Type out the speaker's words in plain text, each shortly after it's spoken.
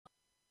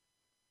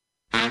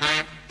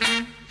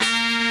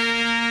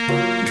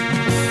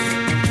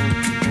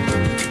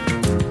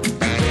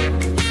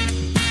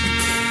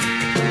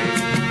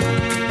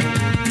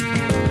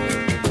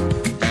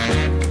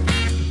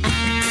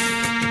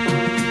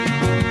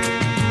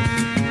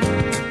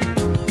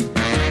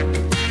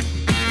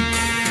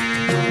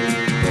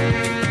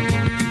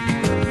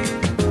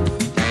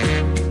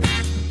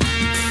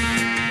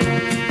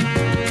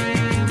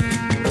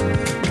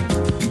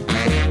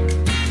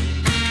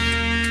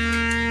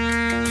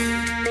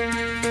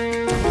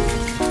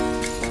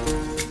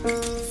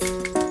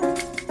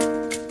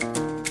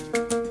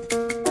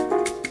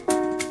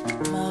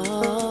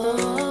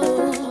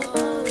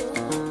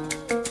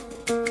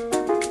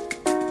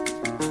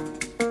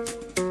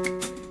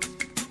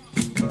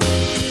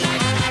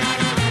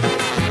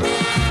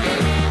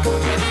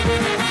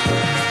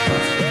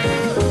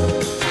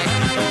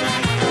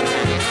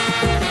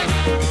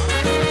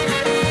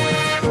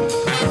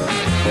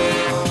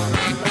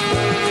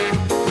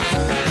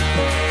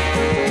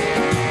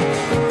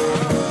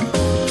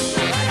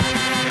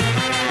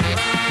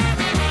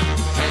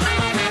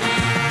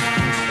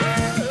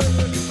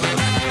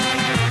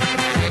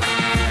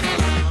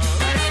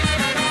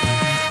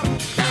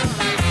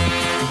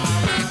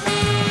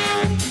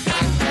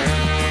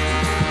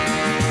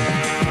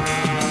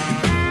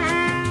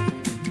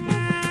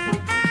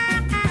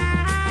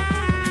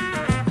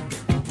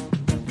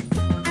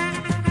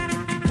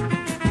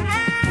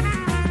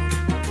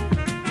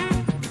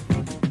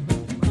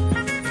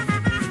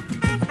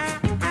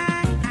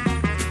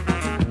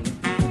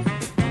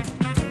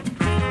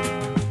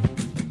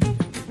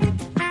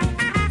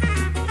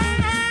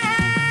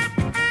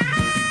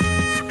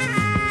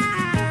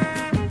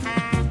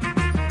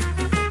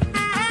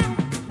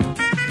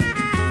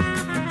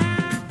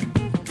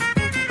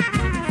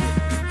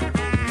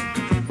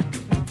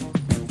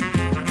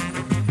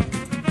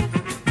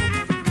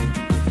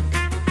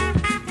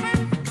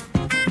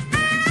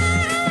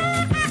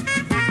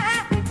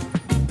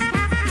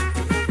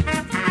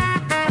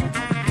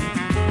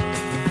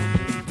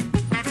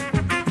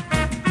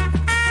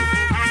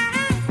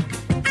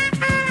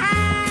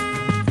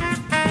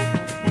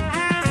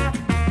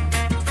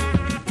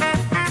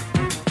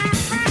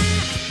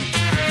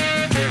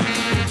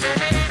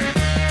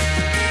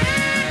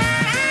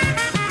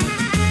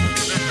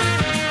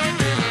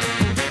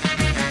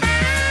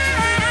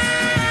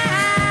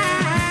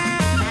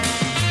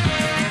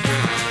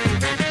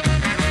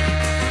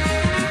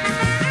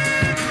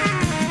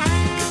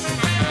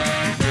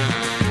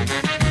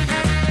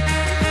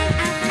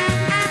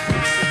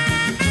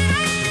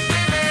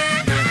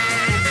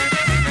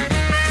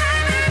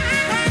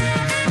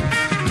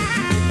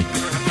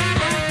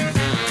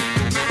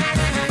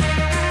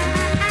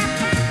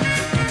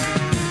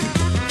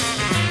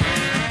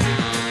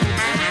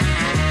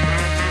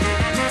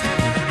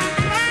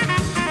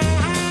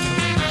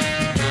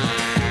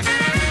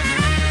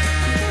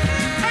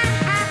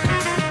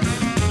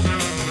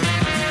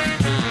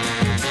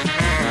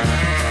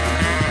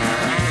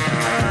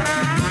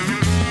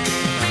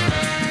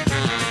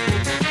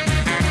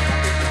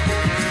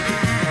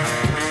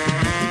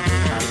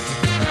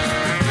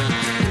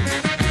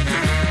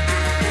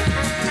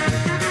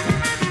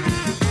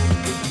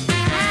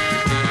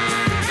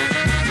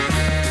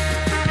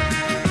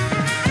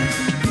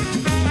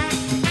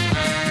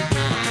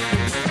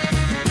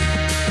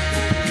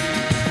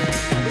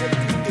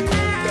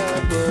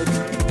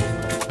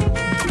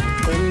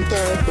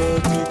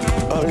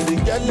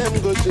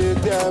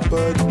their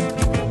body.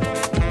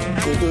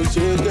 They go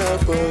shake their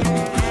body.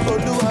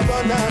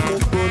 Oluwabana go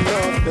go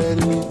now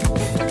belly.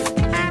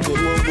 They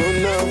won't go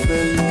now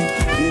belly.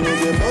 You know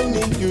the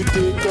money you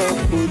take up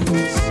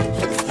police.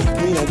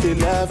 Me and they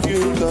love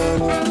you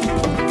gone.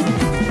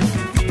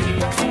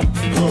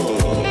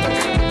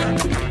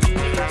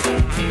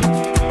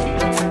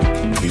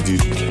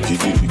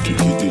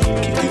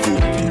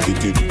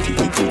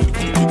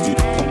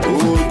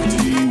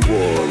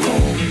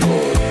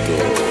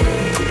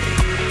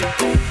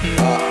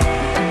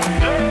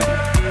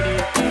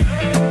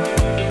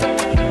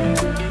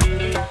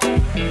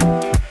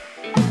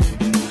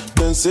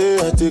 Say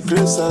I take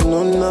grace and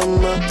no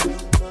number,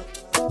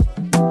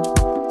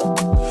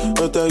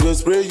 but I go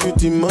spray you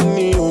the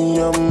money on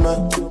your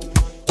mouth.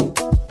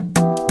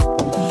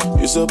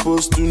 You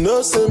supposed to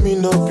know, say me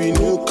no be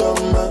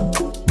newcomer.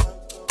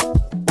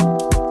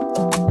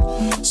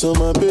 So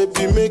my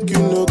baby make you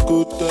no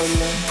go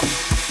dollar,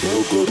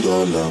 no go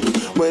dollar.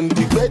 When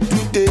the bed do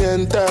they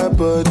enter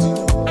body,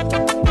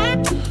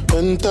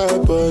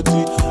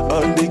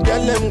 all the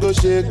girl them go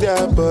shake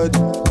their body.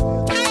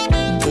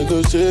 They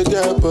go shake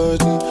their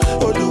body.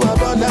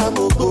 Oluwabana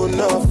mo go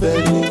now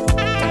felly.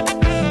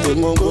 They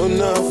mo go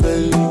now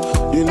felly.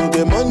 You know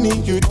the money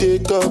you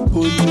take up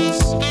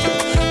police.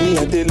 Me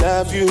and they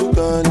love you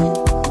gone.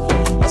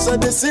 As I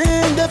they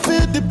sing, they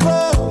feel the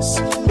pulse.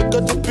 Look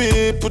at the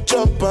people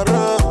jump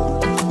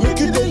around. Make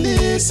you they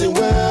listen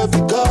well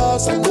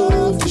because I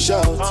know if you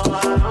shout.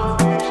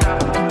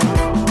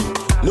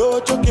 No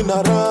joking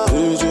around.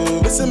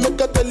 Listen,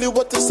 make I tell you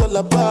what it's all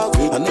about.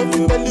 I know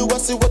you tell you I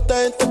see what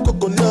I ain't the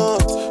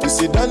coconut. You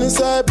sit down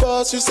inside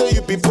boss, you say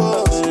you be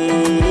boss.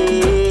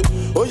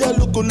 Oh yeah,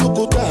 look, da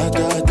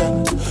da da.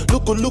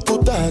 Look,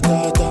 da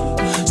da da.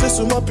 Say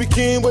so my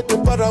picking with the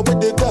para with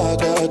the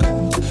gaga.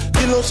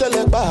 Kilo shell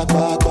like ba.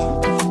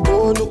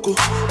 Oh look,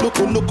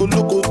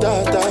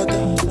 da da da.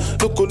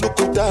 Look,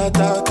 da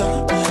da da.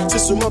 Say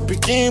so my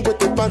picking with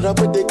the para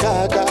with the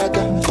gaga.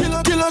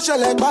 Kilo shell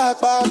like ba.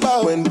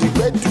 When the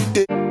bed to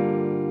the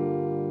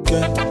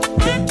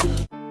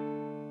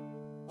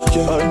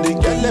all the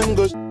girl them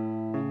go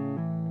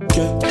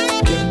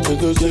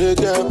go shake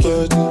their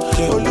body.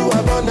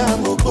 Oluwabana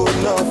mo go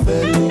now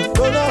felly.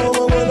 Go now.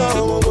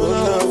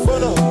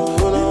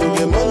 You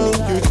get money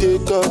you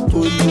take up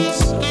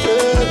police.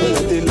 Baby,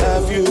 they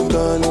love you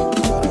gone.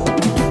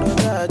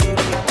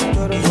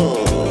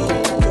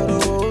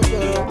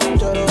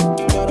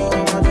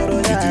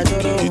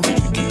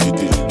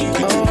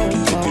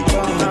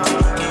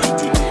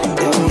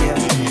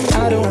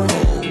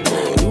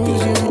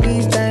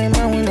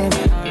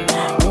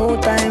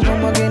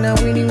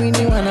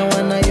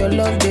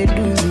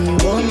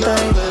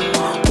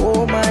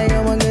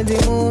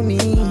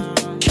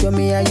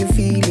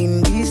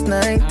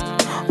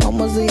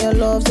 Your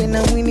love, say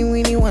now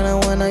winnie,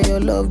 wanna your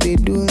love, they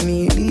do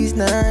me this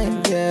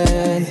night,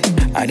 yeah.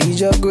 I need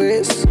your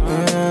grace,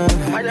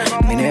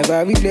 me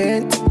never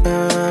relent,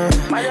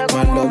 my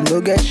love no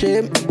get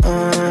shame,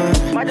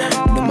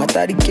 no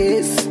matter the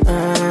case,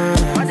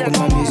 but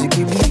my music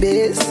give me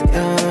bass,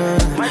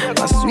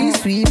 my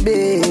sweet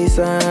bass,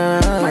 so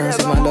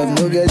my love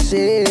no get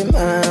shame,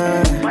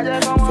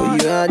 for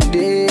you all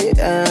day,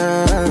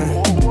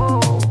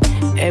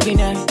 every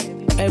night,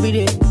 every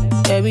day.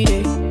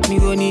 Me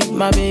gon' need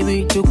my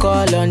baby to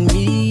call on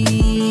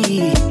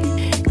me,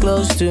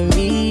 close to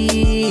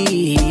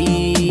me,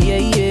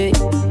 yeah.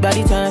 By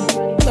the time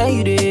when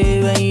you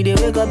dey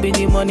wake up in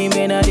the morning,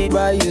 man, I dey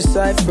buy you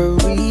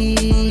cyphery,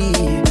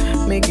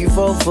 make you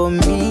fall for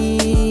me.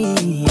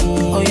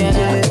 Oh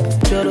yeah,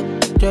 choro.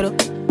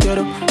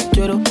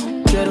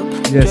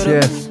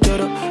 Yes.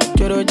 Choro,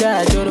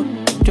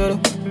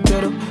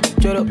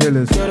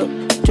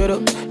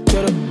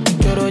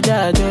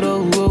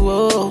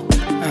 whoa.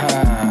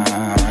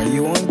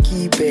 You won't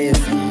keep it.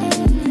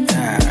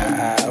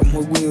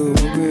 Mugu.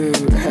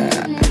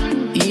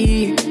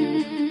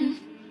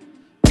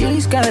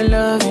 This kind of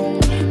loving,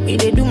 it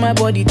they do my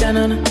body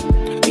tanana.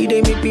 It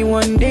they make me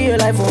one day your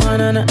life for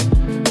hanana.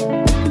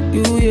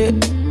 You yeah.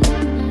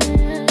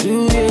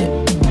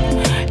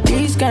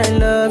 This kind of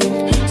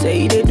loving,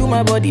 say it they do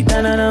my body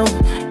tanana.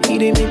 It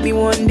they make me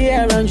one day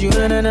around you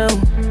na.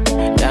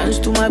 Dance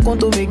to my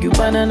conto make you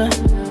banana.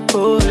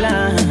 Oh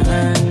la,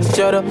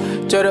 choro,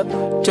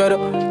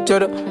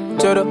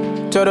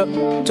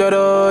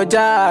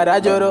 jara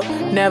joro.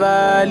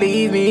 Never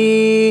leave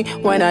me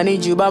when I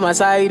need you by my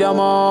side. I'm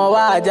all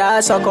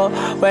waja soko.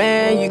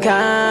 When you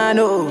can,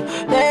 oh,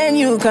 then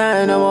you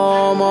can. I'm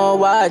all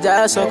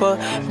waja soko.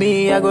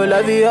 Me, I go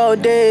love you all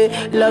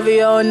day, love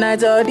you all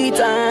night, all the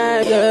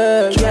time.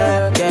 Yeah.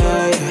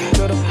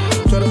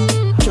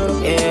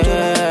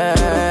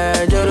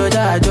 Joro,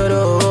 yeah,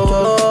 joro,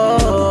 joro.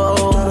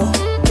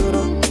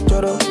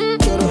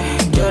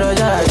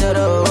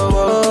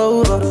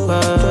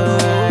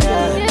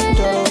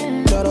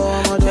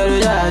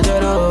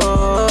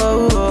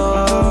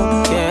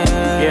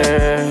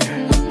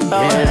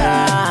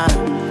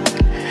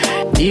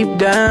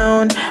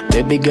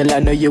 Baby girl, I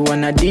know you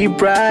wanna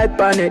deep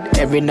ride on it.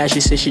 Every night she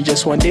says she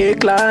just want to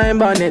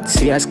climb on it.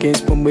 See her skin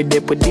spoon with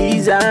it, put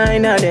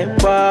design on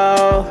it.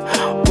 Wow,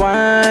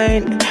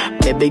 wine.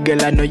 Baby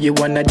girl, I know you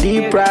wanna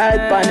deep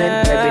ride on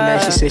it. Every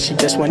night she says she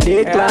just want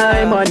to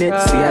climb on it.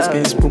 See her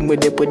skin spoon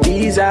with it, put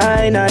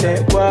design on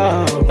it.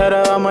 Wow,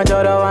 I'm a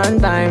one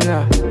time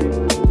now.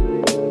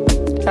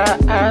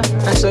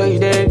 And so you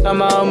did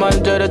come out on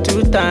the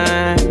two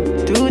times.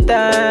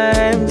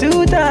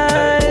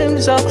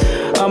 So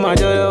I'ma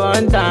do it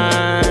one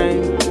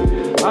time,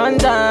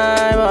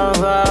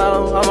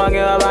 oh, I'ma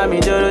give up me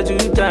do the two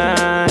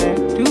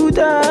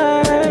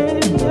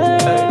times,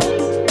 yeah.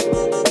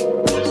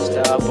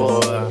 Star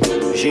boy,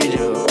 she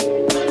do.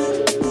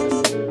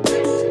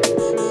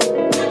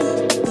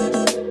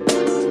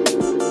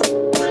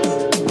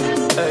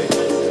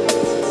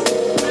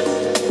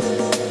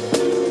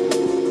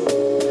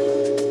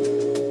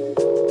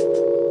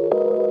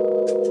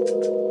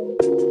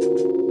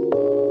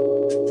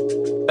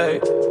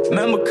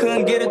 Remember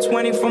couldn't get a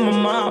 20 from my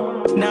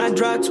mom. Now I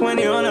drop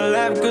 20 on the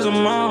lap cause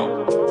I'm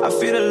on. I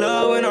feel the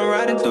love when I'm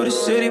riding through the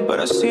city,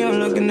 but I see him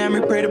looking at me,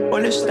 pray the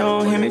bullets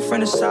don't hit me from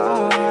the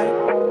side.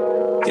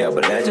 Yeah,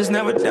 but legends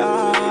never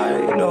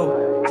die, you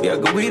know. Yeah,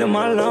 good weed in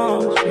my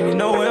lungs, you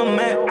know where I'm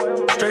at.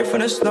 Straight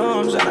from the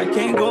slums and I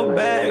can't go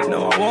back.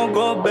 No, I won't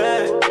go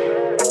back.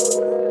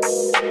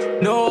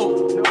 No,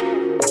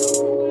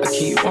 I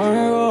keep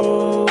on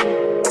roll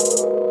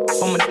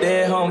for my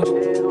dead homies.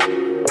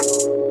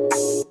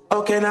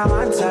 Okay, now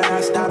answer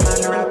Rasta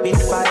man, rapid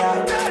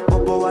fire.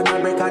 Popo wanna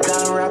break her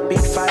down, rapid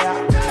fire.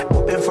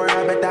 Hoping for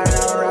a better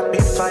round,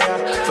 rapid fire.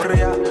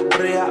 Bria,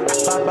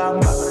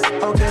 babamba.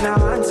 Okay, now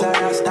answer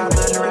Rasta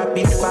man,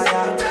 rapid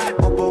fire.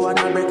 Popo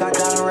wanna break her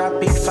down,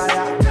 rapid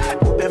fire.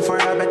 Hoping for a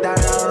better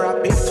round,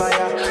 rapid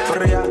fire.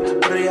 Bria,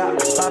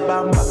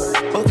 babamba.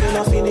 Okay,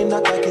 now feeling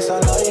that like it's a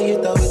lie.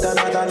 Hit her with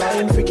another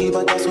line, freaky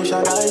but I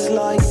socialize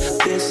like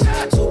this.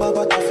 Sober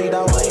but I feed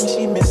her wine,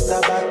 she missed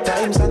her bad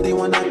times and they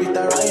wanna beat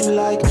her rhyme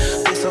like this.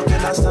 Okay,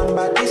 now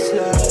somebody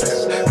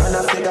slurs and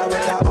I figure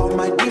with her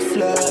almighty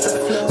flirt.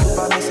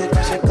 Super message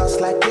cause she cuss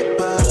like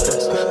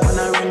clippers. When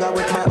I ring her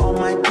with my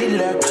almighty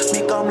lurk,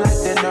 me come like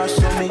the nurse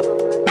to me.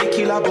 Me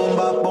kill her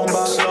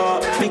bomba, slaw.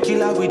 Me kill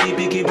her with the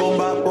biggie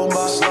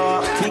bomba,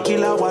 slaw. Me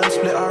kill her one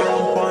split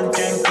around one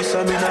drink. Kiss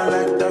her me not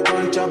like the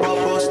crunch of a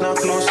post now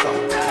closer.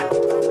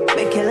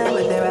 Me kill her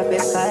with the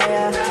rapid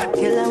fire.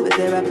 Kill her with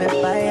the rapid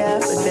fire.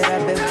 With the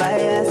rapid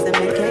fire. So me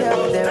kill her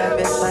with the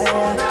rapid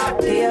fire.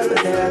 Kill her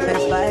with the rapid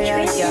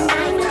fire. Yeah.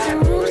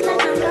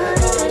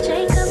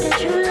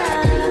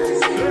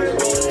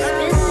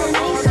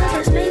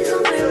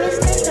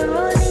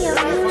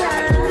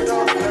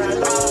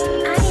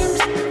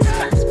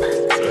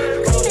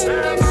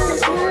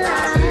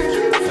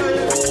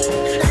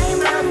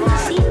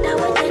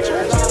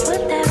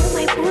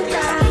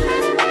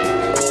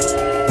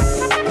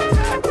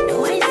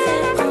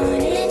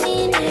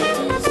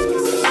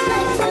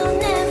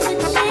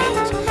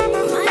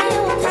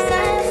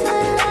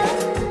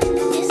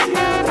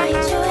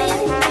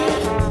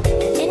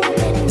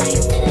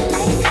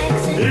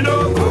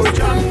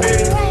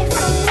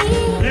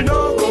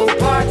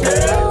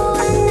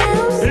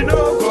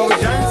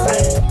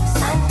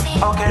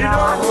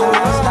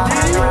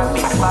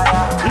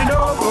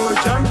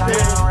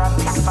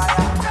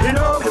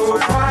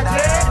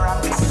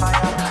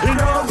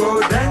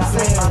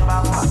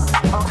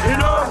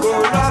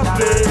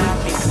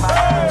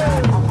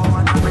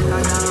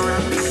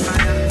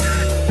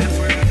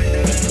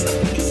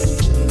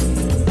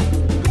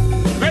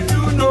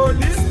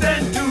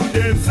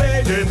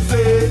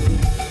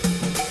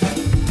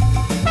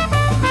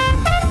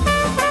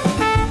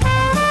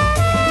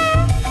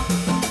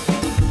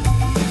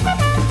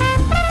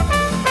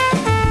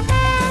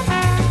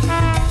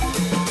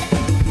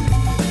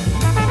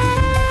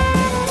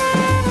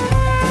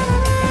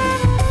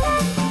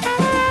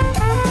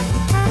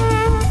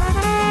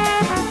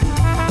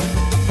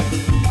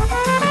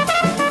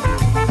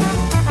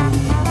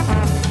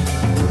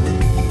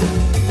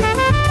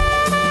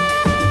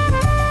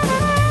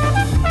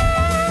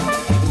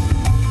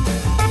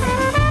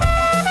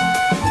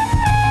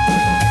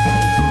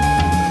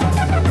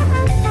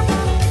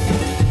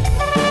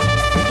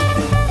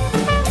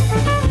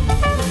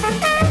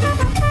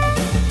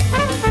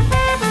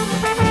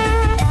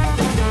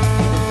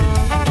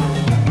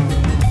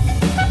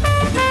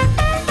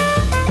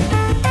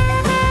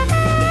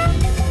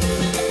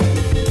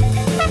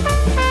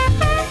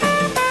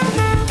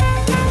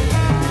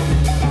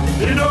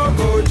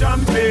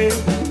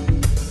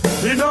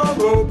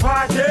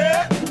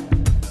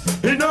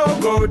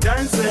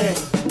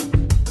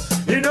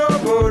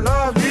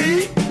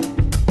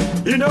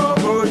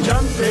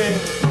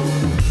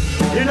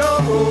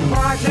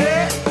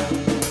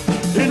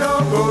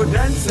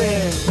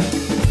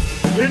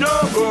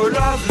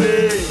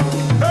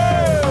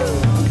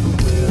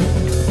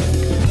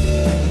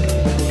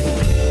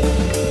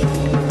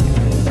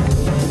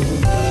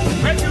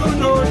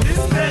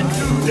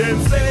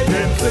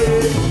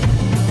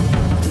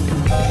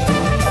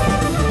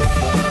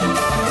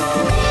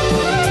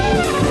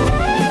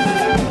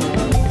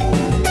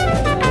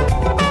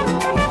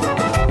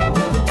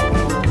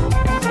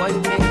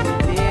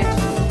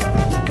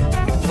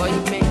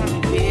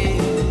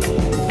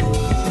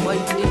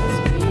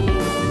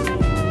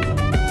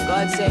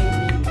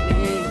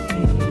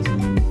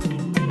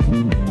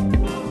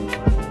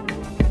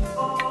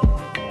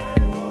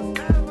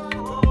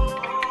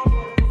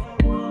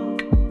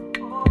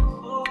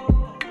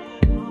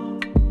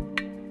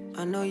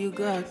 I know you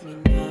got me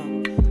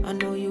now. I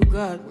know you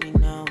got me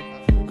now.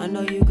 I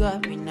know you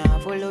got me now.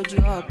 Followed you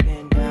up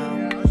and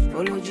down.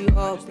 Followed you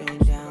up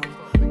and down.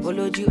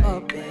 Followed you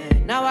up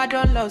and now I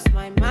don't lost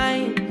my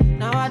mind.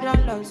 Now I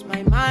don't lost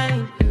my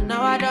mind.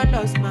 Now I don't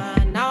lost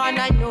mine. Now I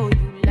know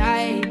you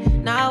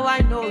lied. Now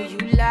I know you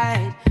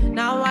lied.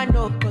 Now I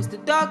know, cause the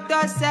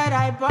doctor said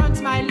I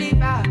burnt my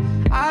liver.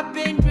 I've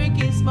been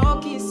drinking,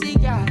 smoking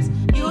cigars.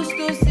 Used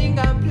to sing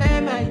and play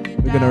my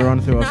guitar. We're gonna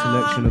run through our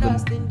selection of them.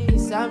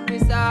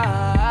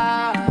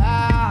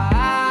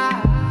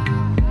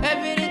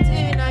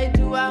 Everything I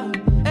do,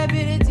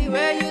 everything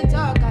where you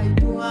talk, I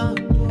do.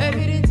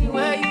 Everything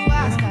where you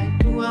ask, I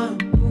do.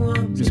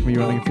 Just gonna be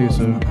running through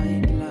some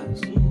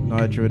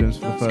Niger rhythms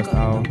for the first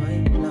hour.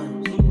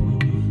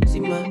 See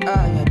my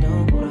eye, I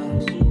don't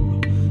cross.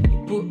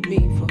 You put me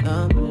for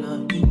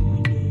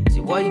ambulance.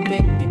 See why you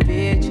make me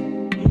bitch.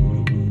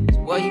 See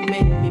why you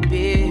make me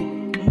big.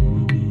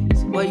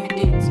 See what you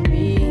did to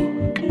me.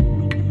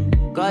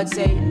 God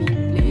save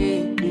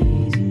me,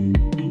 please.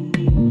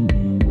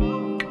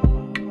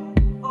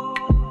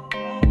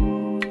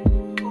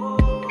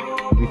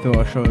 We thought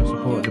I'd show our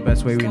support the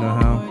best way we know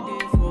how.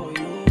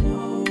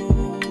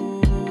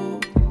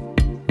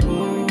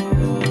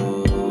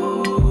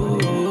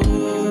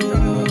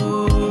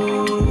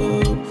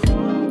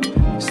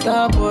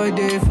 Starboy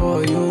day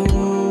for you.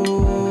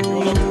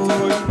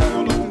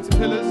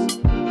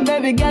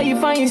 Baby girl, you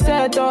find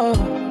yourself though.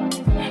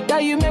 Girl,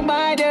 you make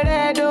my eye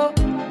red though.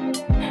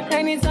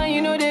 Anytime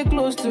you know they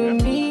close to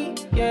me,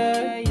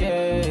 yeah,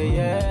 yeah,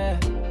 yeah.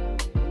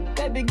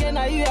 Baby girl,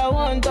 now you I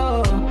want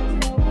to.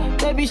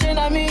 Baby, shey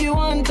na me you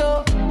want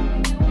to.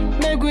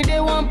 Make we day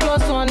 1 +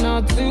 1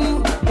 or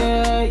 2,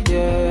 yeah,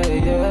 yeah,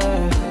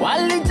 yeah.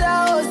 1 liter,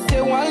 oh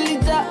say 1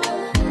 liter.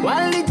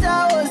 1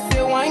 liter, oh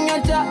say 1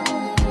 yacha.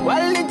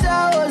 1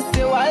 liter, oh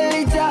say 1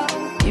 liter.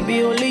 It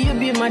be only you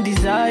be my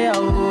desire,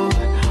 oh.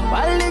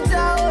 1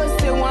 liter, oh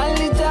say 1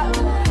 liter.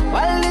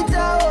 1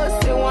 liter, oh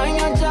say 1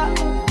 yacha.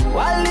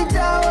 1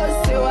 liter,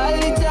 oh say 1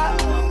 liter.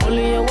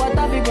 Only your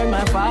water be burn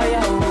my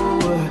fire, oh.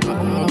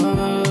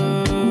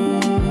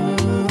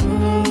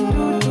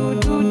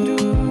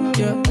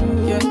 Yeah,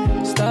 yeah.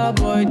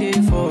 Starboy day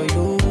for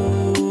you.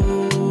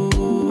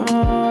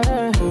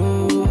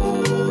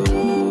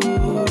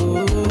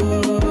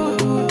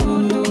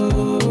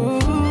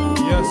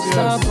 Yes,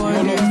 you're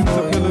locked into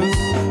Pillars.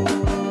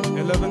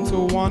 11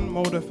 till 1,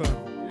 Mode FM.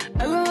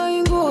 Everywhere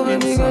you go,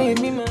 baby girl, you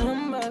be my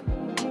handbag.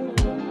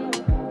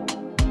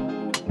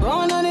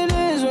 Gone are the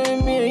days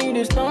when me and you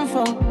just stand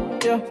for.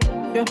 Yeah,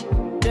 yeah,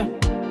 yeah.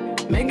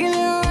 Making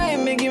it right,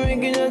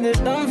 making just the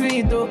stand for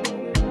you, though.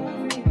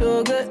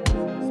 So good.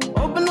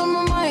 Open up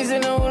my mind,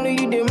 and only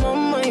you did my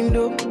mind,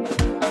 though.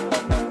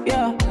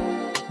 Yeah.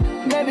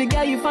 Baby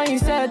girl, you find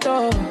yourself,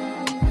 though.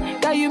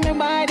 Girl, you make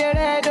my eye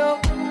red, though.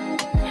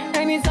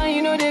 Anytime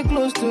you know they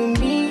close to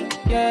me,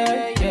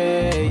 yeah,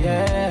 yeah,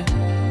 yeah.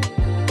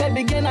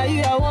 Baby girl, now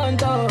you I want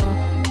to.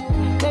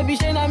 Baby,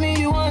 shey na me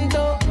you want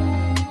to.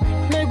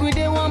 Make we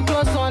day 1 +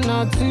 1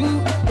 or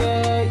 2,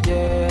 yeah,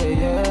 yeah,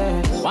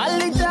 yeah. 1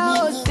 liter,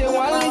 oh say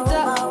 1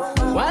 liter.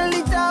 1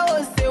 liter,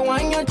 oh say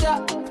 1 yacha.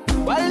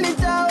 1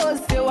 liter, oh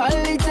say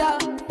 1 liter.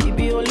 It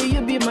be only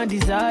you be my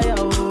desire,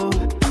 oh.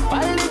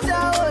 1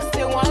 liter, oh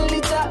say 1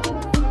 liter.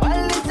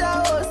 1 liter,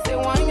 oh say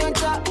 1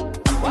 yacha.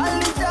 1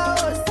 liter,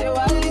 oh say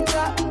 1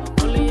 liter.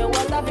 Only your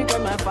water be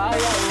burn my fire,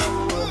 oh.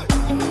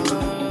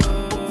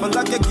 For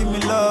like you give me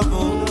love, oh.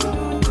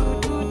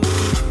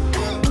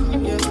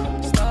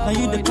 Now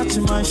you the catch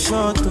my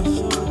shot, oh.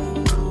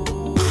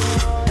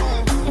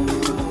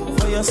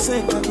 For your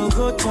sake, I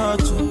go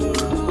church, oh.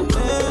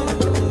 Yeah.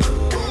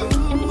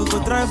 We go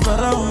drive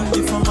around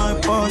you for my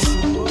Porsche.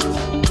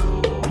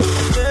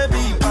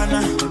 Baby,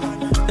 pana,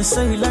 they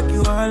say you like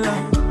you all,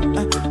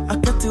 I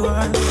get you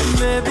all.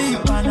 Baby,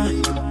 pana,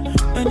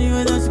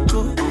 anywhere that you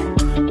go,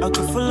 I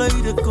can follow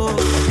you to go.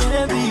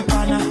 Baby,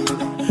 pana,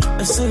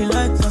 they say you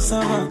like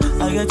cassava,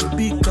 I get to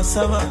big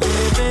cassava.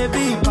 Hey,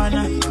 baby,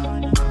 pana,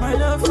 my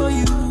love for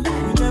you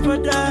will never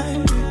die,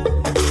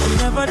 will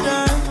never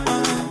die.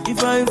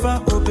 If I ever,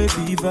 oh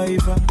baby, if I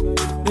ever,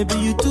 baby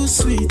you too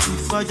sweet,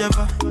 if I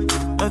ever,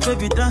 oh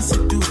baby dance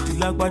it to the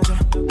lagwaja,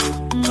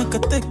 make a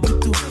take you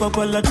to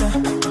Babalada.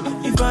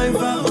 If I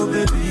ever, oh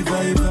baby, if I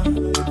ever,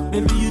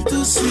 baby you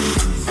too sweet,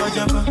 if I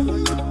ever,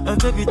 oh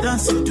baby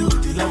dance it to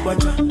the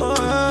lagwaja,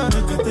 oh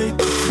make a take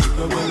you to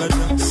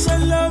Babalada. So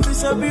love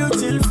is a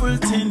beautiful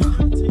thing,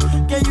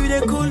 can you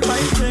they cool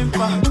my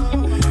temper?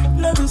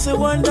 Love is a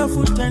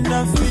wonderful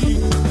tender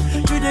feeling.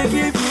 You they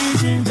give me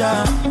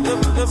ginger.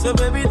 So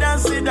baby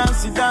dance it,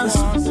 dance it, dance.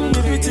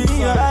 The beauty in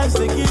your eyes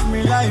they give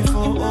me life.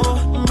 Oh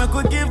oh, I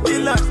could give the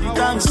Lord the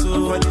thanks.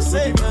 So for the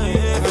sake, for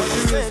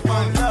the sake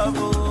of love.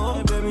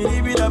 Oh baby,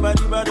 leave it up,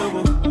 leave it up.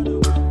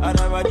 I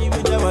never leave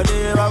it up,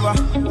 Baba.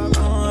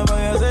 Oh, for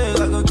your sake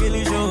I could kill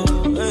you.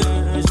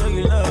 Show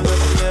you love that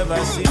you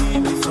never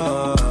seen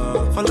before.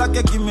 For like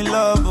you give me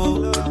love.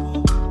 Oh.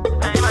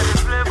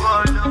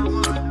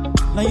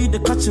 Now you the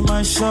catch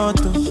my shot,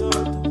 oh.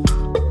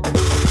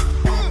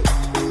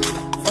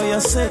 For your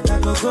sake, I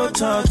go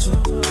touch you.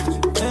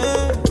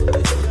 Hey.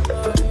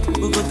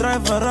 We go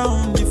drive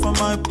around you for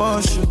my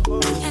Porsche.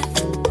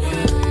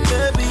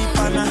 Baby,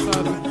 pana,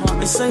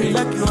 they say you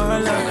like you all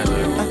I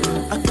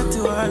got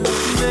you all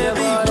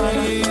baby, pana.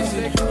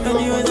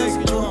 Anyway that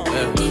you go,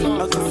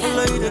 I can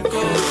follow you to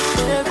go.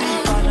 Baby,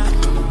 pana,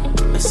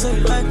 they say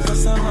you like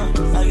cassava,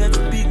 I got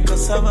to be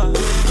cassava.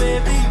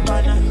 Baby,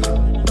 pana,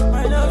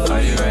 my love.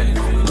 Are you ready?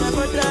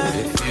 Never die.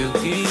 If you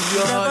give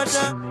your heart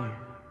to me,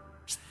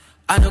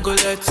 I no go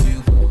let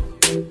you go.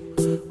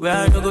 Where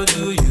I no go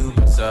do you,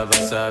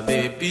 basa,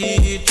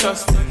 baby,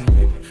 trust in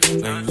me.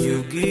 When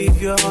you give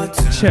your heart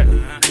to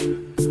me,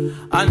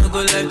 I no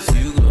go let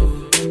you go.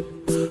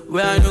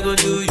 Where I no go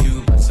do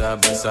you,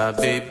 basa,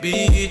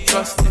 baby,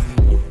 trust in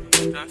me.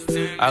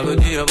 I go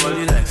do your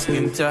body like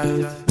skin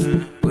tight.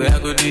 Where I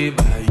go do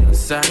by your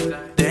side.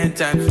 10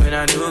 times when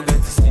I don't get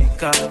to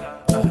sneak out,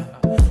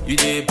 you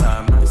dey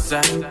by my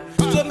side.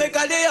 So make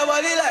I do your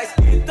body like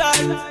skin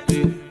tight.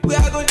 Where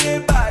I go do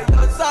by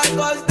your side.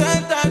 Cause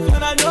 10 times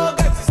when I don't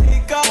get to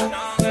sneak out.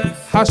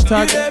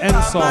 Hashtag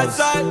NSARS.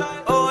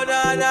 Oh,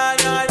 na, na,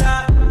 na,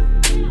 na.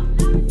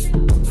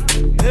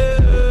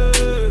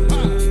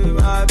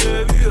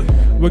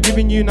 We're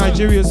giving you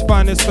Nigeria's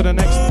finest for the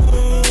next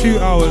 2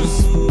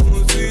 hours.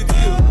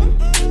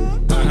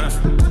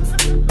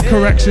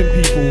 Correction,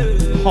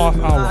 people, half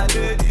hour.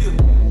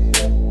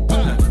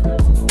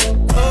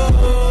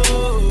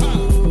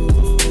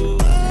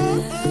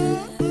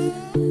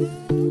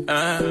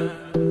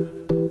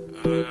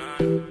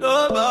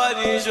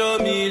 Nobody show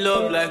me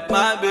love like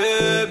my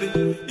baby.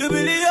 You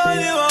be the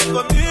only one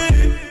for me.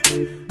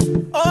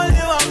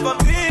 Only one for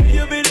me.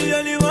 You be the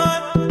only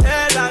one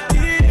that I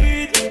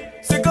need.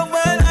 Second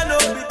when I know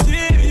be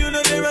cheap. You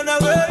know they run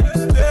away, you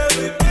stay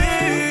with me.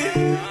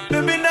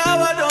 Baby now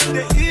I don't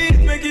they eat.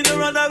 Make you no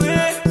run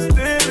away,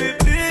 stay with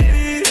me.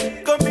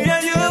 Come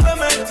here, you were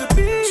meant to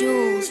be.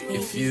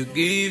 If you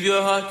give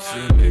your heart to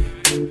me,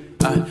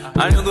 I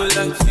no go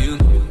let you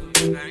go.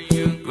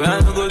 When I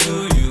no go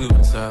do you,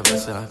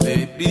 basa,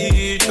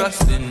 baby,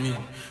 trust in me.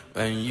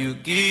 When you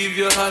give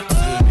your heart to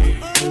me,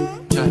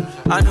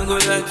 I no go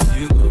let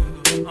you go.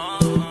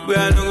 When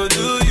I no go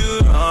do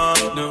you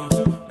wrong, no,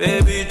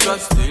 baby,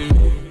 trust in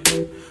me.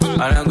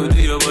 And I go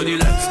do your body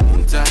like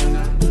skin tight.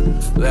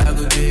 Where I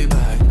go day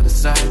by your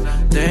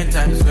side. 10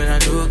 times when I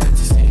don't get to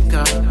sneak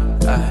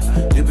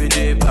out, you be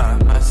there by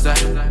my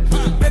side.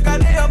 Make I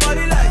do your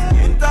body like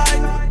skin tight.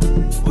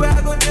 Where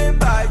I go day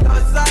by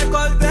your side.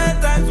 Cause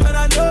 10 times when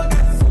I don't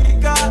get to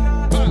sneak out,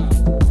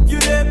 you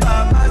there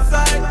by my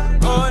side.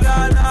 Oh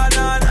na na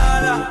na na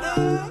na.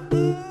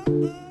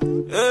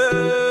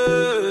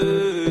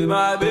 Hey,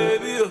 my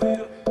baby.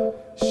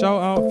 Shout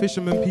out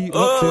Fisherman Pete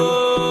locked in.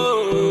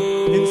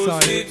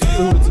 Inside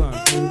all the time.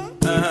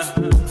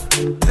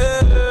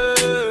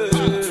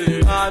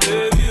 Hey, my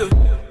baby.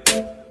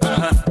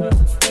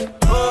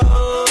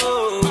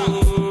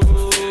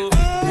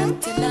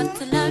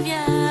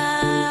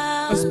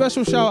 A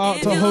special shout out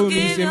to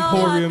Homies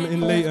Emporium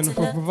in Leighton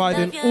for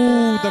providing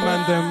all the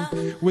man them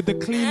with the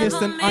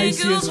cleanest and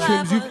iciest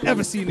trims you've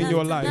ever seen in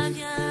your life.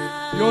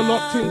 You're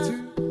locked into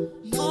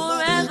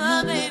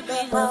forever,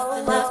 baby.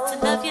 Love to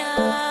love ya.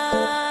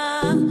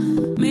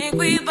 Make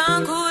we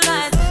bond cool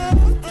like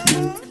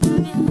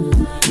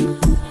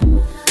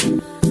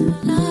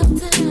love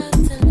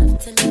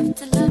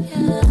to love ya.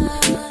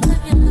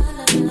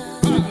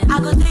 I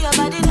go through your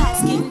body like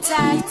skin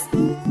tight.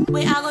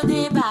 Where I go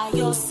there by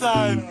your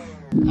side.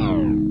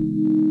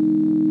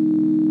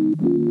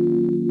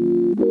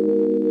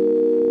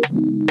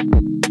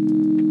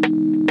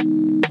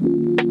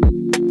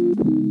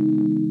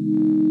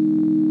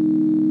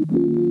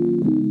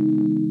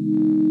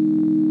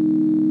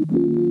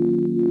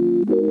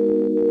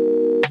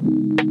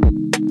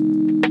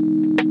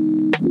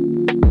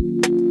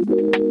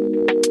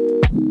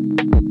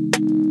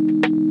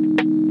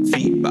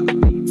 Feedback,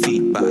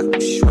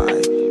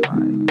 right.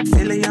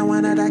 Feeling I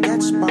wanna that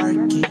get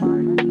sparky.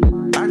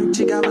 And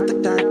chica with the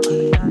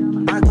darkie.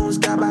 My goons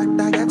got back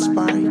that get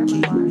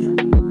sparky.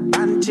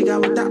 And chica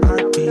with the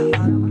RP.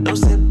 No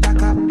sip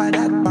that up by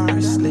that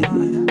parsley.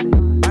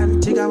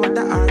 And chica with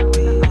the RP.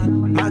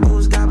 My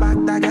goons got back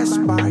that get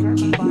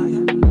sparky.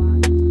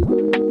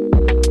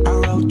 I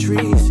roll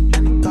trees in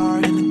the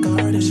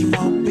garden. She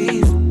want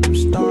beef.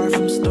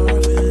 I'm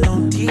starving. No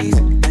tease.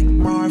 Like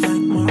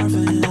Marvin.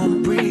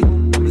 Don't breathe.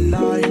 I'm a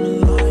liar.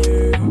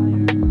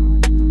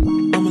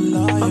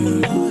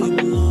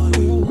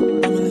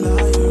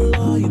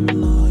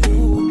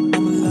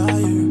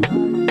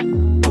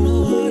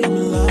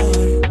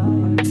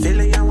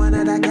 Feeling I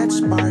wanna that get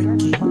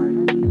sparky.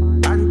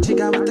 And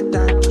chica with the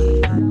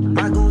darkie.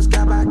 My goons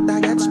got back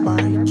that get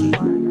sparky.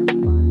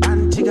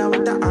 And chica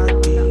with the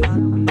RP.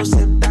 No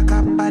sip that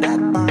cup by that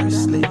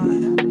parsley.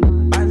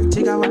 And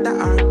chica with the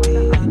RP.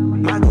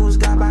 My goons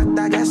got back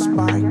that get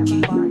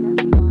sparky.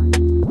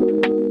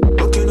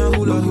 Looking a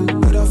hula hoop.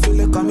 But I feel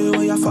like I'm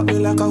when you fuck me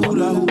like a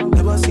hula hoop.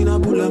 Never seen a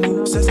bullet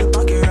move. Says the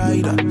pocket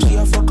rider. She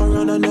a fuck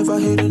around and never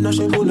hit it. Now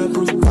she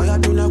bulletproof. Fire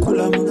do not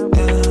cooler move.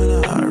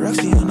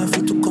 Roxy and I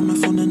fit to come and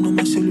phone and no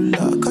my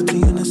cellular. Cut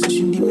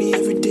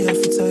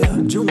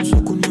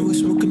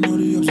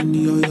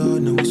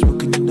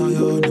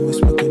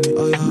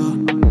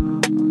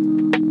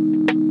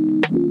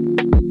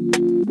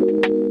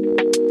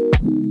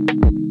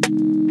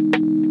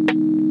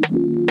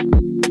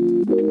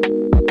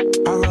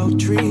with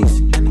trees.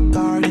 In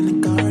the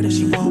garden,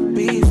 she won't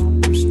beef.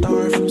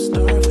 From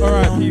start.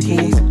 Alright,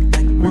 people.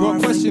 We got a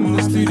question in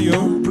the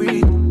studio.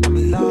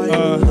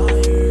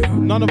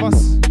 None of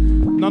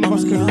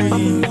us can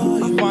really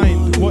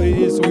find what it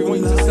is, so we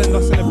want you to send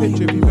us in a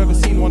picture if you've ever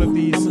seen one of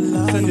these.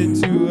 Send it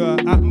to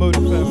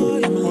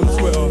 @ModeFM on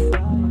Twitter.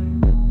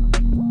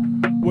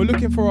 We're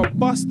looking for a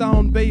bust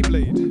down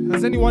Beyblade.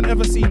 Has anyone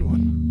ever seen one?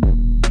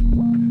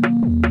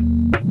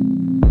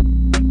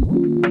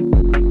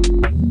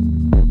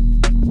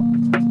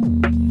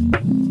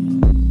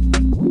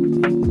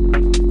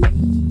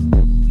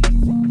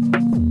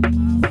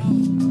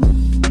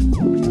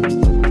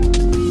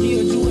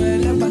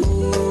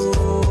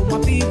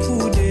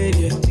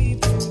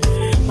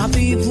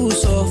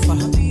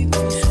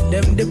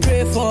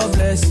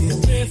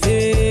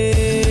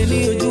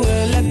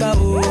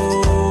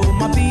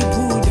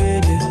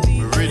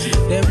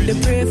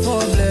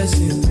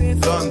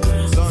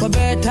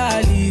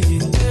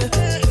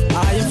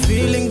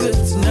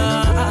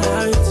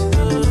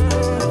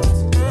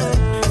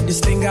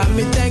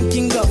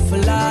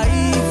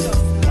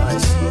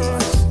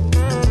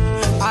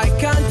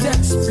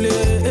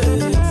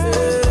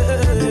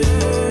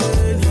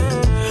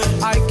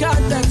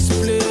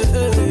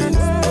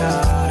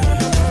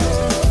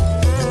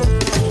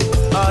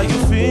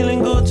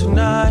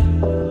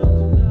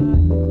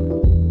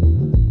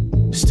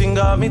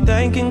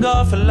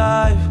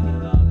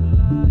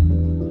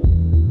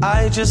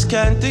 Just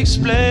can't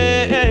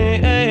explain.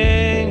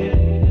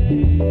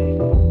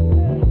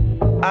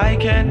 I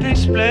can't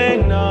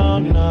explain, no.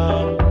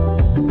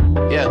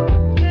 Yeah.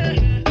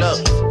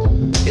 Look,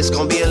 it's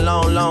gonna be a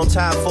long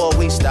time before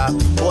we stop.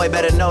 Boy,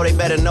 they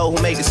better know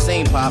who made the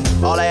scene pop.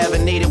 All I ever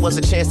needed was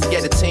a chance to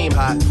get the team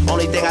hot.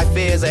 Only thing I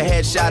fear is a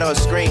headshot or a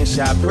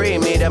screenshot.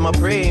 Pre-me, them a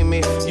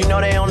pre-me. You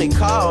know they only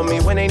call me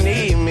when they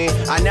need me.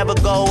 I never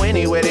go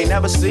anywhere, they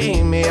never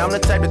see me. I'm the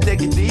type to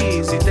take it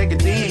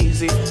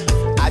easy.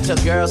 I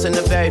took girls in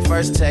the very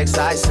first text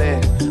I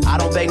sent. I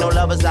don't beg no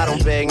lovers, I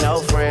don't beg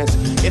no friends.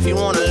 If you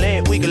wanna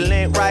link, we can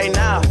link right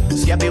now.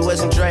 Skeppy,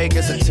 Wiz, and Drake,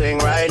 it's a thing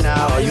right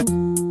now.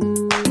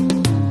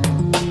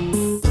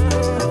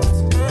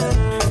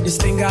 This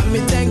thing got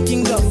me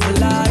thanking God for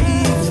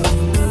life.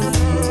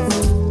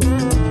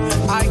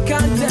 I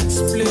can't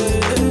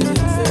explain.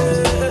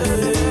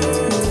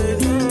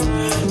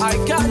 I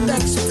can't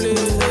explain.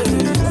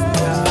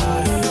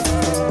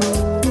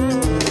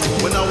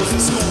 When I was in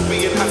school,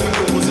 being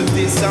African was a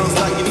diss. Sounds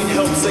like you need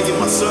help saying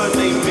my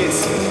surname, miss.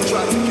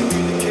 Try to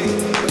communicate,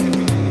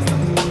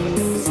 but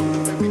everything is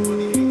not the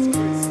everybody hates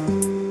Chris.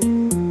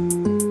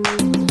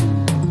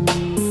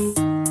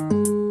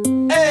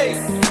 Hey!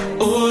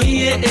 Oh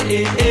yeah, oh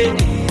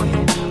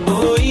yeah,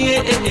 oh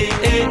yeah,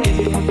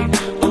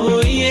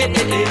 oh yeah,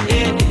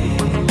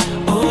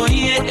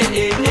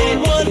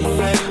 one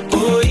life,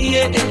 oh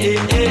yeah,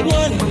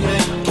 one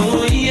life,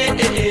 oh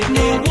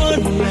yeah,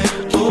 one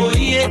life, oh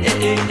yeah,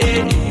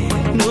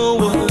 no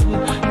one.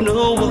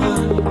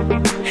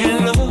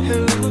 Hello,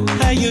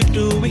 how you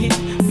doing?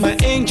 My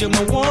angel,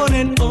 my one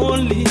and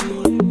only,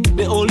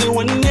 the only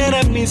one that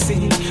I'm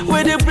missing.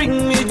 Where they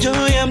bring me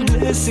joy and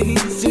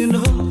blessings, you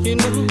know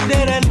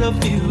that I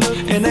love you,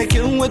 and I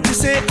can't wait to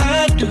say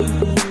I do.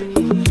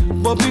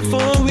 But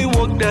before we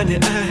walk down the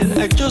aisle,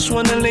 I just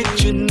wanna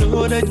let you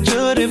know that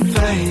you're the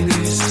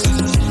finest.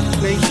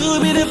 Now you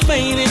be the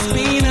finest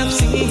being I've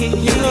seen.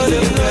 You're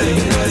the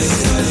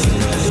brightest.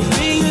 The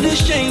way you the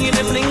shine, you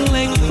the bling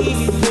like me.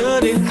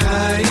 You're the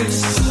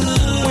highest.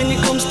 When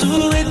it comes to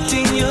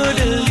rating, you're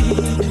the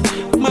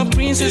lead. My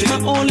princess, my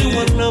only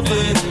one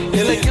lover.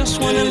 And I just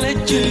wanna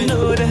let you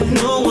know that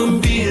no one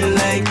be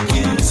like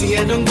you. See,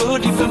 I don't go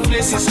different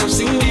places, I've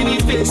seen many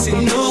faces.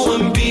 No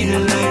one be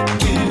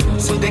like you.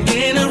 So they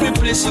cannot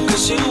replace you,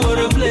 cause you are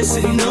a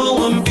blessing. No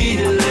one be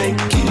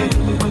like you.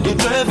 You're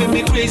driving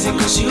me crazy,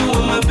 cause you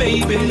are my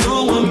baby.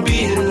 No one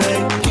be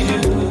like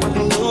you.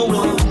 No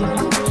one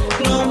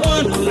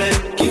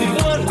like you.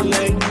 One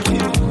like you.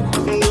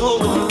 No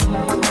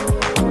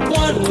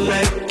one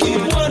like you.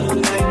 One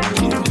like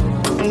you.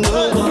 No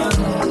one.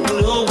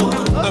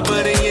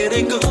 About a year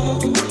ago,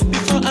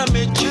 before I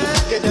met you,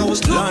 there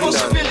was no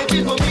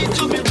possibility for me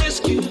to be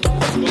rescued.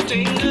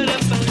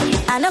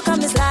 I know come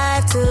this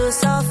life to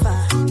suffer.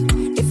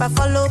 If I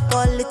follow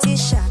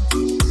politician,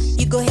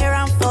 you go here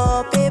and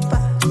for paper.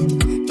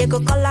 They go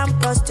call am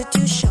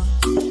prostitution.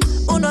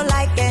 Who no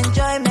like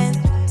enjoyment?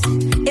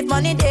 If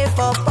money dey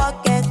for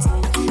pocket,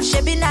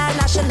 shebi na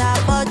national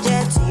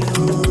budget.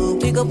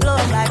 We go blow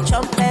like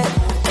trumpet.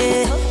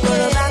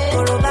 Koroba,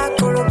 koroba,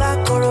 koroba,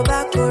 koroba,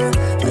 koro.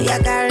 Oya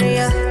carry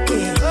ya.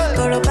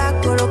 Koroba,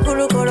 koro,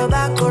 koro,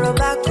 koroba,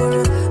 koroba,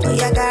 koro.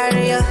 Oya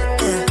carry ya.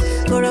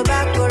 Koroba,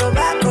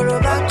 koroba,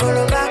 koroba,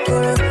 koroba,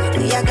 koro.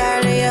 Oya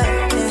carry ya.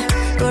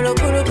 Koro,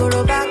 koro,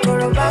 koroba,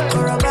 koroba,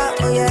 koroba.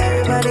 Oya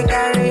everybody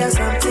carry ya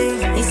something.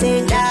 He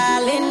say,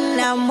 darling,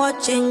 I'm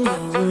watching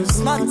you.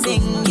 Small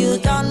thing, you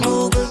don't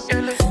move.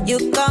 You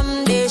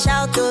come, they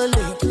shout to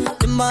me.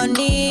 The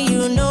money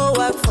you know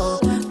work for.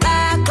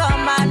 Back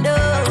commando.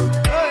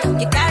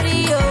 You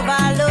carry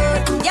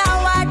overload.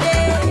 Yawade,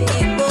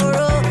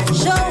 Igboro.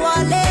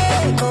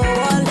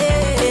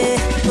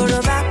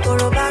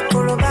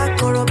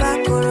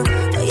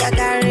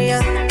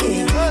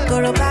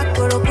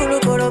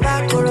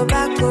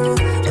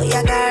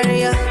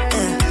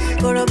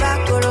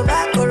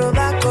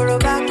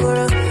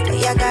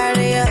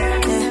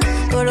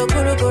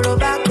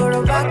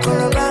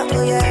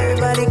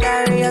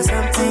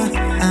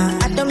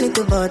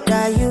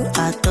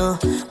 at all.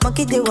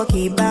 Monkey they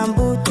walkie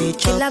bamboo they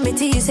chop. Kill me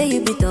till you say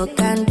you be talk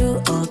and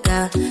do.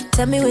 Okay,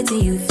 tell me what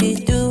you feel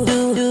do.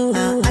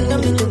 I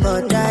don't mean to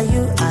bother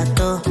you at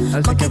all.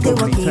 Monkey they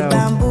walkie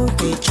bamboo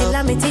they chop.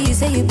 Kill me till you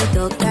say you be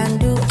talk and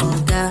do.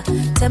 Okay,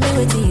 tell me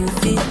what you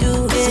feel do.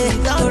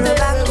 Go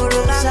back, go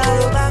back,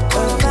 go back,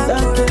 go back, go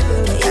back.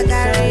 Yeah,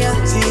 carry on.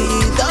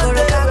 Go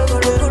back, go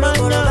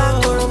back, go back,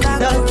 go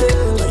back.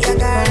 Yeah,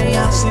 carry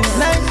on.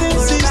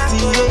 1960,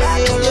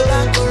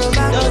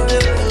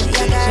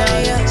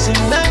 since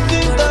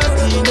 1930,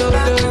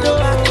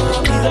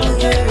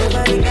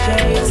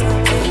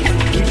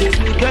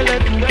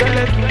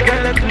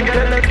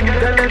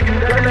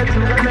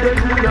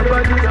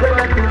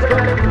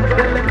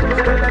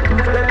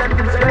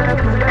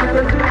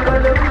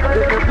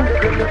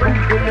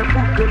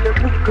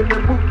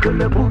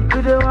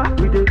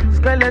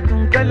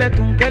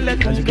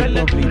 As you can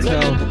probably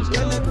tell,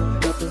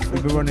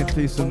 we've been running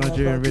through some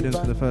Nigerian rhythms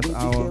for the first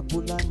hour.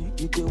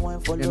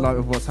 In light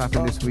of what's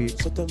happened this week,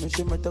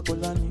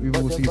 we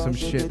will see some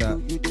shit that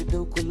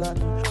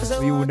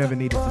we will never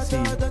needed to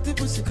see.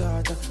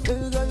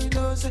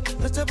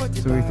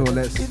 So we thought,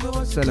 let's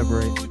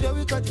celebrate.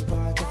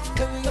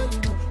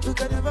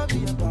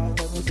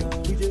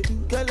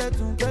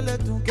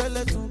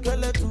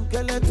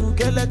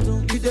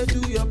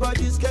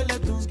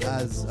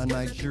 As a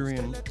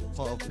Nigerian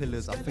part of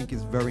Pillars, I think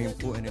it's very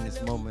important in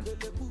this moment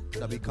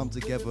that we come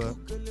together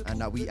and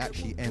that we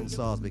actually end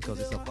SARS, because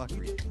it's a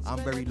fuckery. I'm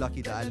very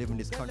lucky that I live in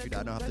this country that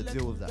I don't have to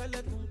deal with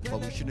that,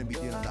 but we shouldn't be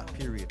dealing with that,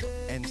 period.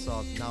 End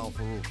SARS now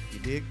for all. You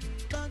dig?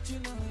 Don't you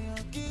know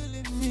you're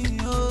killing me,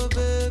 oh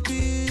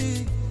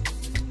baby?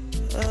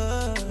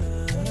 Oh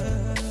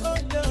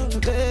no,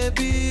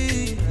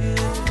 baby.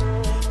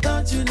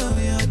 Don't you know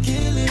you're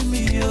killing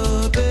me,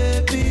 oh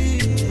baby?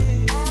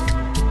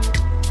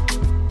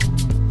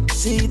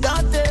 See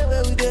that day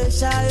where we dey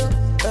shy, oh.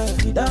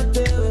 That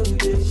day where we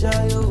dey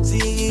shy, oh.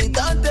 See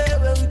that day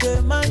where we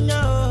dey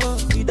mania, oh.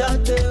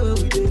 That day where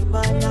we dey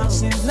mania.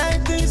 Since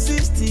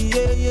 1960,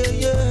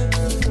 yeah.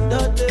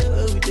 That day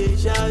where we dey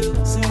shy,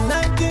 oh. Since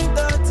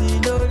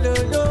 1930,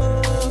 no.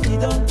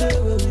 That day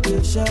where we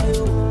dey shy,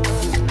 oh.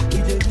 We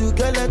dey do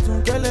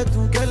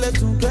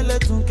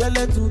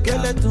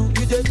skeleton.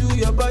 You dey do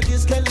your body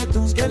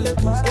skeleton. We dey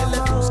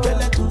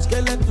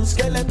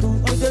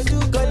do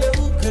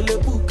kelebu.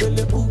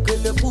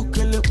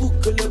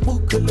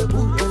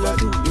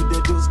 You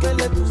dey do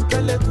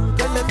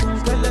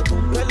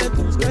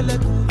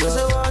skeleton.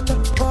 Say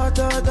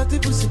water, dirty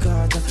pussy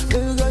carter.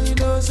 Baby girl, you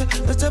know, say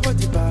that's about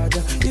the bad.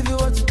 If you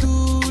want to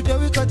do, then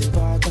we got the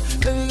bad.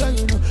 Baby girl,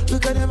 you know, we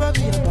can never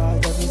be a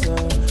bad.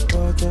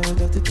 Water,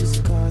 dirty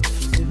pussy carter.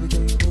 Baby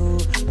girl, you know,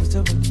 that's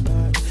about the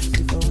bad. If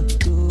you want to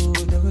do,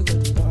 then we got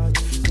the bad.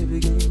 Baby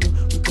girl, you know,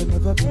 we can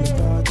never be a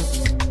bad.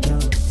 Now,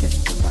 get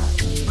the bad.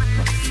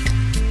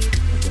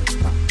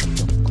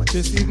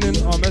 This evening,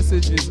 our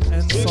message is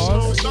End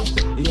SARS.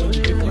 If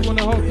you want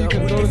to help, you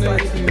can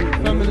donate to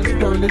Feminist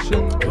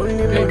Coalition,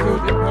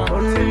 Mayfield Impact,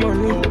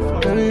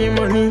 Only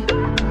money.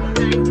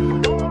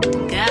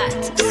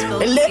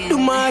 And let the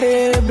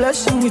money bless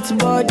you with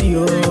body,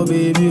 oh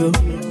baby. Oh.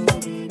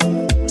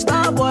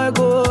 Starboy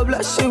go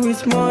bless you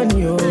with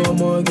money, oh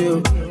my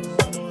girl.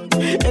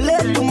 And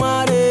let the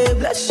money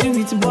bless you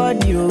with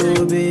body,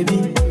 oh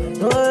baby.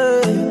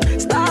 Oh,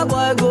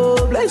 Starboy go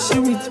bless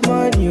you with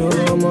money,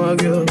 oh my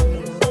girl.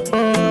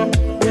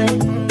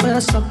 Yeah,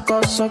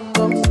 sucker,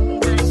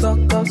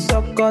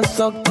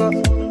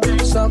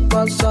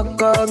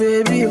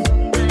 baby.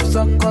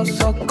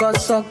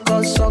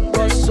 Sucker.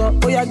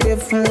 Oh, yeah,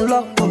 give him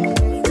lock. Oh,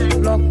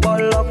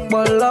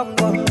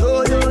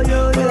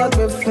 yeah,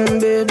 give him,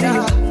 baby.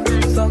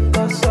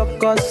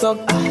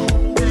 Sucker.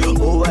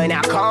 Oh, when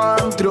I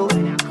come through,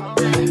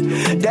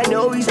 they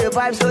know we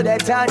survive, so they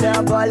turn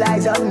up all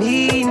eyes on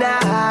me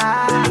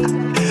now.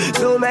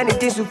 So many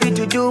things we fit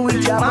to do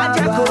with your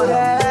magic,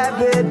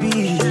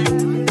 baby.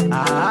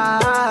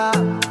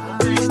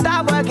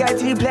 Stop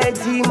getting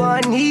plenty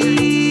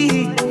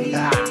money.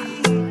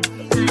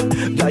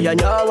 Yeah, you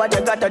know what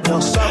you gotta do.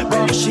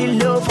 Baby, she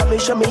love for me,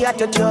 show me how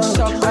to do.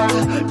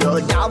 No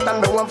doubt I'm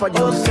the one for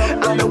you.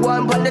 I'm the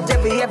one on the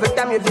TV every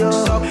time you do.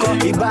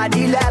 Your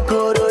body like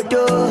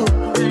Orodo.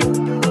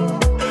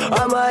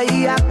 I'm a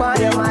yak on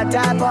my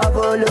type of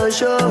polo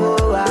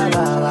show.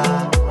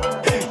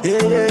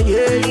 Yeah.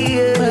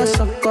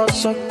 Sucker,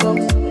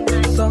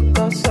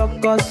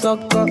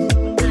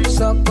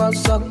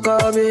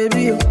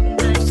 baby.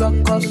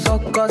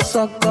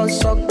 Sucker.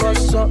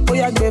 Oh,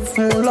 yeah, give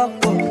him lock.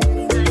 Oh,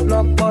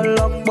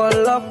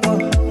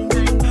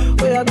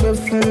 yeah, give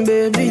him,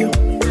 baby.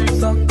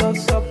 Sucker.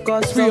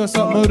 Free us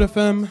up, Mode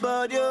FM.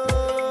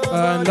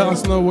 And let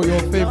us know what your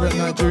favorite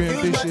Nigerian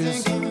dish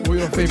is, what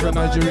your favorite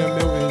Nigerian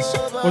meal is,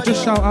 or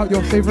just shout out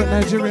your favorite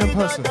Nigerian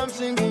person.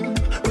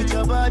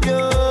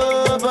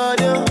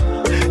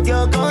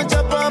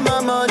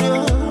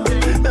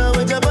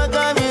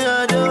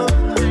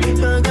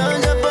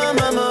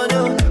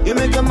 You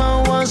make a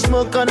man want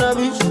smoke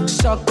cannabis.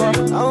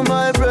 How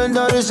my friend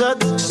on the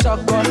shot.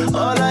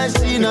 All I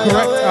see now.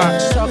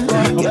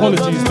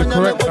 Apologies, the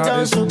correct at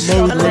is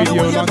Mode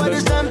Radio London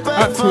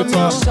at Twitter,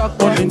 on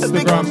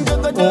Instagram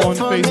or on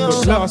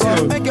Facebook. Let us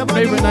know.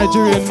 Favorite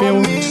Nigerian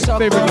meal,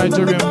 favorite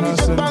Nigerian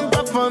person.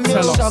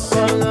 Tell us.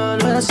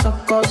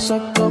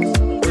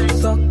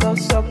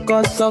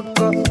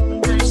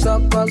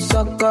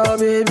 Sucker,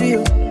 baby.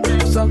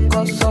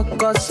 Sucker.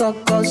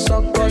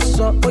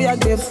 Oh, yeah,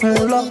 get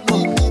full lock.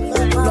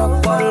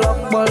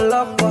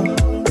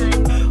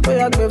 Oh,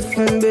 yeah, get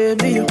full,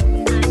 baby.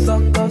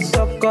 Sucker.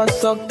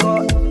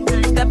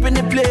 Step in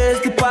the place,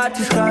 the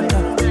party's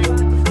hotter.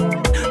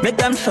 Make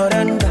them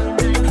surrender.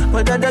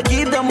 Whether they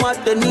give them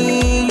what they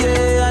need,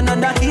 yeah.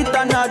 Another hit,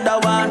 another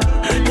one.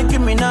 Nicki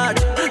Minaj,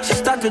 she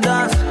start to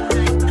dance.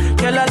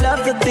 Girl, I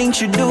love the things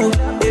you do,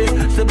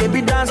 yeah. So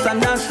baby, dance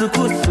and dance to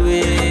kusu,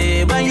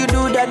 yeah. When you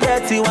do that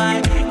dirty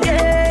wine,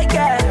 yeah.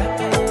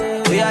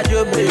 We are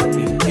your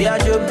baby, we are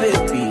your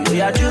body,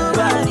 yeah.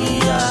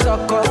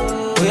 Sucker.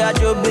 We are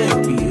your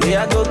baby, we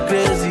are go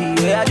crazy,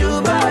 we are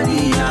your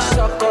body, yeah.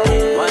 Sucker.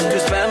 Want to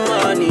spend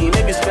money,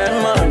 maybe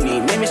spend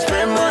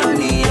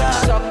money, yeah.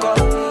 Sucker.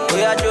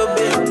 We are your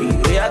baby,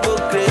 we are go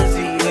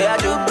crazy, we are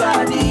your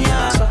body,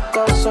 yeah.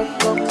 Sucker,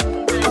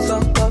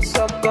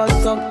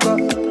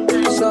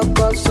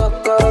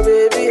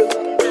 baby.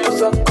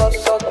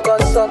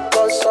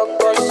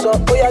 Sucker.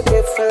 Oh, yeah,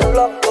 get full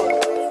lock. Oh,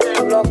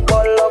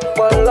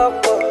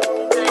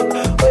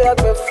 yeah,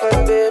 get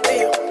full, baby.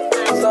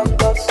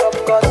 Sucker.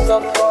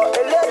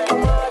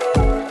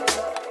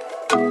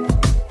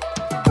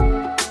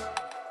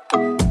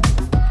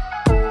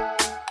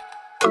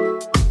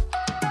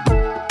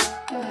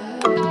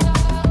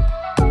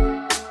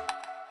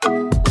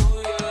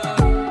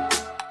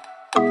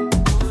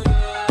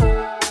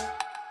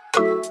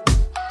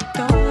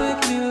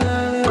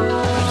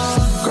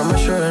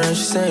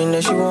 Saying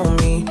that she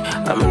want me,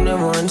 I'ma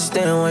never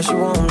understand why she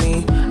want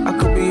me. I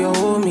could be your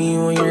homie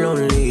when you're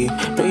lonely.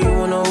 No, you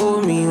wanna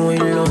hold me when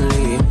you're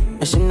lonely.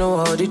 And she know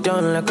how they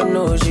done like I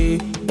know she.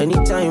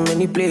 Anytime,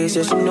 any place,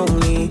 yeah, she know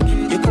me.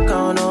 You can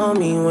count on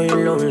me when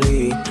you're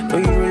lonely. No,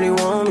 you really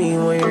want me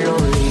when you're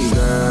lonely,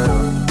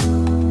 girl.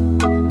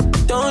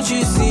 Don't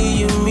you see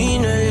you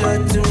mean a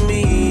lot to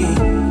me?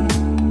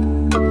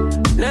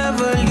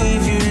 Never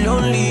leave you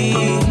lonely.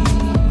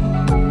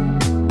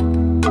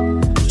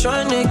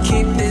 Tryna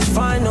keep this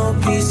final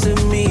piece of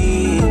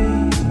me.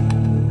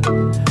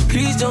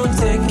 Please don't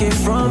take it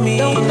from me.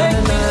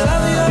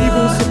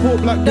 People support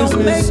black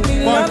business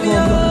by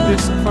from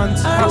this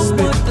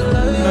fantastic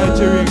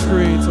Nigerian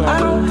creator. No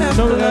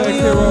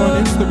Kira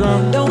on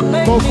Instagram. Go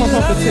pop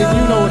up the thing, you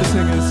know what the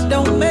thing is.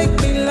 Don't make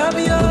me love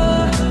you. I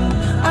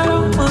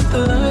don't want to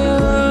love you.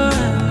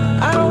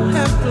 I don't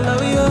have to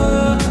love you.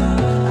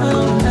 I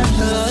don't have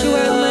to love you. She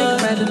wear like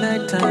by the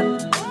night time.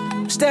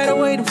 Instead of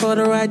waiting for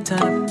the right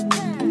time.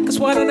 Cause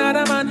what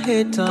another man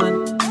hate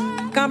on,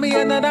 got me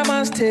another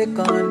man's take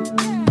on.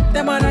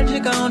 Them other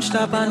chick on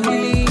stop and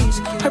release.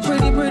 Her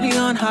pretty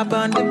on hop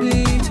on the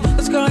beat.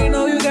 Cause girl, you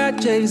know you got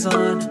J's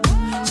on.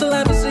 So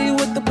let me see you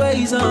with the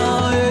bass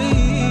on.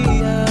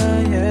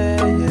 Yeah.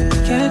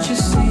 Can't you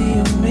see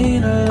you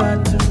mean a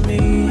lot to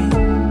me?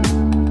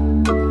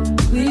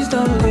 Please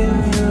don't leave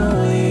me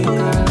lonely,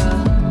 girl.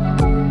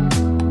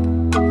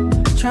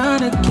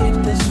 Trying to keep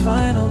this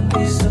final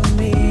piece of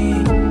me.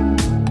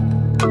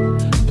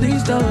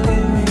 Please don't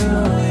leave me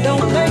alone.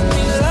 Don't make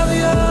me love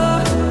you.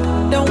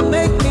 Don't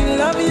make me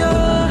love you.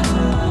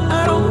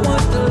 I don't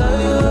want to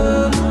love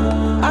you.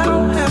 I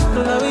don't have to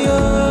love you.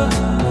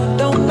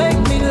 Don't make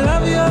me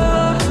love you.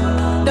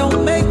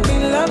 Don't make me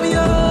love you.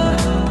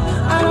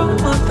 I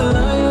don't want to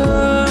love you.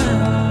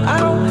 I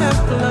don't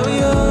have to love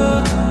you.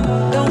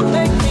 Don't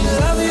make me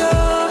love you.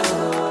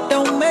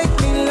 Don't make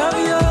me love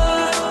you.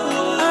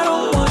 I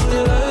don't want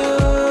to love you.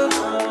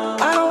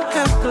 I don't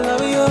have to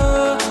love you.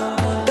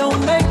 Don't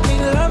make me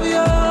love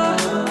you.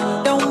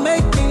 Don't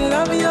make me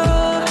love you. I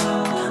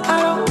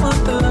don't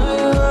want to love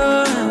you.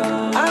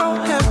 I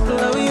don't have to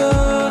love you.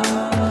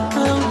 I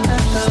don't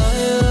have to love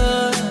you.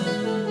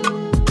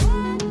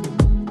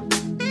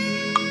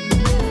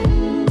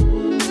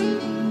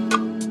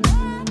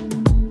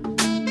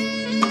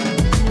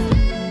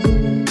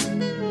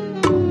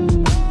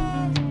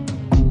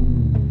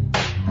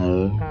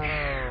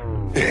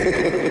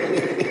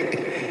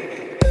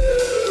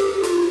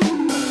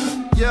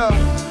 Yeah,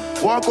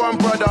 walk on,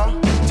 brother.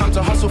 Time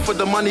to hustle for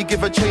the money,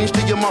 give a change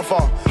to your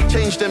mother.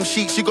 Change them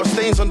sheets, you got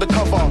stains on the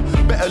cover.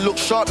 Better look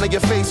sharp, now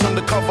your face on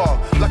the cover.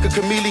 Like a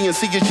chameleon,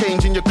 see you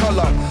changing your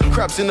color.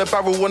 Crabs in the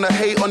barrel wanna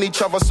hate on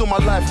each other, so my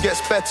life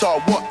gets better,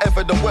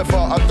 whatever the weather.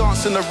 I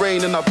dance in the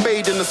rain and I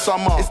bathe in the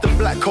summer. It's the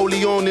black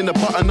Coleon in a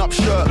button-up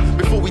shirt.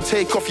 Before we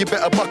take off, you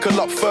better buckle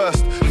up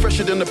first.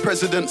 Fresher than the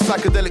president,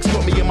 psychedelics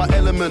got me in my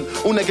element.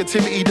 All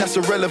negativity, that's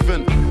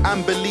irrelevant.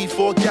 And belief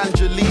or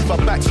ganja leaf, I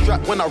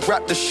backstrap when I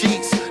wrap the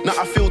sheets. Now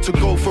I feel to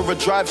go for a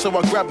drive, so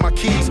I grab my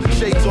keys.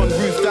 Shades on,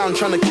 roof down,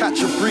 trying to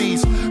catch a breeze.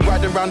 breeze.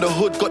 Riding around the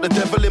hood, got the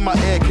devil in my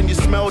ear. Can you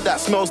smell that?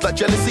 Smells like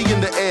jealousy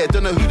in the air.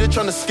 Don't know who they're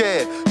trying to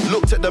scare.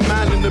 Looked at the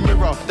man in the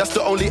mirror, that's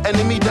the only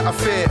enemy that I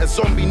fear. A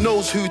zombie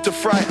knows who to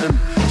frighten.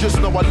 Just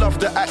know I love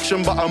the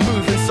action, but I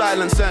move in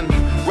silence. And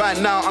right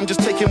now I'm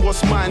just taking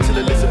what's mine till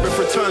Elizabeth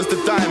returns the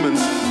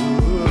diamonds.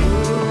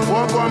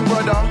 Walk on,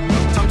 brother.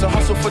 Time to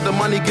hustle for the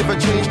money, give a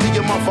change to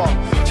your mother.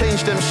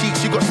 Change them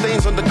sheets, you got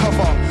stains on the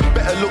cover.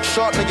 Better look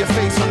sharp than your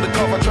face on the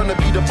cover. Trying to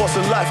be the boss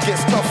and life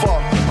gets tougher.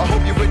 I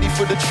hope you're ready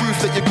for the truth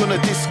that you're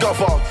gonna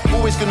discover.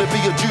 Always gonna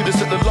be a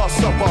Judas at the Last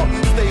Supper.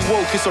 Stay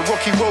woke, it's a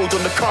rocky road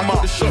on the come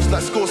up. The shots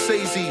like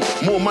Scorsese.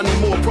 More money,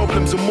 more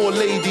problems and more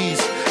ladies.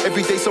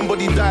 Every day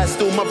somebody dies,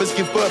 still mothers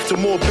give birth to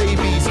more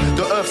babies.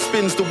 The earth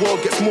spins, the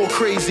world gets more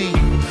crazy.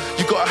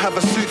 You gotta have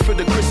a suit for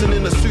the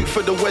christening, a suit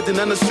for the wedding,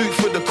 and a suit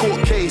for the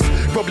court case.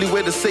 Probably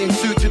wear the same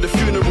suit to the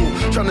funeral.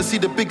 Trying to see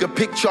the bigger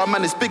picture,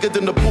 man, it's bigger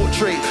than the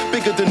portrait,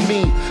 bigger than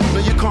me. No,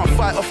 you can't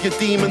fight off your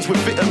demons with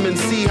vitamin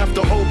C. Have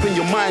to open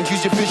your mind,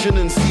 use your vision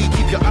and see.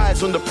 Keep your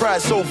eyes on the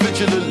prize so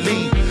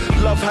vigilantly.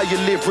 Love how you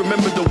live,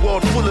 remember the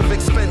world full of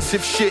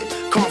expensive shit.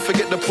 Can't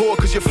forget the poor,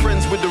 cause you're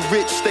friends with the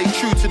rich. Stay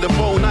true to the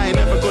bone, I ain't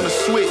never gonna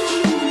switch.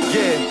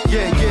 Yeah.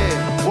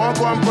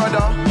 Walk on,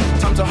 brother.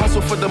 Time to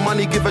hustle for the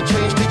money, give a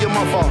change to your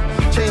mother.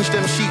 Change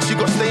them sheets, you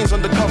got stains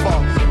on the cover.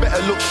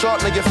 Better look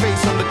sharp, now your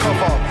face on the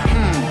cover.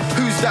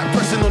 Who's that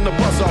pressing on the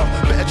buzzer?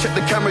 Better check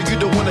the camera, you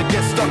don't wanna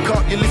get stuck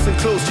up. You listen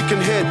close, you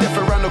can hear death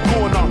around the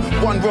corner.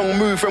 One wrong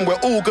move and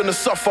we're all gonna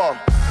suffer.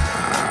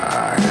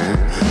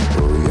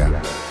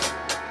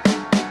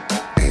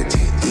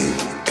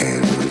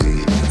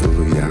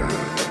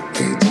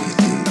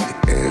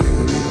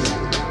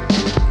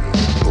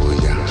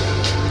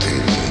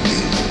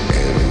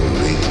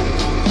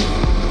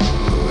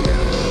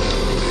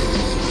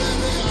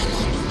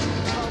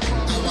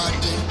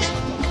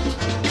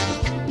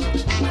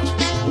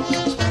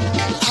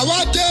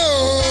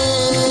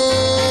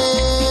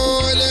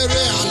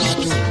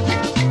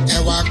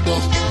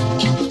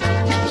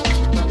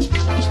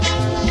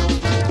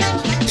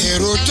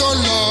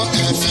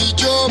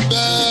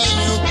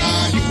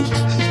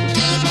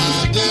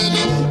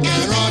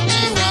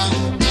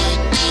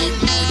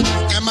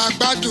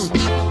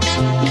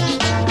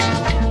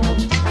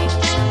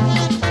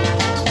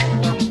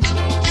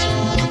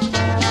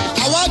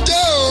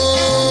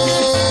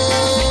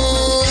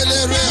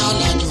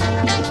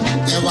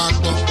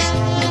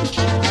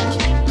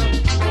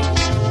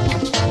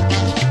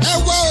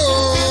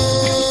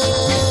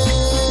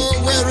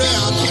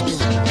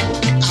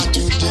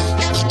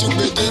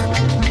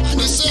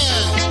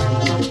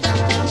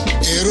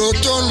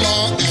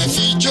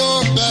 Ẹ̀fíjó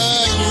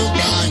bẹ́ẹ̀ yóò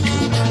gbà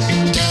yóò,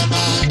 tẹ̀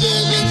bá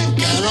délé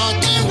kẹ̀rọ́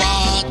tí wà.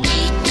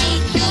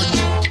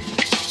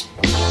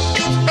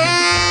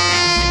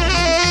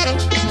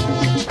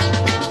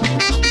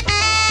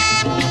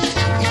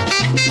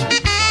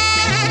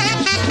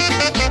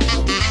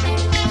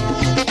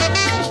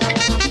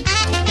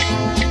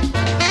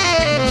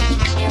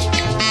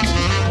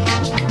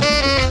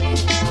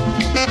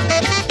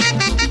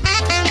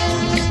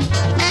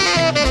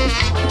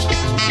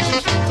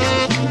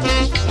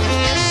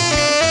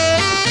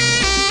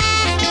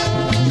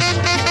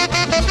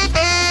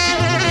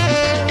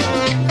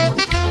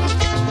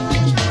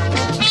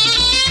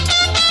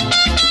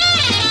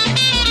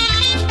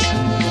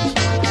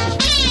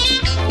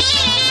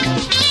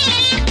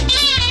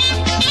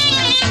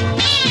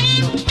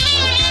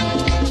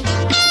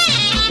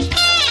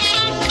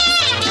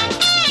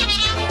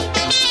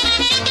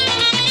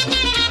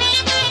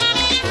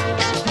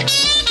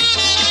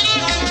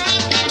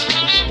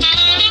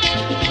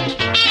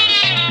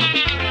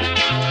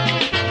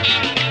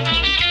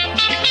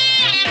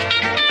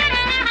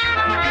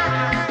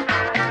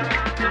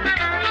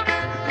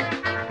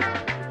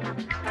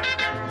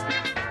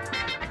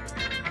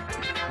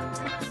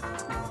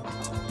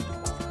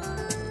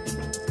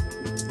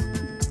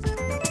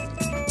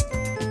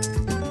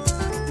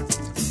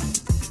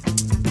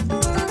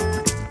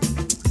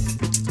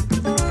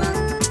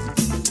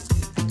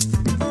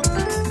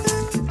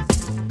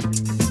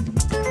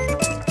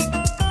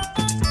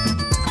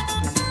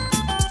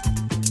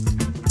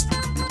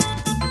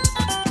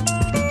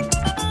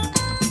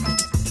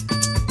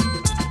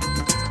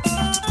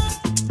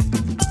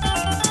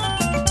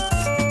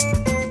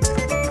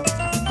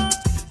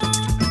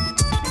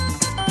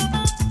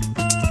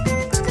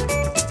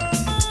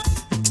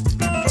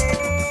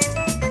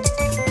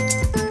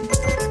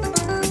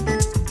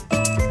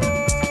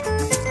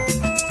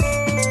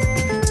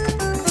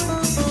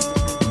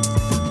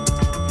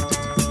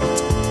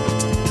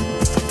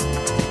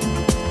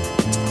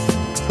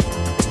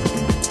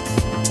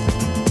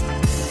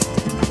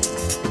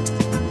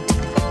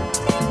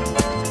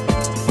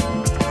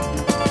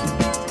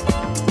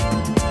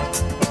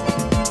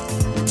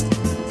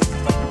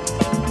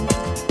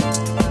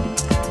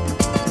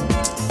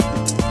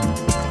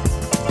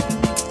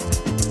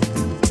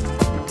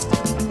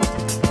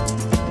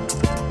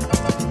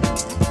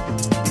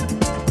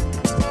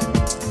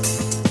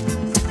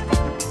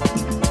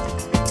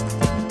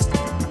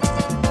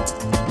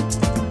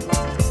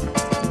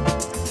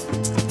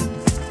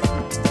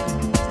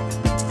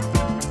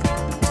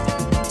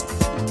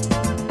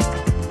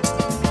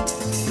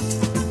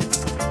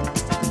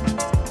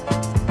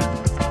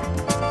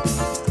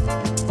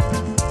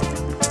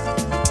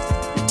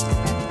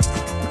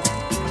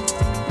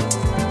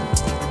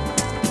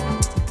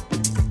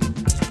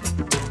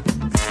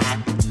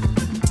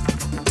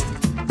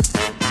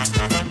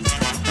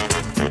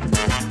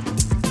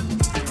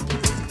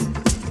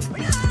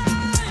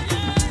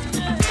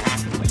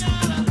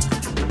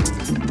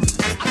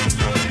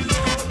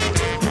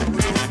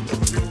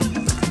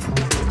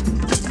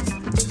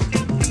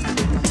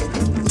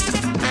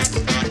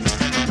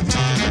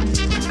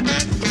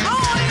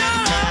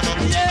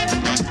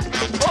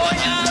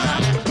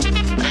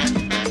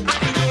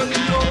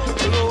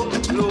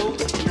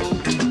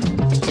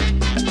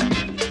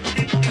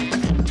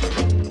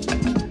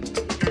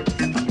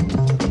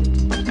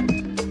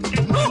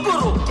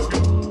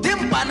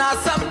 na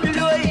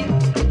sambiloi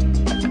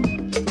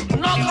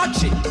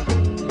nokochi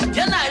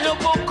yana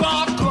yobo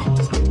koko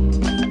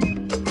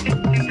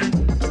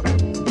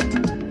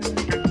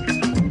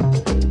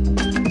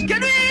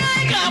kedu ihe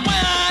ga ma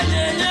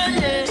ye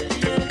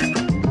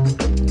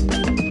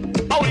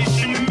oh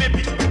ishi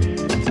mebi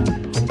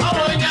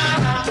oh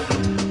nyara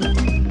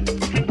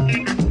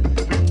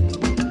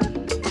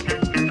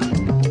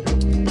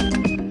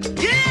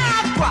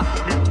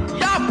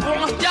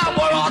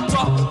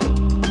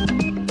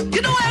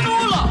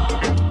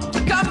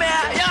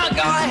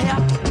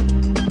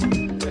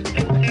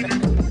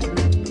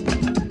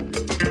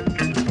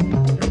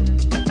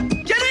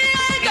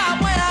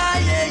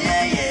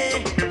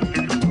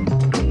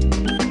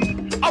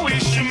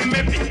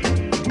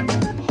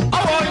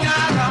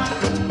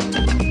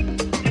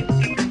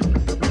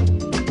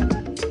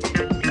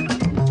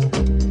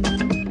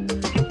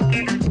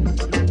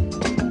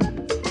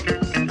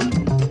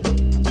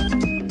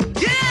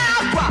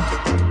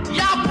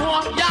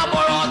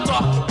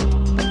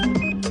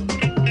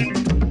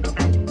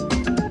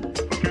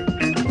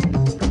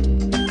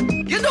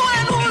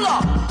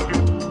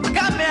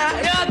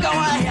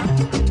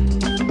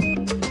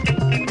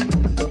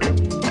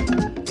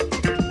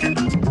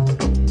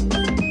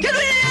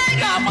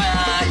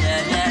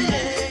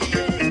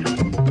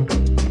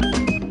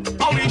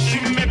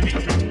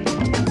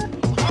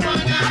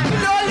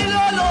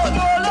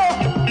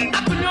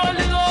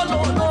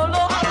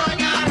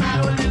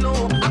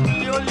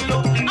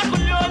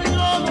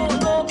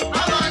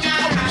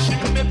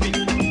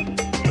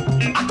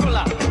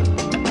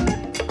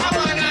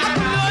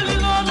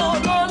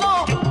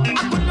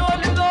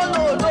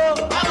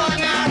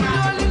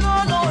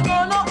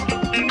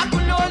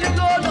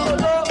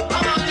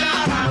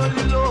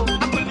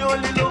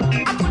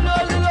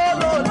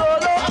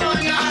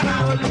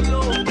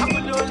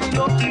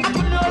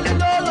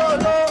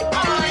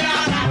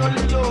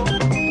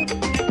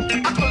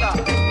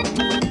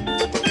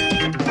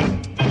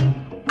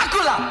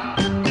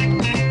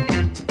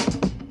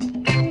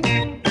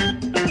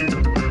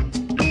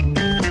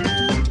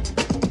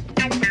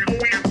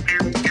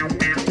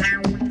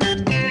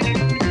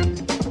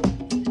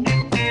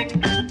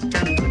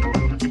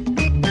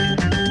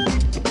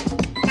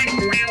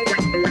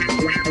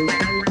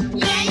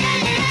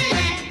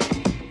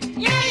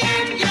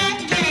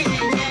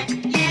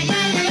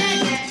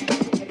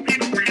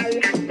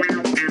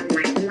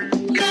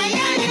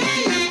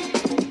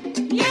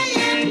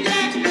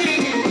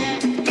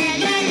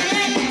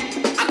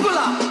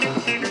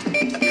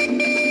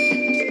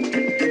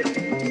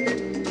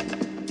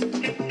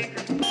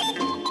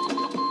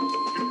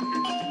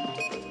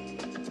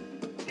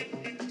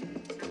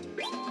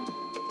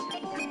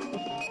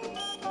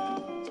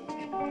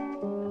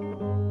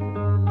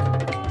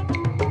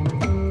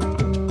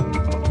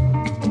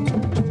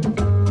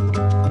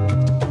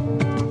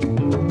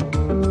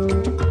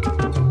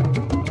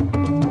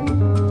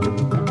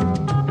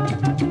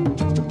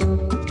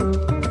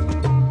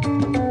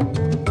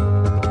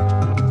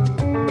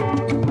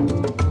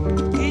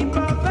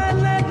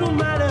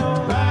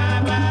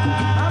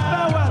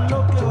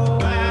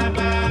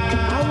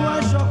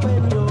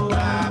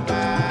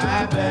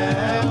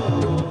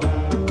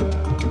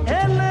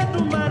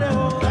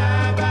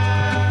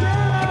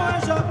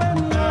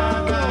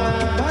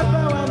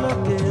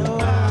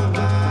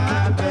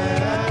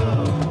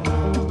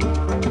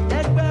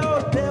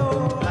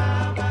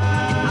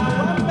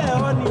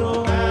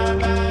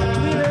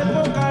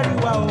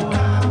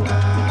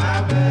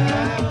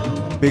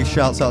Big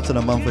shouts out to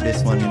the mum for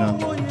this one, you know.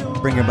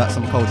 Bringing back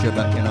some culture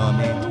back, you know what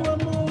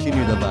I mean? She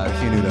knew the vibes,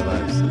 she knew the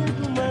vibes.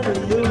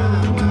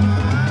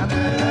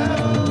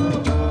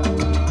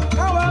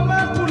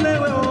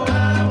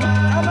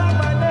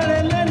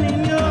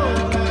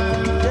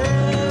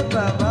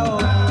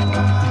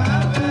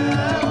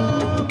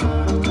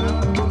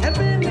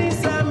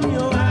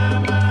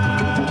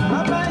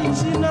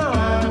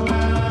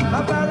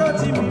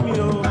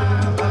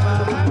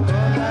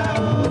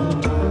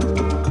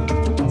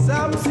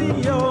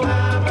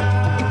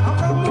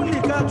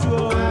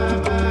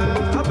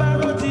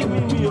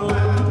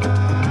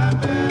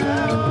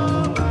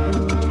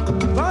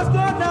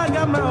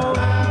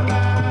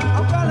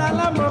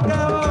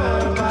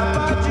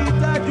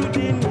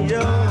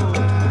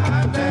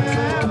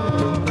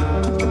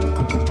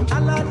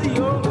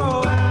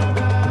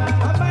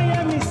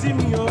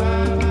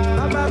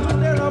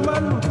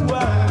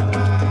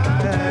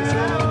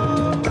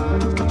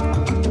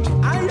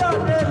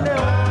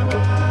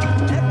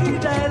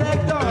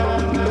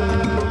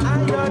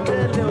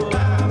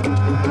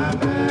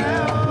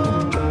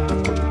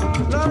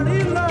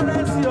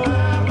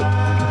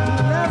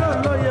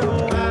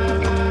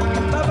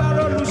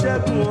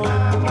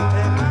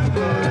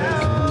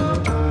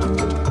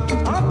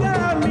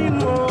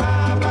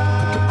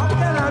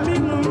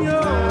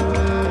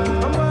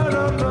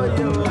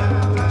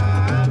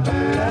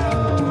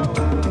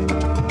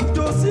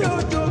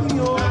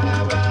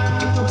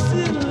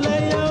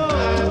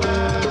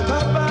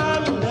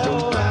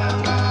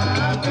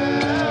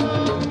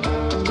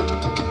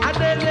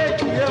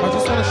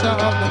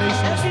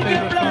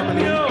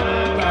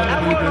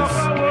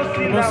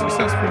 most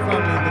successful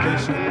family in the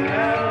nation,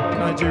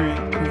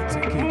 Nigerian queens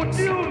and kings.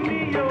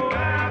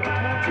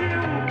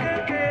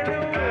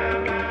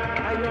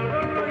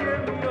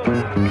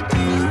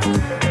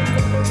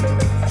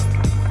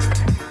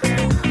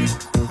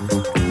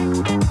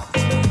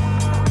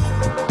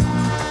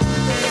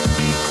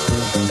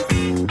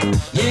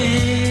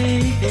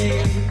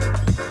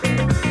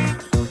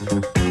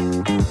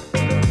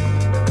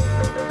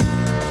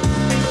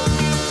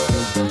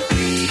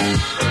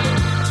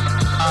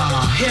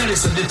 Here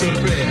is a little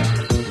prayer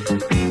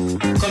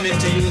coming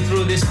to you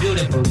through this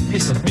beautiful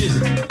piece of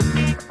music.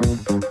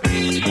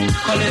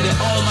 Calling the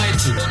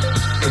Almighty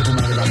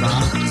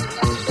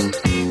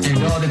and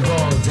all the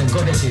gods and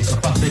goddesses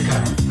of Africa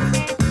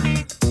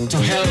to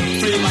help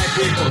free my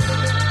people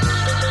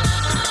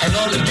and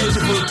all the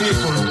beautiful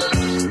people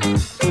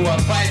who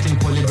are fighting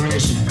for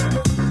liberation.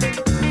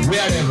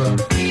 Wherever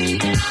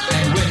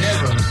and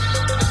whenever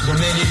they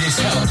may need this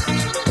help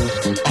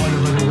all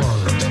over the world.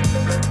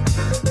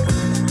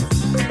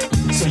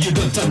 So you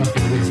don't turn up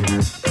your radio.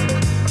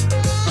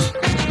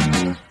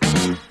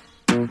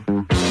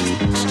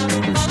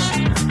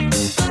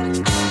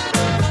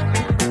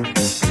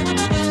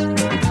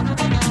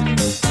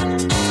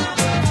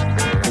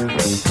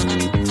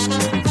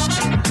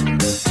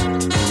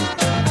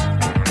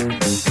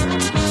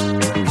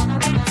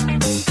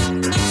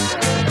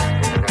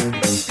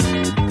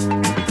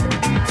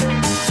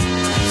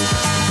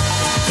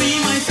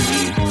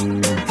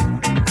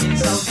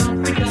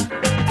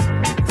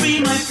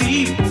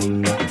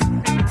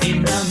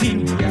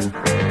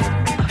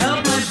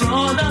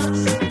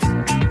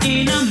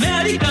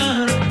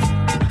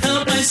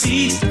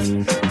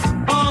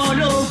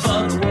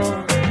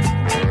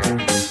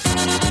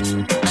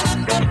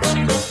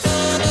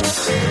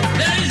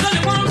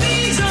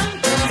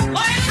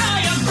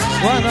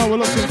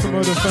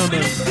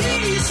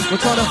 We're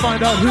trying to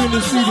find out who in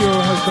the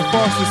studio has the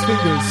fastest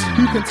fingers.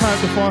 Who can type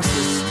the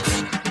fastest?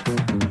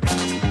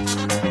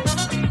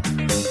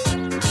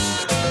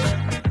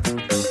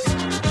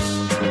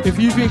 If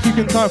you think you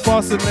can type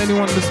faster than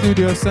anyone in the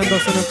studio, send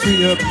us in a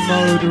tweet at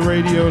Mode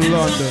Radio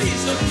London.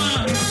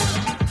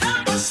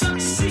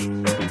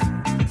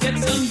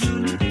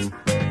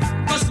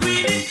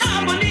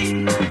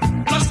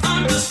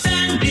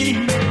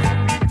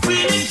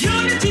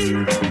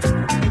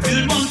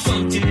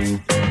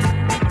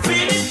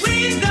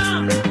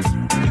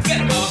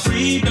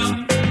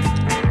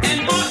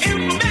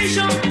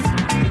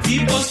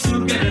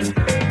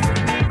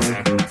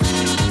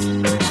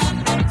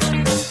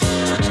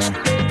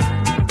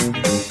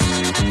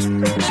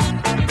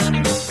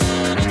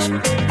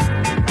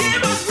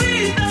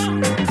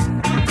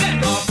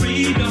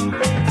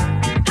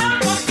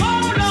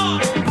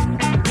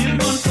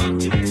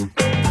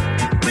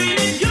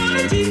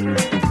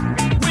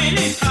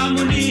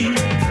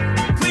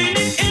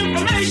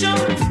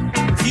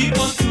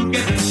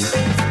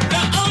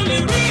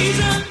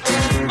 Reason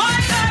why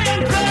I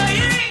am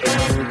crying,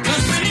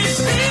 'cause when it's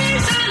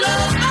peace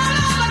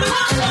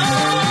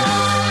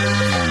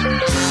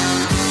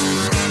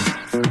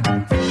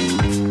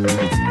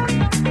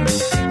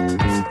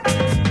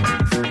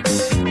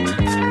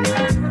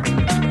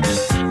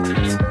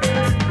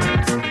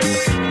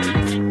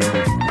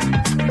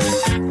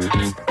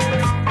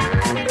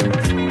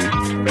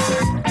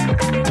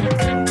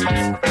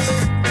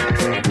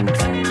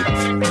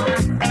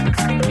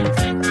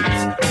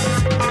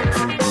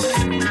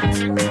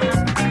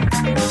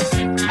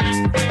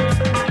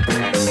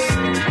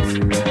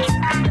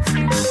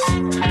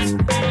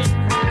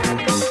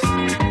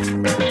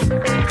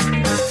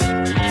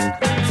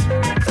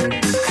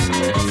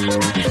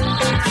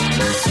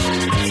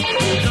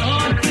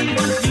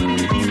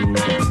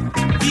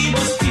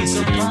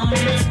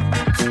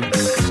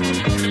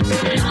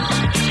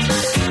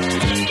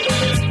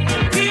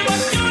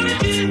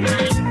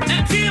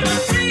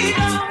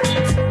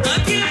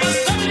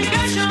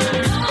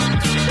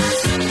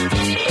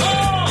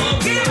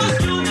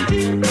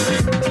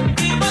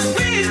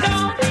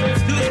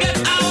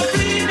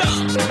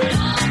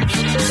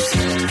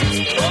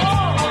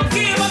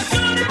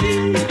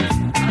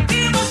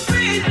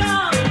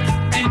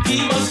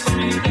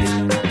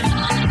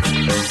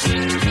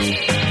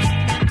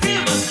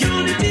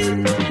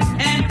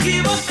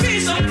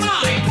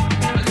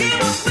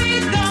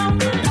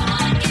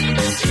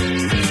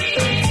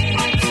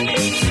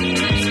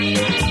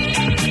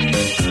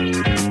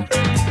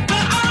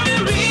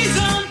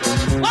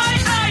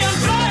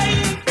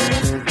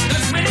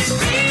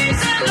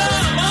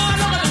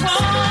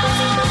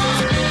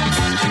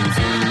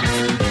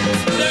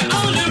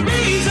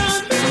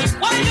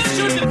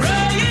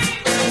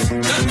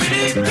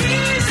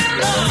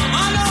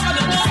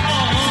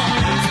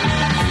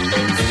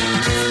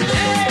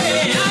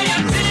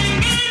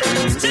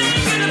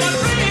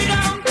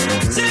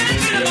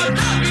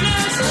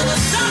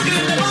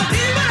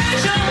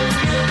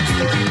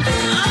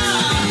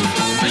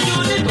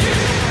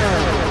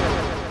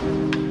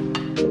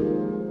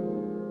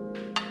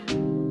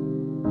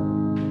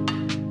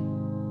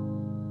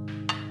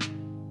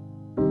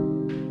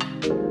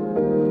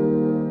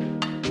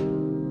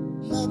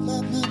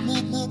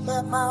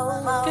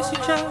Guess you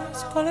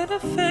just call it a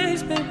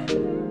phase,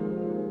 baby.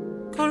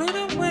 Call it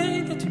a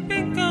way that you've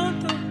been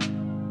gone through.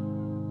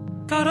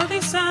 Got all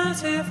these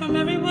signs here from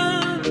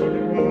everyone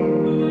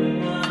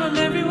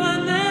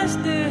that's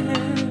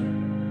there.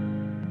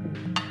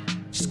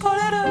 Just call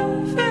it a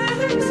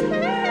phase.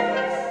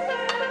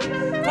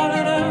 Call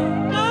it a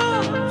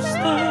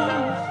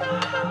milestone.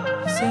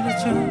 Say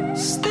that you'll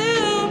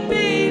still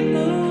be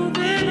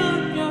moving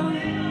on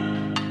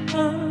your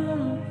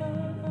own.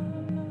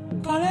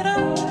 Call it a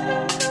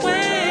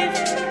wave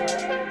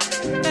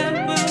that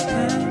will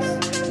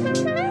pass.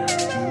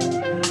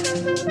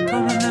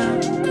 Come on now,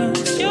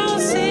 'cause you'll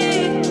see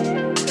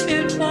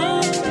it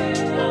won't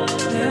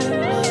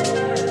last.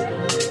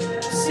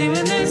 See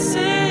when they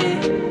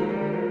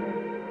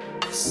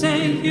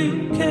say you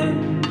can.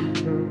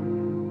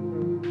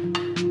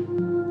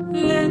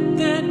 Let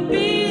that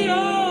be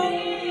your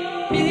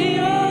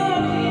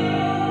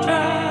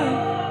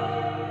drive.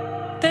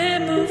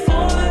 Then move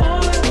forward,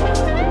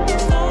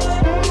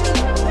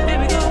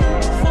 baby, go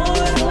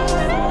forward.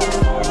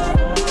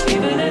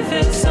 Even if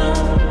it's on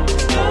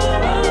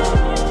your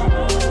own,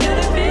 let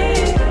it be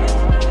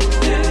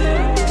you.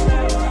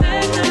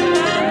 Then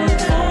move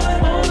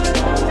forward,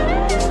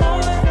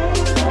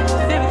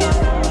 baby, go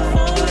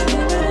forward.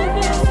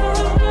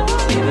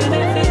 Even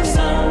if it's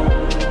on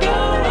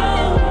your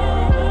own,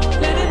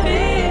 let it be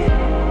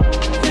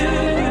you.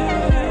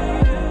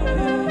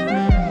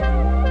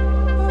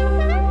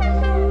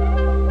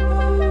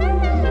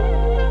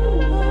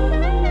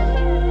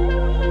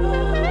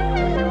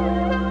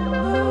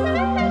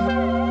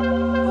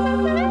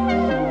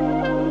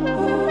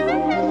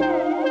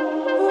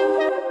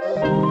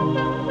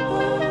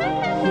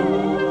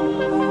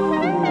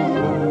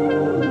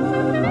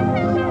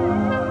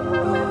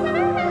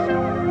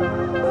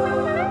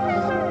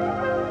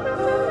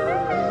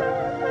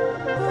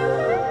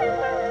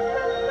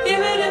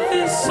 Even if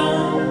it's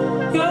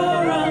on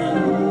your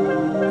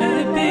own, let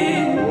it be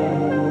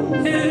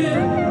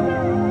you.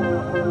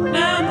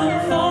 Now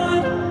move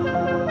forward,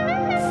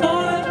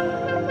 forward,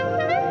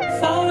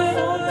 forward,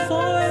 forward,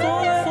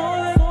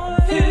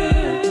 forward,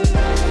 you.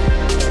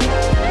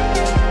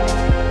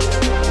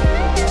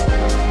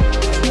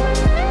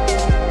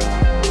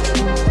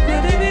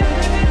 Let it be.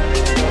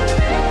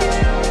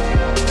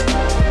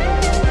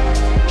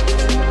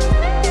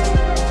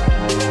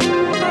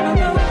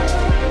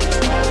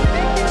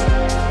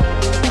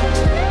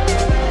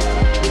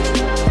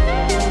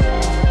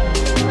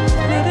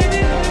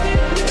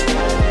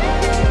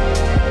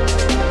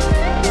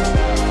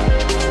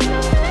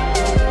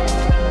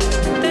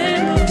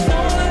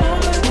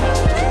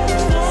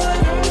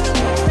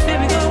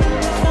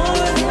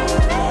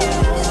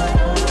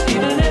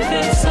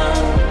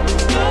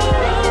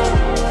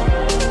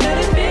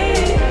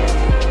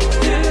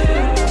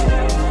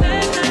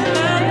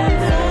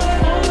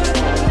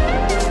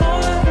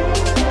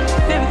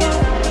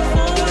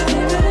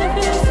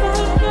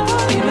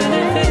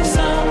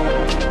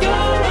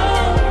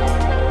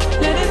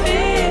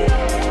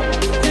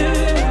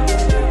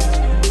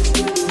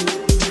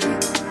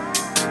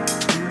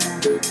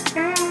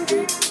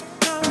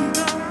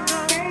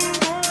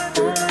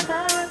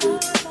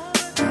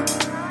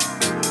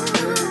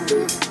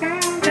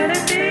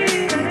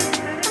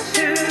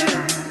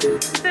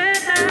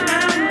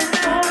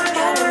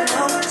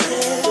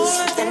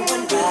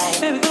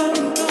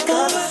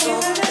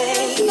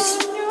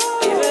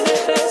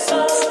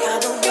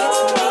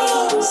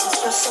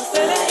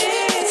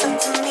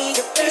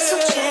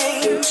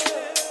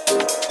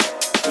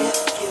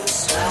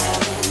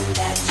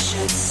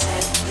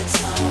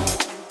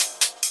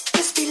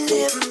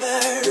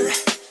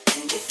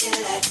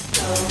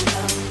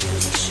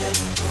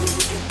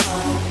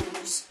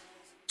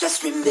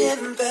 Just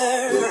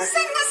remember,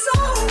 sing the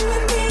song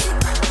with me.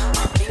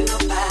 Ain't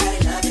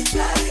nobody love you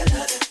like I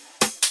love you.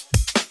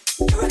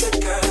 You're a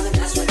good girl, and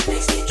that's what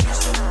makes me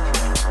trust you.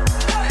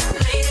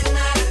 Late at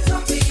night, I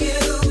talk to you.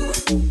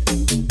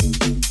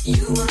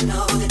 You will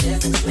know the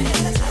difference when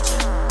I touch you.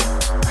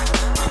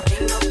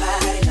 Ain't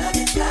nobody love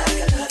you like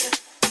I love you.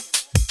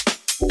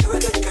 You're a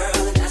good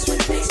girl, and that's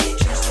what makes me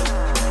trust you.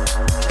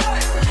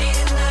 Late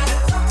at night, I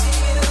talk to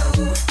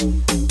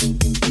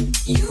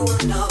you. You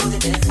will know the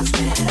difference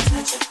when I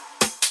touch you.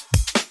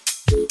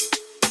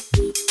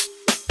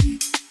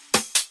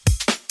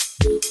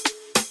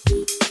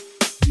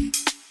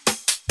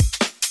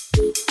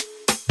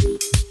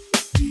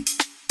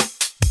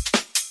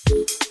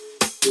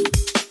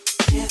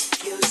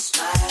 If you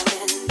smile,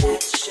 then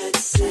that should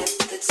set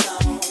the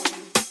tone.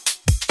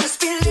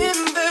 Just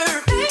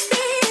remember,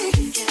 baby,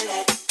 if you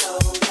let go,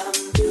 the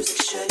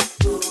music should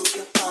move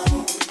your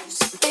bones.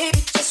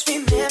 Baby, just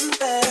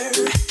remember,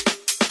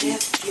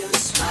 if you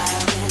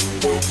smile, then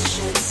that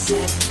should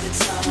set the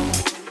tone.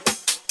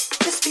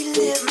 Just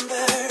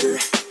remember,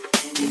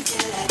 and if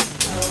you let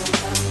go,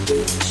 the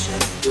music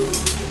should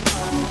move your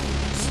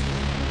bones.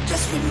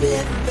 Just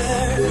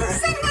remember,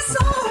 sing the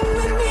song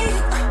with me.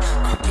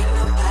 Ain't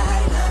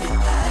nobody love you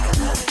like I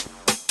love you.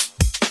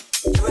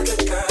 You're a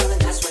good girl,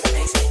 and that's what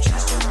makes me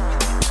trust you.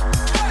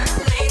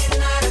 Late at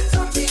night, I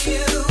talk to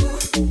you.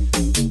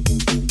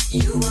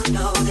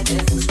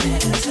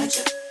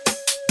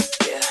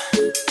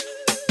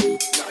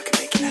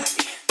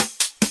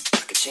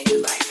 change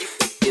your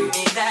life. Give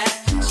me that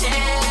chance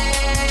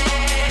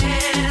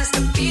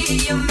to be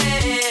your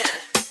man.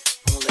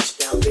 Won't let you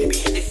down, baby.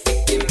 If you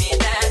give me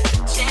that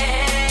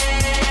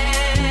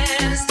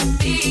chance to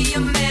be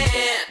your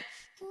man.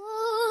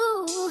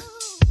 Ooh.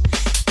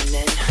 And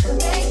then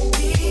make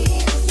me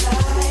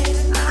fly.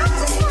 I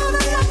just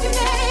wanna love you,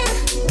 man.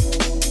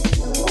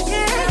 Yeah,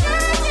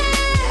 yeah,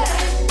 yeah.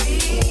 Make me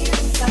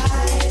fly.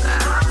 I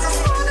just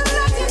wanna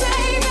love you,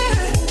 baby.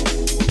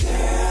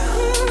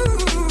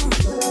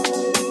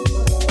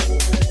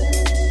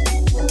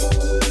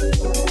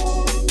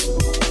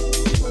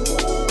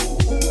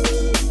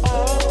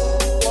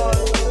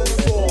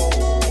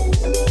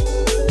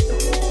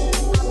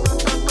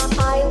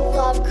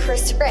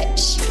 Chris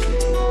Rich.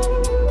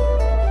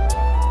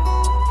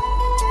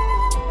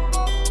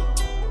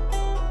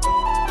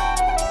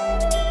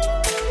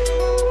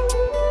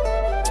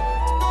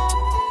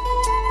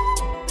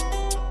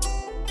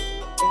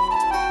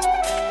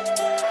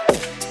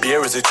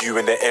 Beer is a dew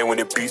in the air when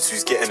it beats.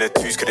 Who's getting a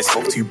twos? Cause they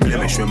smoke too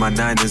blemish. When my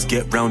niners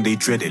get round, they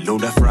dread it.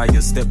 Load that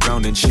fryer, step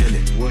round and chill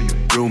it.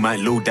 Bro might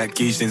load that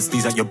gauge, then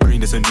sneeze at your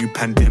brain. It's a new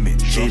pandemic.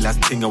 J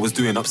last thing I was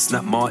doing up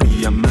Snap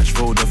Marty and match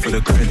folder for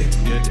the credit.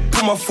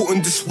 Put my foot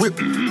on this whip,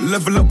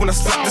 level up when I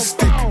slap the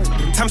stick.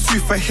 Times 2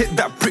 if I hit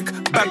that brick.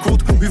 Back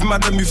road, move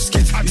mad and move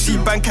skits. You see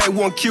bank I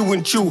won't kill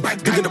and chill.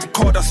 Digging up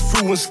car that's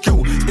through and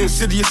skill.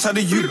 Insidious how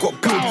the you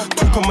got built.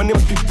 Talk on my name,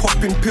 be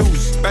popping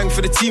pills. Bang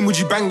for the team, would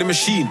you bang the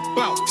machine?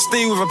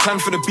 Stay with a plan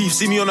for the beef.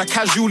 See me on a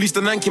casual, least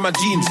the nank in my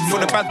jeans. For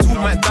the bad tool,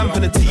 might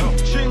dampen the team.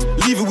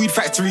 Leave a weed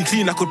factory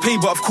clean, I could pay,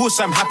 but of course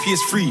I'm happy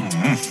as free.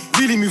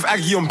 Really move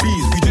Aggie on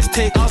bees. We just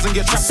take ours and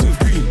get trapped with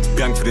green.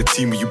 Bang for the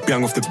team, when you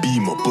bang off the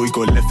beam. My boy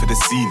got left for the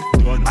scene.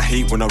 I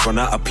hate when I run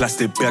out of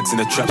plastic bags in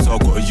the trap, so I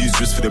gotta use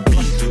wrist for the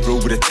beat. Roll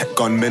with a tech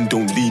gun, men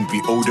don't lean.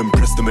 We owe them,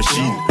 press the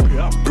machine.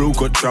 Bro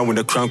got drowned when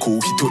the crown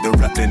call. He took the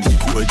rap, then he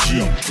put a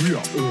G.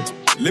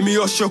 Let me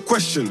ask you a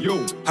question.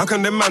 How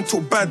can the man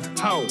talk bad?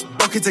 How?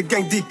 Bucket a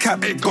gang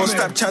decap. Gon'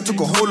 stab chat, took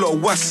a whole lot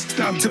of was.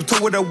 Tiptoe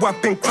with a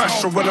weapon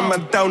crash. Or run a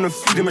man down and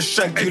feed him a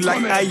shank. You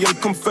like iron,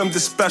 confirm the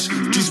splash.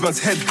 Juice man's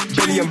head,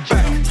 belly and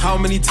back. How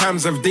many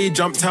times have they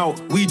jumped out?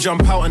 We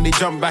jump out and they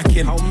jump back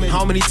in.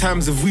 How many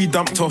times have we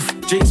dumped off?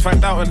 Jakes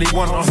find out and they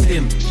want us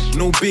in.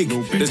 No big,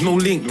 there's no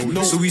link.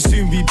 So we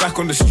soon be back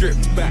on the strip.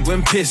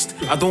 When pissed,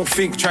 I don't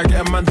think. Try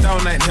get a man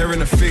down, I ain't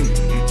hearing a thing.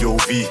 Yo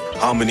V,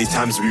 how many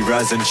times we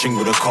rise and ching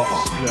with a cutter?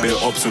 Bit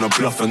of ops on a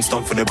bluff and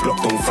stomp for the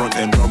block. Don't front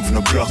then run from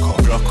the blocker.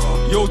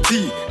 Yo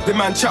T, the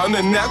man chat on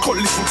the net, I can't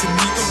listen to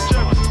leaks.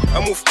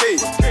 I'm off K,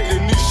 the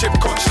new shape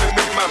can't chill and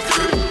make man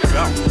feel.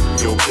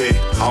 Yo K,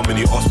 how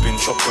many ops been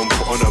chopped and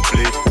put on a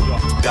blade?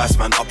 Dice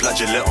man up like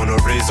Gillette on a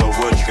razor.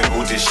 Word, you can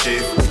hold this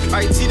shave.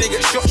 IT, they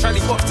get shot, try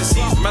to off the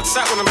seas. Man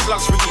sat when them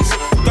slugs release.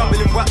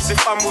 Doubling wax if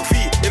I'm with V.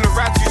 In the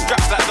ride, two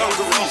straps like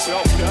dungarees.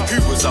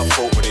 Who was at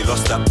fault when they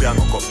lost that bang?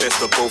 I got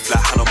best of both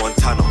like Hannah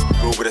Montana.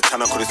 Roll with a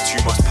tanner cause it's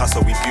too much passer.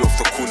 We be off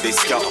the cool, they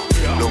scatter.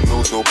 Long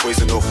nose, no boys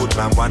in the hood,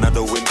 man. Wine out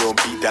the window and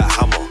beat that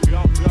hammer.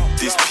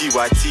 This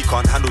PYT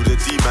can't handle the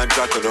D-man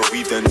dragon or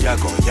weave then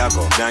Yago.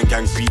 Nine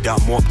gang beat that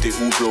mop, they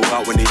all blow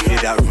out when they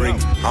hear that ring.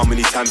 How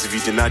many times have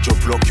you denied your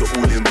block? You're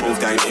all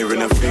involved, I ain't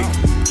hearing a thing.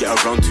 Get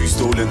around two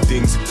stolen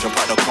things, jump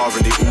out the car and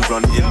they all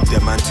run in.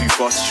 That man too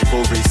fast, you go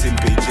racing,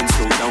 Beijing,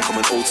 slow down,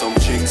 come and hold some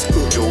chings.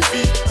 Yo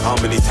B, how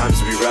many times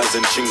we rise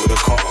and ching with a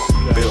cutter?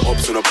 Bit of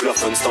ops on a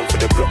bluff and stomp for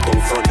the block,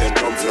 don't front then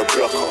run from the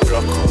blocker.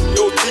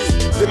 Yo T,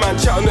 the man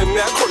chat on the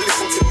net, I can't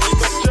listen to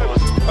leaks.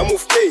 I'm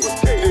off K,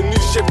 the new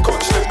shape can't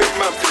chill and make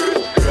man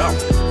feel.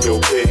 Yo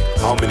K,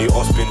 how many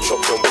ops been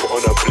chopped and put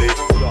on a blade?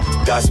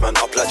 Dice man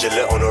up like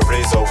Gillette on a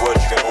razor.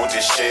 Word, you can hold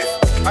this shave.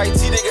 IT,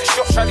 they get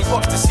shot, try to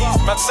off the seas.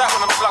 Man sat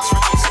when them slugs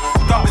release.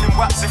 Doubling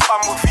wax if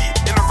I'm with V.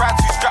 In the ride,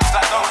 two straps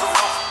like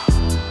dungarees.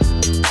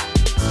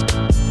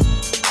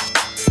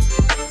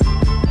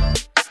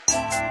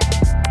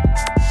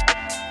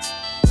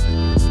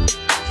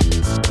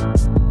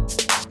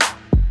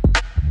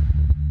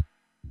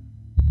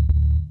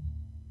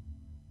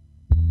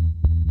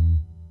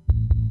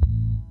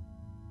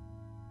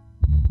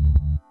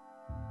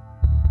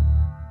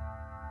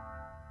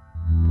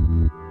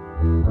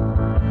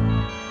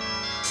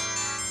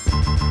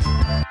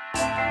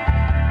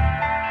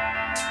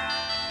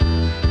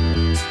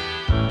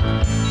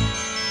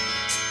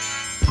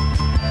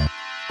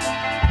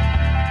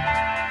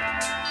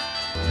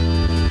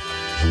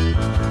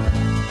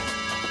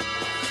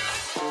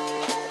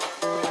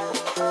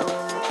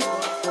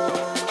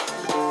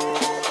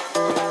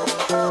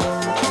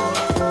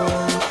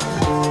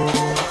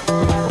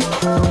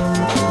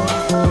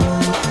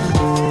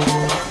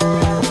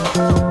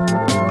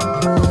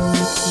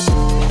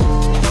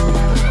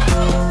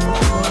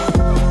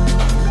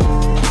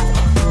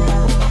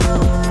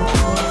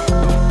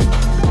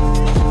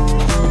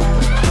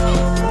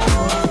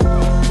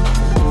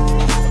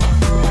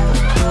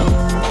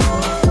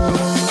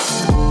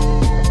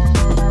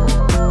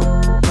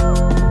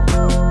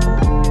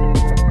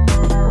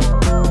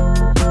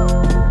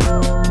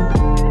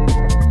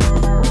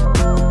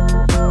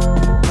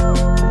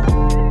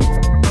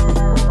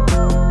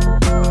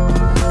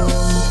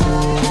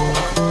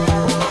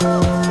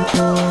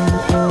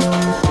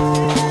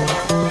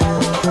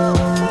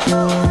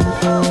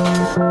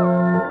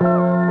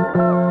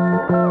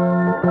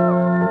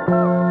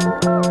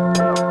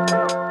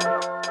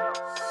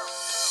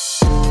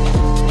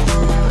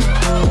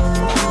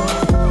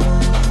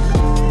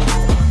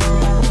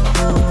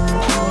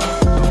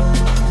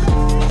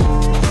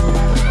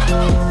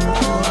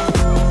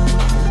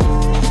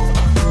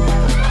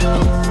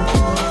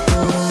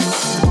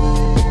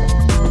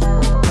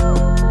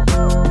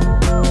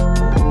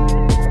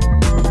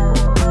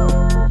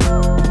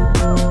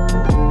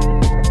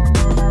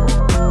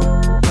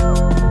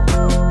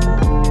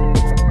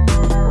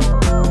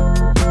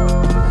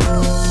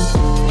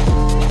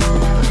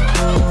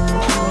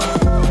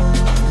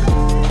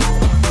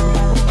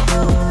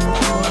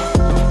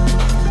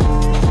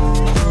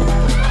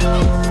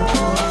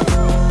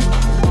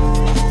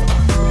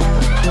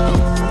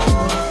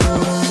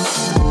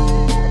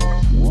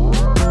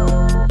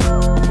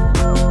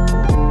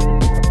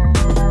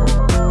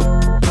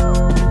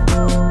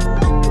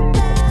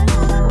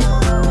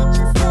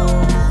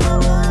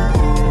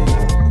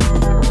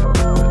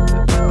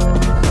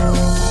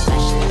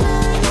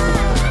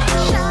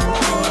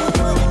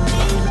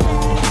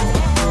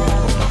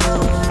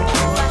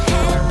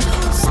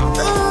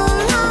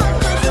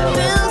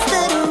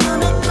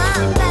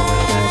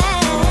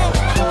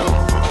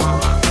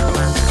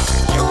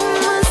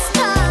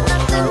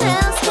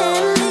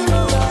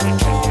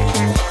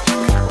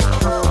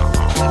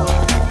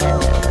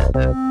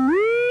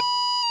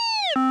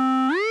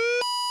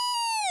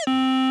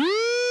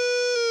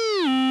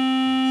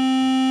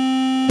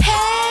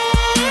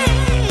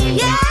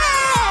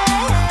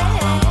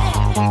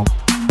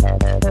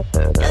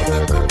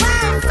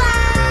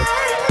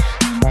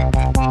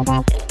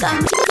 I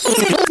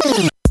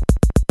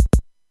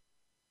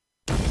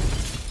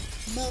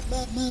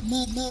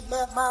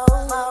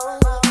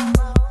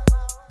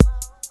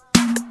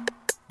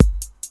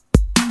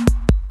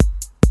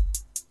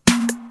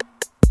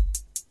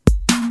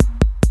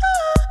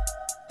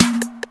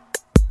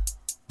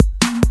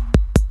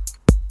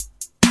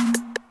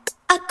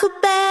could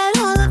bet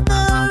all of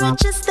the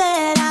riches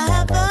that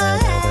I ever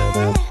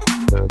had.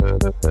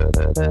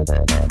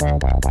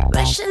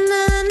 Rushing in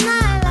the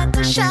night like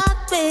a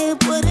shark,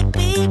 babe, would it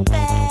be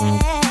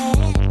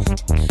bad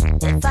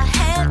if I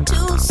had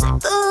to sit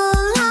the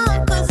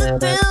alarm? Cause the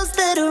bills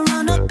that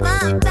run up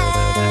my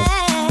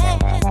back.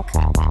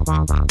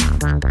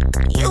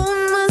 You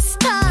must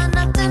start,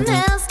 nothing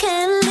else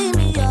can leave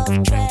me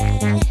off track.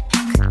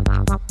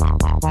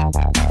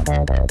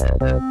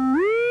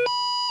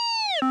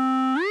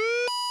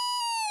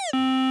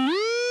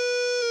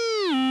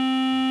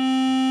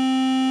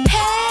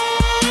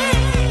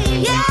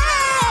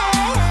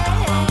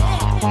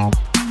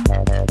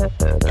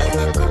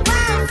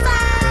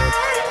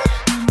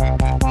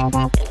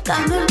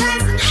 Got me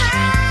rising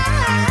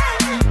high.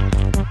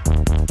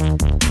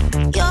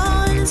 Your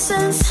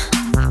innocence,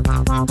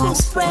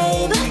 who's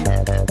brave,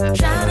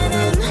 drowning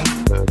in.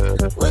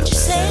 Would you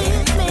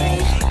save me?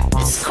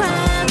 It's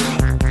crime.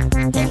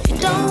 If you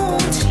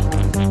don't,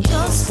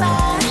 you'll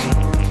slide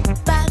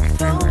by the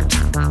throat.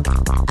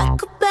 I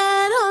could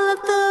bet all of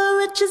the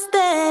riches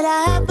that I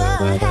ever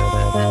had.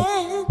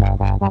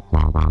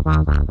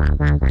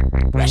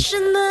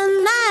 Rushing the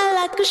night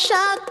like a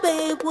shark,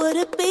 babe, would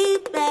it be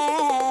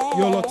bad?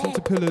 You're locked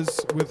into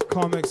Pillars with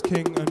Carmex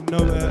King and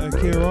Noah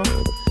Akira.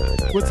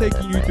 We're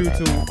taking you through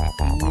till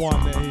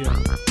 1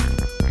 a.m.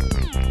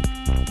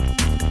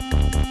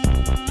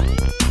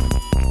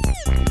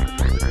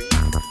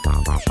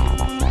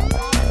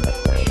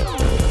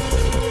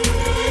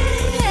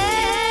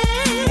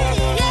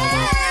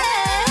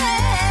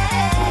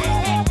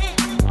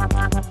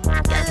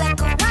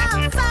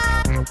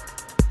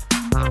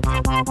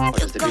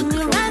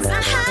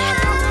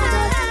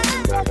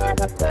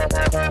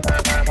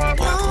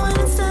 Your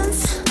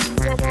innocence,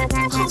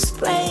 who's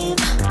brave,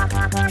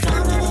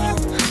 drowning in.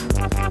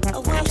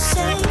 Will you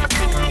save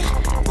me?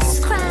 It's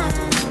crime.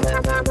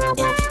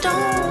 If you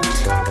don't,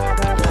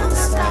 you'll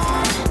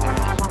slide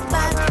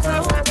by the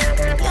throat.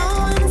 Your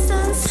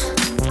innocence,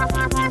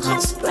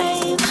 who's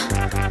brave,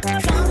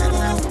 drowning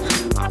in.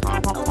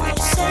 Will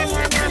you save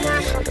me?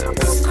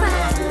 It's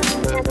crime.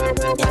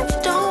 If you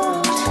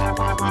don't,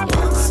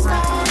 you'll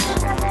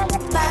slide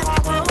by the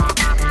throat.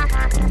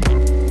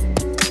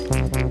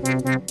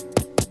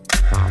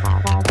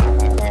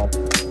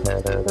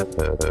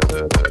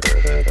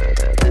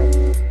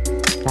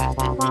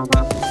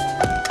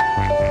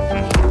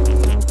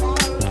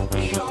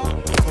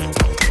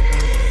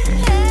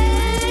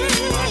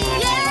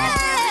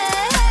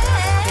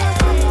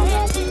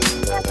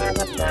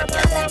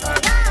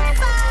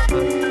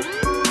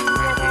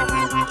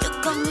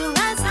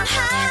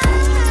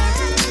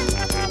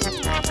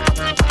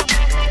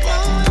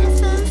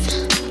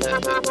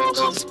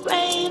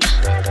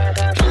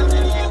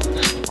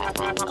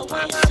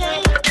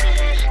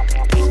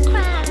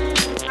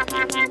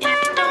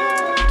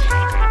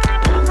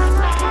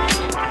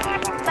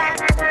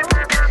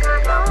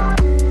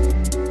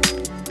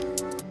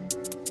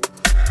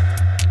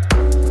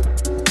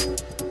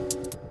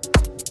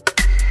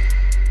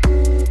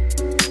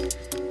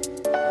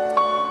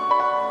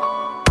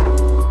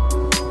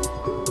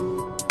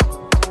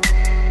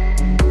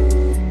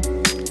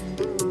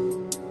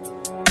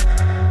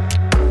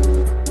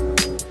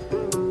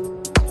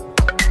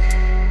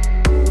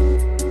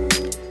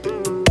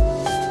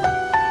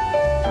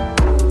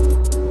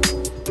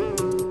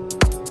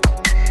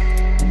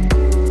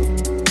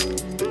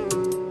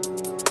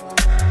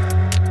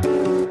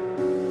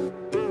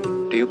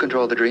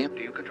 control the dream?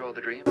 Do you control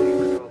the dream? Do you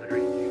control the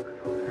dream? Do you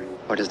control the dream?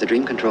 Or does the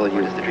dream control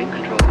you? Does the dream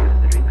control you?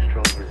 Does the dream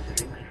control you? Does the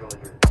dream control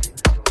you?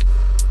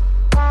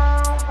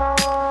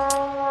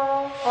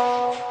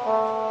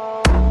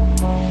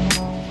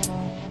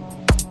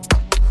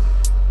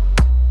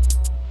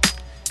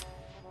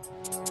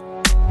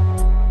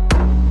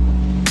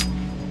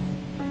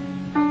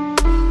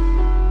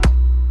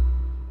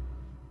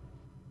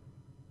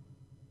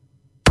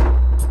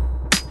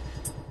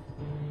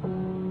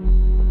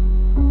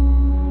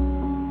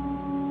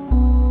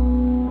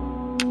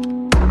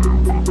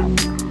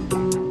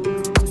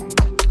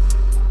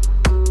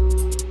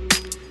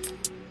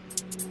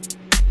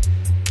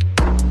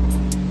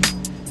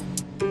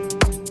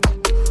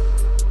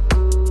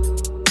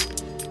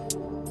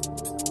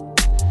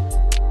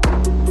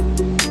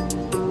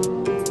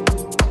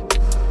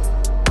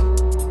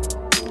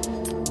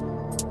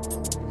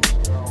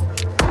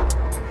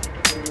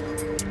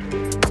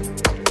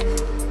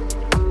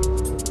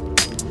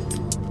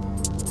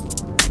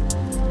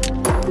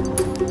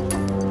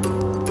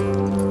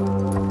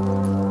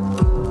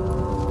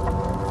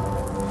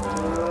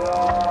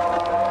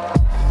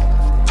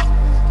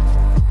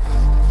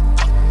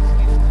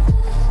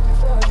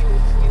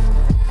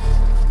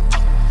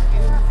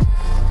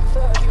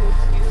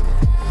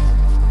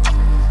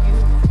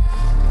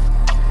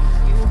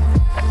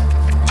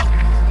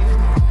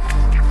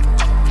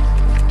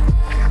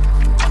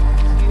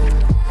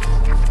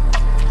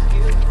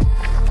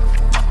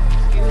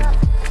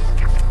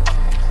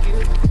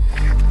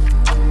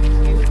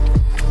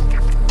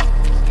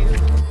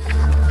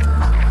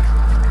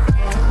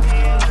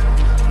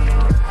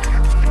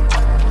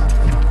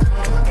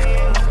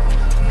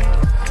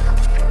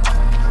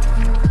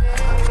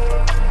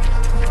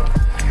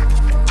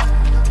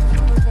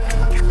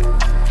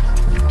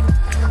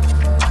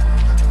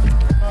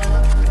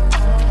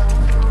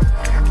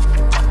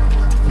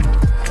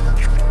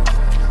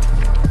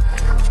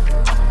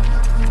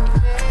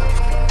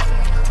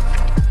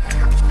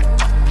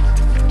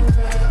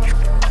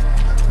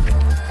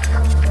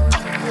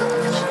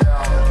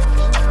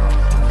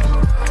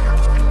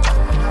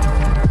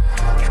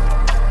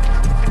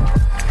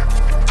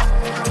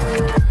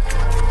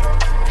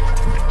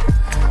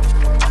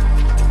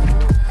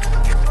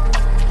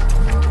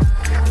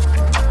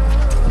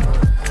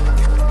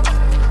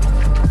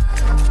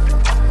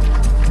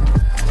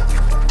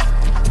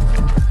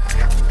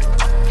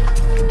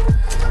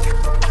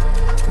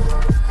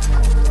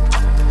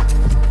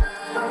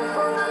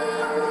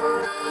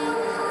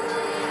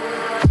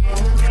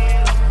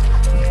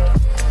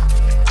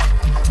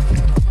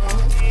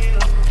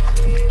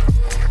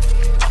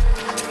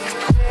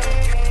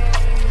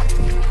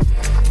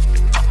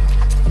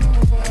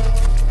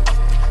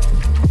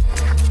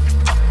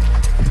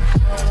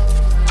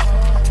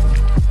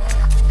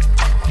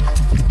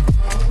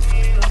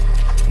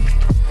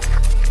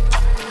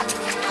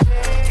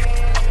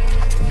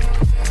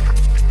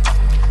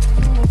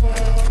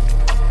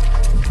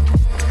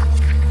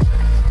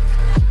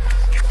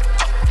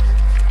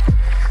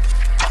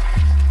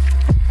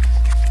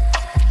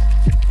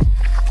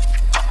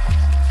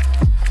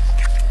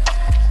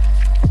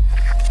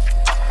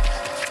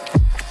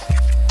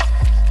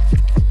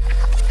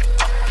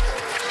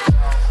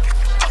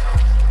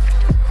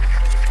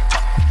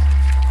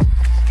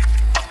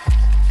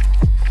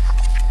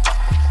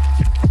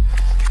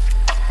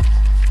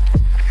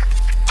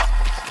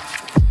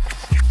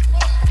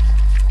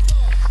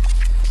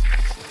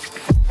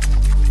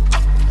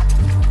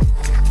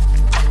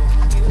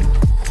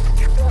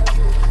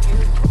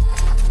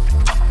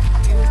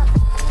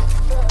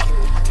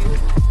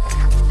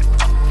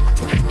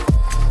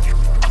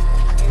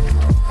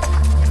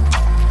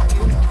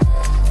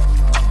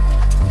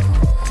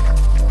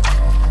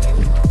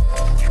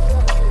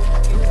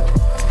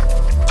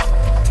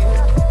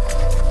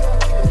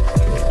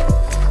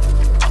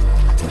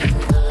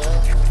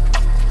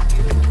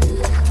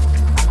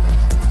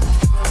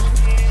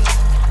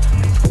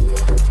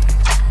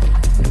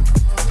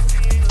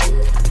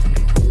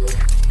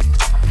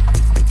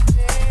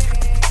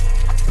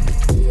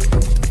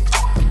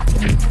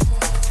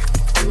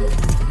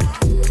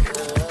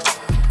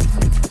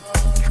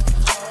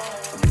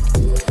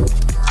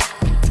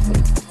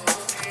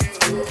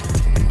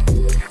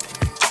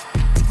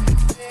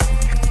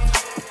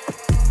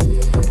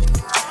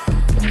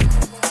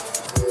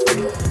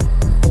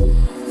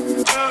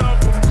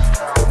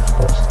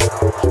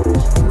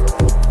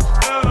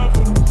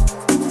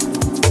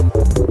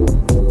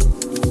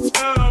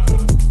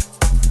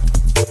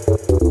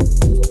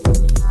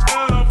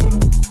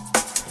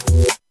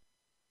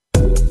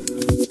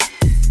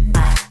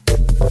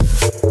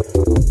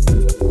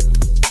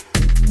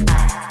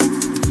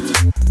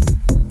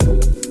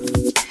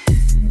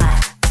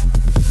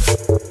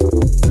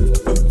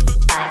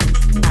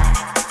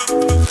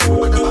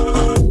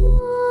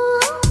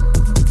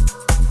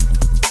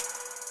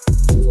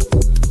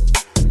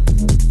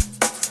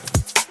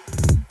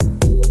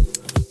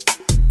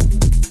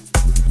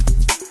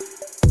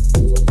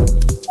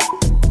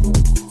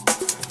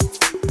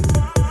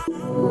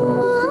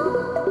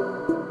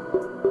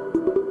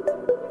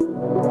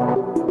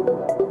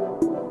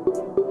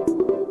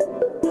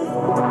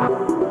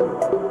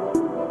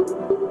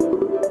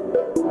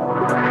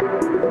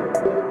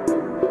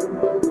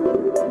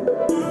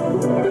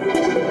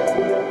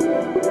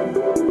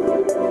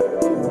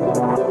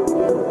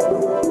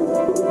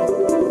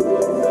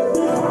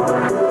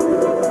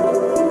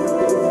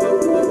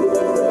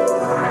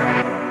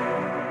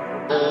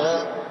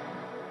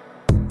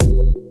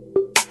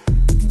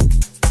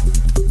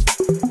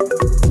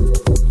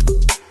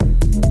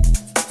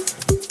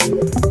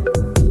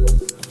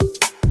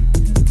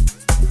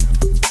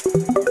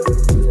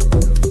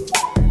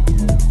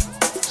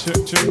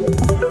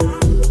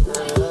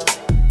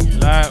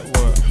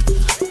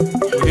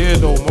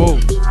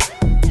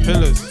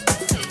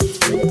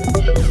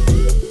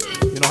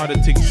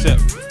 the thing set.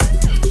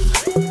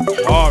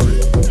 Alright,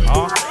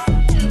 huh?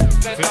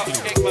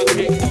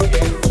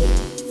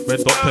 Red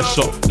dot test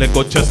shot, leg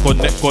on, chest on,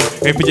 neck on,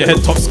 aim for your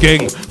head, top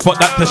sking. Fuck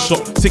that test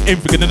shot, sick aim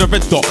for getting the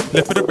red dot.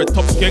 Left for the red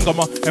top sking, I'm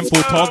a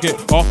M4 target.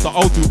 After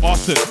I'll do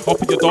arson,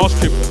 up in your dash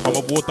trip. I'm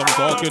a war dumb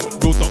gargan,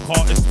 real dot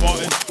heart is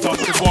Spartan.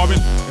 Touch the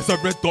warring, it's a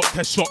red dot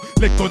test shot,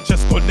 leg on,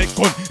 chest on, neck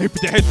on, aim for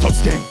your head, top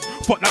sking.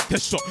 Fuck that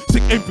test shot,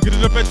 sick aim for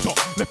getting the red dot.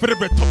 Left for the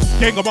red top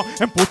sking, I'm a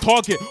M4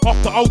 target.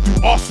 After I'll do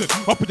arson,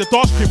 up in your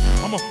dash trip.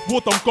 I'm a war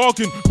dumb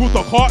gargan, real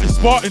dot heart is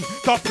Spartan.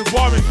 Touch the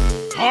warring.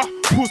 Huh?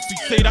 Pussy,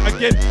 say that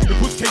again. The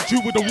puss came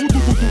true with a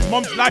woo-doo-doo-doo.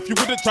 Mum's life, you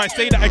wouldn't try,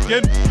 say that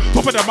again.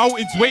 Top of the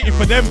mountains, waiting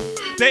for them.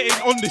 They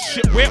ain't on this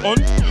shit, we're on.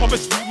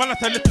 Obviously, man, I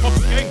tell you, top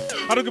gang.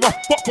 I don't give a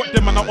fuck what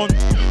them man are on.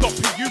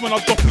 Dopping you, man,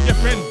 I'll dopping your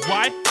friend.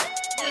 Why?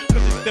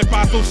 Cause it's there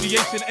by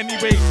association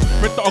anyway.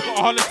 Red dot, I got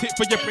a hollow tip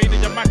for your brain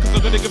and your man, cause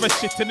I'm gonna give a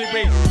shit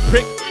anyway.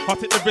 Prick, I'll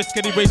take the risk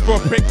anyways for a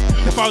prick.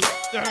 If I was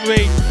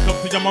anyway, jump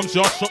to your mum's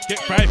yard, shot, get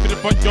fried for the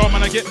front yard,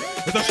 man, I get.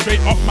 It's a straight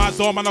up my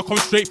zone, man, I come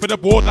straight for the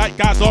board like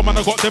guys on, man,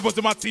 I got devils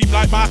in my team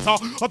like Mata.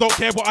 I don't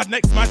care what I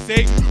next man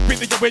say. Think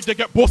that your way you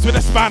get bossed with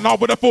a span, I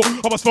would've thought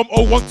I was from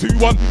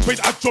 0121.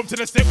 Wait, I jumped to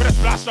the set with a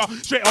splasher,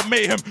 straight up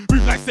mayhem,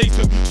 move like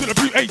Satan. Should've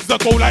blew ages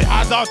ago like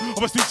Hazard. I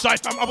was too shy,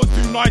 fam, I was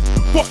too nice.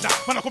 Fuck that,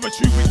 man, I come at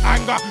you with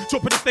anger.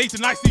 Jump on the stage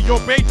and I see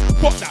your brain.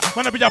 Fuck that,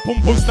 man, I be a pum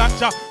pum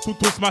snatcher, tum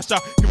smasher.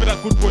 Give it that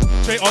good one,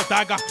 straight up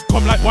dagger.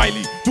 Come like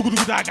Wiley, do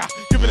dagger.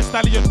 Give it a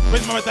stallion,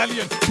 where's my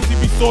medallion? Pussy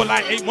be sore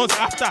like 8 months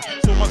after.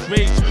 So much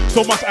rage,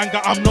 so much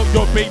anger. I'm not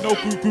your bait, no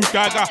goo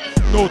gaga.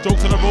 No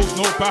jokes on the roads,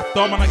 no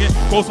BAFTA. Man, I get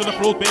close on the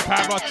floor, big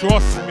para,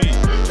 trust me.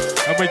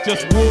 And we're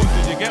just rolling,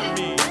 you get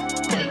me?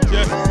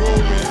 Just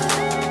rolling.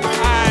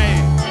 Aye.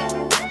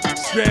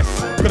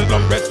 Stress, could've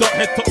done red dot,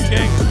 head top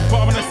gang.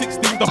 But I'm on a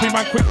 16, dopping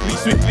man quickly,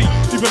 swiftly.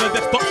 Even on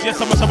desktops,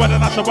 yes, I'm a shower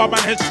than I shower man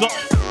headshot.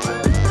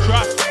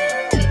 Trust.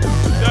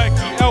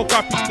 Turkey, El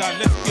Capitan,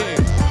 let's get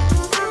it.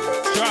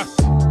 Trust.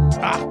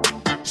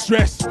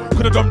 Stress,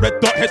 could've done red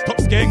dot, head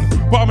tops gang.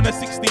 But I'm on a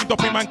 16,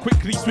 dopping man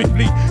quickly,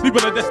 swiftly. Leave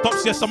on the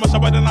desktops, yes, I'm a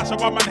shower than I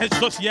shower man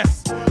headshots,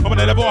 yes. I'm on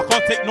a level, I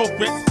can't take no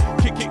threats.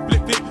 Kick,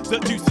 flip,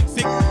 cert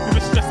 266. Give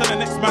it stress on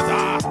the next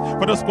man's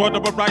for the squad,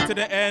 I'm right to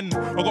the end.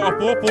 I got a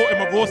 4-4 in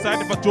my raw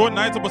side. If I draw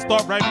 9s, I'll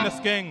start rhyming the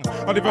skeng.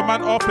 I'll leave a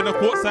man off in the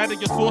court side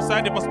and your sore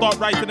side. If I start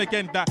writing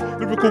again, that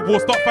lyrical war,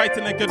 start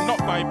fighting again, not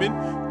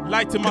vibing.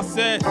 Lighting my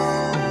set.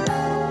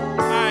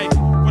 Aye.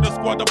 The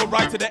squad, I will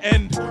right to the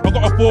end. I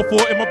got a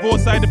 4-4 in my raw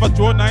side. If I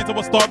draw 9s, I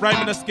will start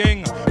rhyming a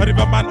skeng. I leave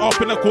a man up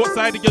in the court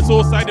side and your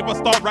sore side. If I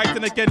start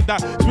writing again, that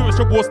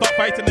spiritual war, start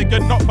fighting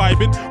again, not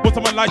vibing. But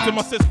I'm lighting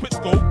my says quit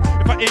scope.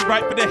 If I ain't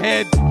right for the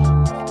head,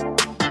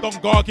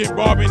 don't garging,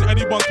 barring,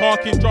 anyone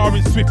talking,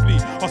 jarring swiftly.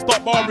 I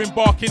start barring,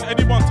 barking,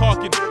 anyone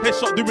talking.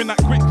 Headshot doing that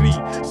quickly.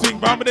 Swing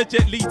round with a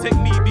Jet Li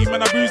technique. These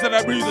man, I bruise and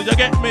I bruise, you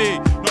get me?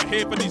 Not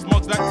here for these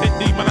mugs like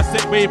technique, man. I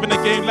set wave in the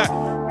game like.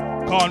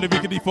 Can't live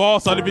it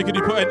fast, I live it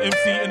put an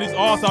MC in his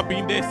ass. I've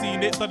been there,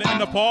 seen it, done it in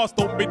the past.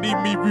 Don't believe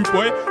me, rude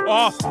boy.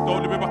 Ask,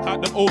 don't live it back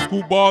at them old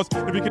school bars.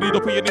 If you can either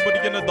put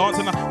anybody in the dance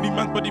and I need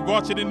man's body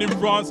watching in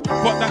France.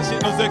 Fuck that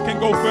shit, no Zerk can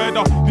go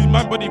further. Need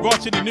man's body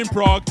watching in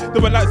Prague. They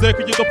were like Zerk,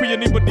 you don't put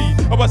anybody.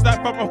 I was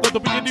like, fam, I've got to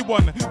be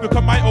anyone. Look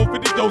at my old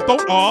videos,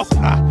 don't ask.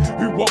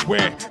 Who, what,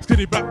 where?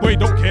 Skinny black boy,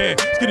 don't care.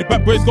 Skinny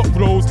black boy's got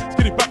flows.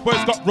 Skinny black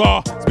boy's got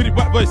raw. Skinny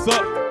black boy's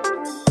up.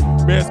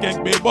 Bear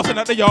skank, babe, bossing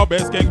at the yard, bear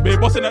skank, babe,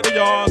 bossing at the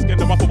yard. Skank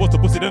them up for what's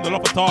the pussy, then the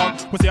love for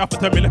talk. Pussy after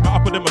 10 me, left my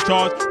upper them a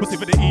charge. Pussy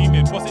for the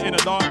evening, boss it in the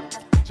dark.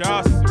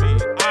 Trust me,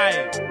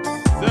 aye.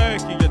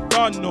 Zerky, you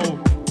don't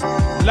know.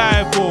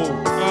 Live,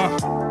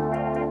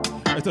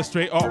 it's a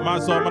straight up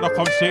man zone, man. I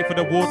come straight for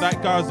the wall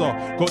like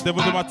Gaza. Got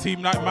devils in my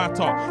team like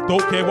Mata.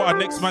 Don't care what our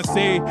next man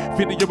say.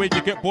 Think that your way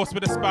you get bossed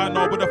with a span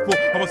or with a foot.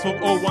 I was from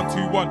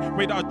 0121.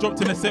 Way that I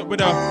jumped in the set with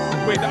a.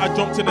 Way that I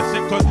jumped in the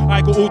set cause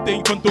I got all day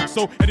in conduct.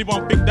 So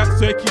anyone think that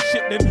cirky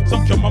shit then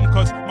suck your mum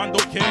cause man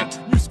don't care.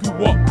 New school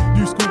what?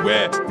 New school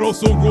where? Flow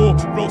so raw,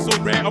 flow so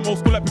rare. I'm old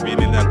school like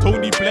beginning and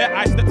Tony Blair.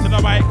 I stepped to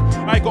the mic.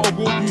 I got a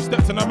wall, you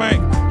stepped to the mic.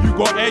 You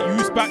got air,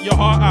 you spat your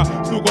heart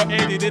out. Still got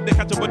air, they did they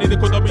catch a body, they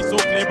could not be so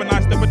clear. When I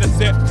step in the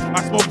set,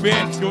 I smoke beer,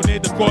 you're near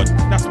the god,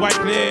 that's why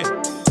clear.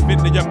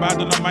 Think that you're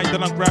bad on the mic,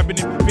 then I'm grabbing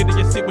it. Think that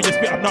you're sick when you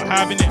spit, I'm not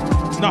having it.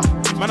 Nah,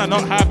 man, I'm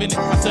not having it.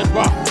 I said,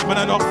 rah, man,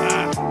 I'm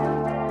not.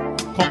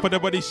 Come for the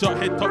body shot,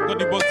 head top, got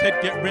the boss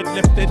head, get red,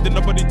 left head, then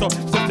the body top.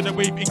 Step to the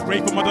wave,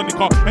 engraved for my Donny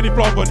car. Any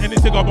vlog on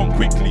anything I run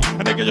quickly.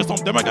 And they get just on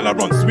them, I gotta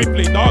run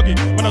swiftly, doggy.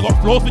 When I got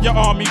flows for your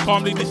army,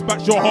 calmly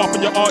dispatch your half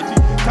and your arty.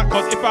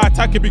 Cause if I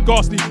attack, it be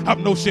ghastly, have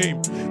no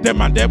shame. Them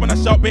man there when I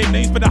shout bait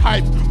names for the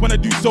hype. When I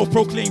do so,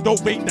 proclaim,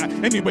 don't rate that.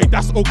 Anyway,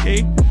 that's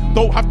okay.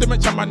 Don't have to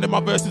mention man, then my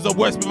verses are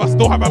worse, but I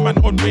still have a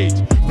man on rage.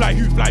 Fly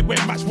who, fly where,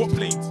 match what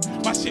planes.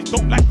 My shit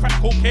don't like crack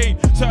cocaine.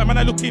 Certain man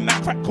I looking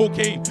like crack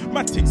cocaine.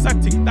 Man tick,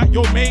 sad tick, that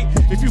your mate.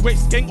 If you wait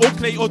skank or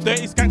clay or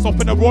dirty skanks off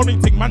in a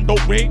roaring thing, man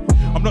don't wait.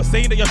 I'm not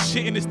saying that you're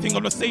shit in this thing.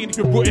 I'm not saying if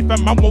you're brought it,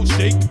 man won't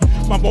shake.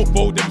 Man won't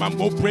fold and man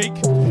won't break.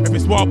 If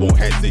it's war, I won't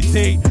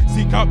hesitate.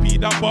 Seek out be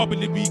that barb in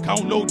the week,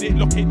 I'll load it,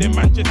 lock it, then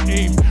man just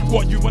aim.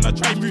 What you wanna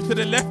try move to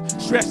the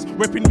left? Stress,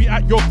 whipping me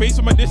at your face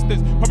from a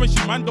distance. Promise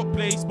you man don't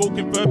play,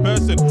 spoken third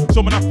person.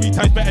 So man, I'm 3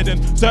 times better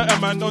than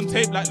certain man on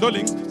tape like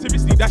Lollings.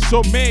 Seriously, that's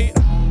your mate.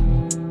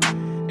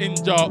 In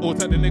jar, all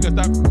type the niggas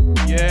that.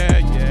 Yeah.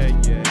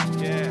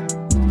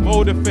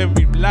 Mode FM,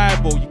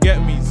 reliable, you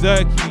get me?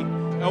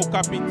 Zerky, El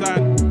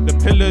Capitan, the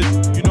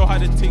pillars, you know how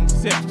the thing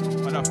set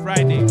on a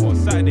Friday or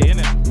Saturday,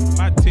 innit?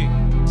 Mad thing.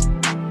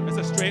 It's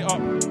a straight up,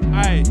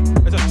 aye,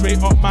 it's a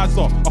straight up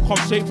mazza. I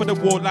come straight for the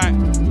wall like,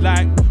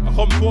 I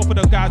come forward for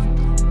the guys.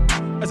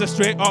 It's a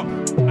straight up,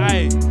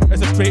 aye,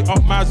 it's a straight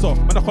up mazza.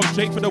 Man, I come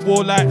straight for the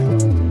wall like,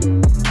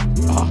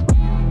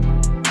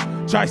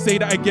 Try say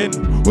that again.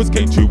 Who's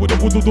came true with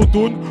the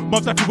wood-do-do-dun?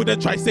 Mums happy with the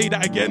try say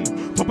that again.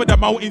 Top of the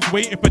mountains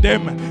waiting for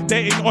them.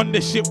 They ain't on the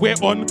shit we're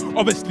on.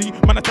 Obviously,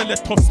 man, I tell the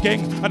tough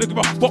gang. I don't give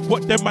a fuck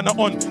what them man are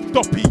on.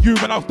 Doppy you,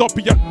 man, I'll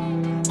doppy you.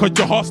 Cause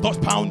your heart starts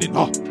pounding.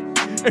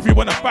 If you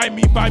wanna find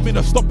me, 5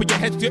 minutes, stop with your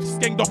head gets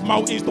skenged off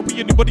mountains. Stop with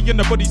anybody in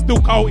the body still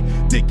counting.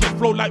 Dick can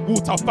flow like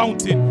water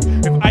fountain.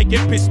 If I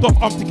get pissed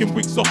off, I'm taking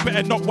wigs off.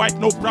 Better not wipe,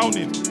 no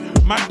browning.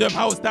 Man, them,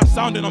 how's that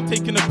sounding? I'm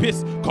taking a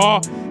piss.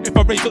 Car, if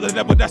I raise up the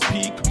level, that's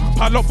peak.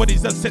 Pile up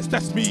bodies and sets,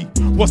 that's me.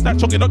 What's that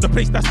chugging up the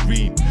place, that's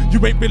green.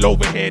 You ain't real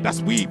over here, that's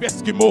weave.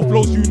 Eskimo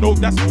flows, you know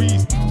that's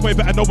freeze. Way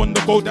better know on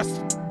the go, that's...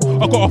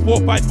 I got a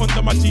 4-5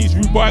 under my jeans.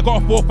 Rude boy, I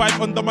got a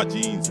 4-5 under my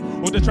jeans.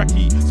 Or the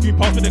tracky, screen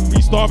past with a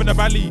green star in the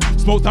valley.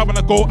 Smoked out when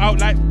I go out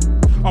like...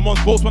 I'm on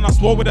boats when I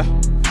swore with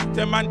her.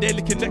 10 man there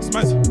licking next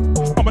man's.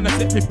 I'm gonna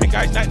set 15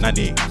 guys like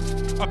Nanny.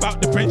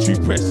 About the French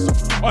press.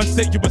 On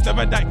set, you was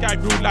never that guy,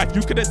 real life.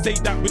 You couldn't say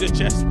that with a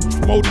chest.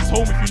 Mode is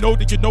home, if you know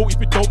that you know. If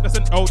you don't, that's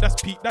an L,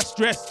 that's peak, that's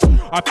stress.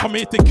 I've come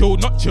here to kill,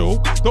 not chill.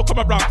 Don't come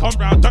around, come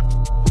round.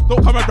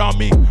 Don't come around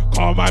me.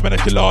 Calm, I'm gonna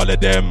kill all of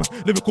them.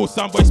 Lyrical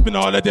soundboy spin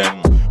all of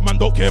them. Man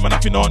don't care, man,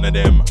 nothing on of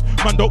them.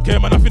 Man don't care,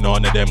 man, nothing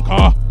on of them.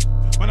 Car,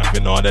 man,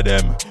 nothing on of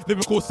them.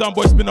 Lyrical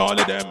soundboy spin all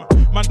of them.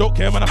 Man don't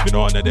care, man, nothing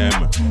on of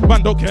them.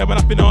 Man don't care, man,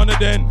 nothing on of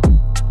them.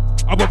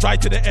 I will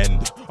ride to the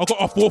end. I got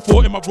a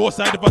 4-4 in my raw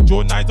side. If I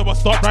draw 9s, I will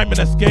start rhyming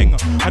a skeng.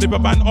 And if a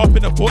man up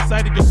in the fourth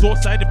side, in your sword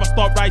side, if I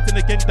start writing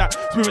again, that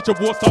spiritual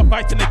war start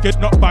fighting again,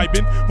 not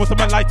vibing. Most of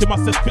my light in my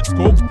says spit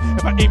scope.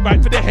 If I ain't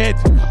right for the head,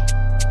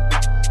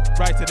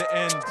 right to the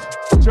end.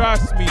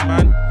 Trust me,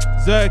 man.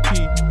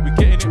 Zerky, we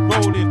getting it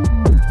rolling.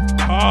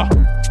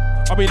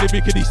 I mean, the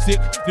rickety sick,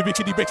 the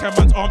rickety break a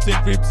man's arms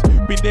and ribs.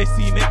 Been there,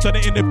 seen it, done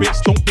it in the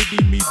bitch. Don't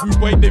believe me, rude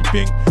boy, them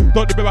thing.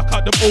 Don't remember, I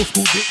cut them old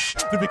school dicks.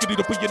 The rickety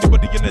don't put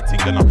anybody in the ting.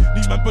 Then I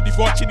leave man body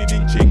watching in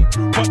inching.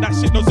 But that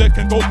shit, no Zerk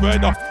can go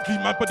further.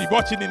 Leave man body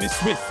watching in his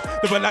Swiss.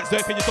 Never like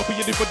Zerk, can you don't put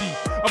anybody?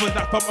 I was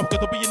that pump, I've got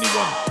to be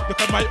anyone.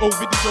 Look at my old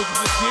videos in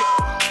the shit.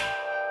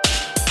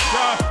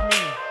 Trust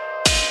me,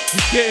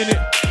 you getting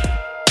it.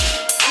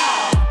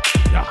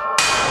 Yeah.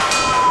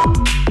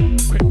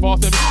 Quick,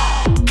 fast, everything.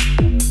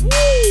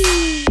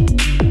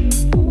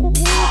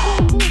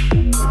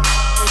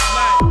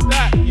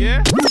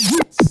 Yeah.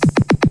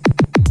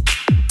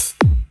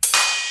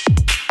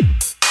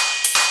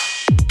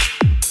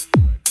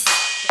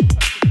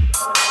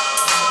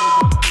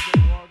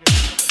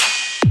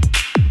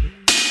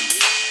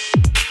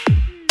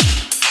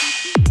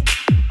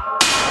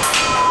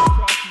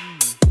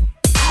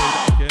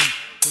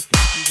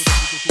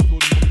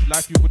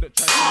 Life you wouldn't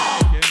try to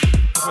again.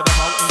 Cover the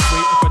mountains,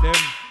 waiting for them.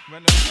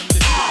 When I'm on this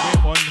shit,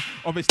 we're on.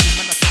 Obviously,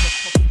 man, I think that's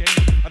top game.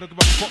 I don't give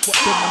a fuck what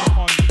them man are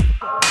on.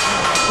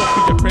 Fuck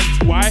with your friends,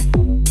 why?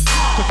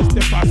 Cause it's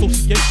them by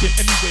association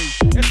anyway.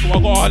 That's why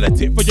I got all the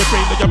tip for your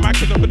brain or your mind,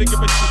 cause I'm gonna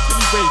give a shit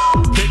anyway.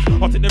 Prick,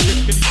 I'll take the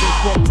risk anyway.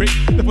 Raw prick,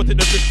 they put in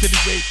the risk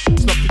anyway.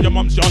 Slop to your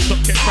mum's yard,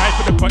 shop, get fried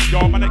for the front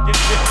yard, man, I get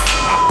this.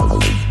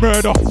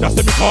 Murder, that's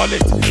what we call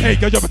it. Hey,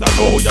 girl, you better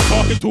know who you're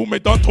talking to. Me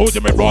done told you,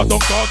 me raw, don't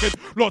gargle.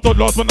 Lots of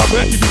lost when I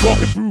work, you be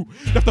walking through.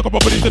 Left a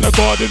couple bodies in the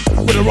garden.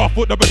 With a raw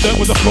foot, number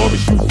 10 was a floor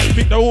issue.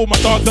 Think that all my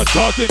dogs are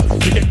charging.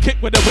 You get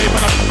kicked with the way,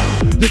 man,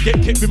 you get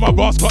kicked with my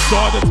raw Scott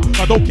Jordans.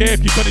 I don't care if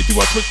you turn into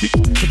a twisty.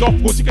 Cause of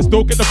course you can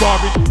still get the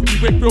barring. If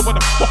you went through, what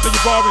the fuck are you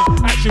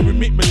barring? Action with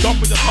me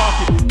done with the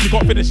target. You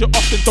got finish it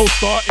off, then don't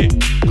start it.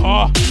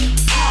 Car,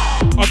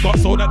 I got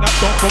sold at that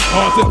dog from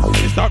Carson.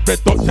 It's that red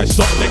dot test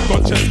shot. Leg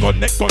gone, chest gone,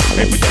 neck gone.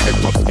 Aim for your head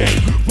top game.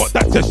 Fuck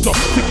that test shot.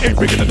 Sick ain't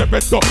bringing in the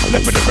red dot.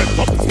 Left in the red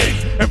top game.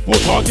 M4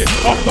 target.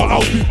 After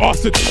I'll do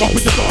arson. Off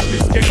with the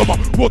darkness. Gang on my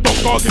raw dog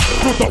gargant.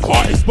 Raw dog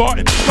heart is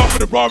Spartan. Start for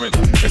the roaring.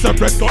 It's a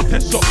red dot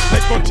test shot.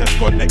 Leg gone, chest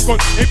gone, neck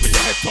gone. Aim for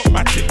your head top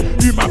matching.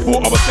 You man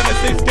thought I was gonna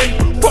say skate.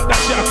 Fuck that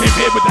shit, I came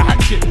here with the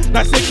hatchet.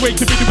 That segue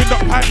to me doing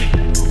that panic.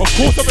 Of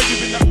course I'm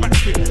doing that match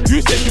fit. You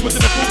said you was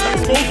in the full that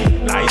exposure.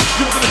 Like,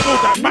 you was in the full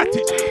that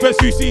matic.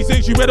 First few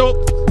seasons you read up.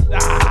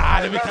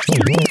 Let me catch you.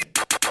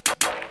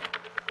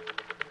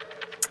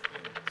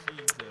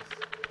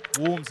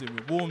 Warms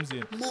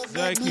in.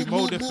 Zerky,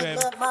 Mode FM.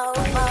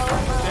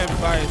 Them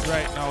vibes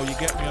right now. You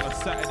get me on a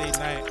Saturday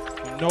night.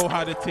 You know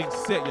how the thing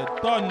set. You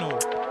don't know.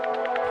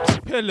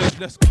 Pillars,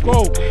 let's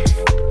go.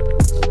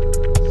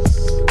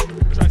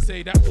 Try to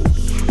say that.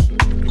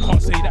 You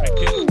can't say that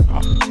again.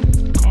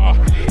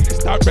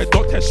 It's that red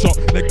dot test shot.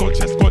 Leg gone,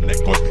 chest gone,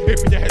 neck gone. Hit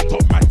for your head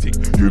top matic.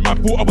 You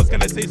man thought I was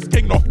gonna say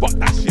sking, no fuck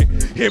that shit.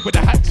 Here with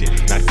the hatchet.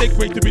 Now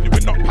segue to me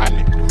doing not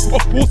panic.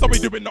 Of course I'll be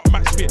doing not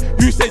match fit.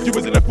 You said you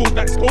was in the field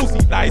that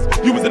Scorsese lies.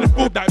 You was in the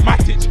field that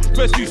Matic.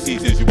 First few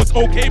seasons you was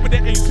okay, but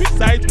there ain't switch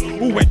sides.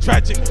 All went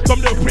tragic.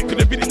 Some little prick could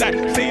have been like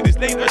saying this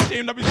lane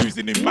ashamed I've been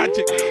using in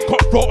magic.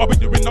 Cutthroat I'll be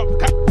doing up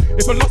cap.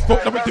 If I lost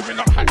folk I'll be doing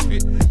up hat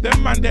fit.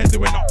 Them man there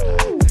doing up.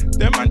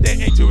 Them man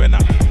there ain't doing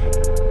up.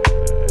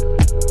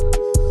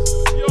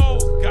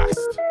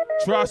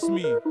 Trust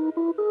me,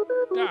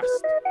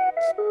 gassed.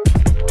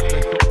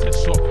 Red dot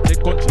test shot,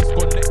 leg gone, chest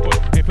gone, neck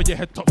gone. Aim for your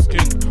head top skin.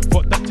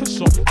 Fuck that test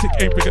shot, tick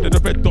aim bigger than the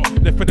red dot.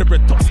 Left for the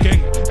red top skin.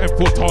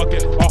 M4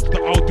 target,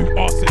 after I'll do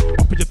arson.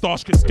 Up in your dark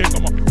skin skin,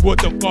 I'm a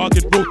word of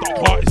garden. Road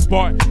that heart is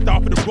sparring,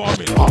 down for the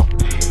ramen.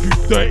 You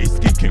dirty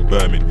skinking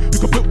vermin. You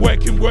can put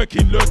working,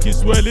 lurking,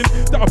 swirling.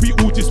 That'll be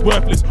all just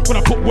worthless. When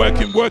I put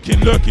working,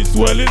 lurking,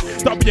 swirling.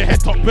 That'll be your head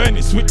top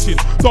burning, switching.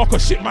 Darker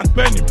shit, man,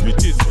 burning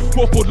bridges.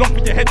 Go for long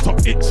with your head top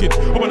itching.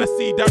 I wanna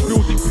see that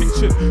real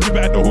depiction. You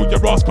better know who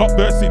your ass can't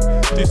versing.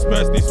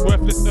 Disperse this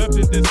worthless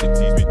earthless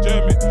densities with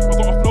German. I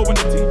got a flow on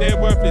the thing, they're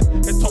worthless.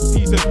 Head top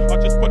season.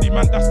 I just body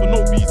man, that's for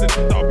no reason.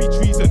 That'll be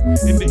treason.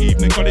 In the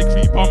evening, got a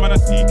creep on, man,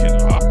 I'm seeking.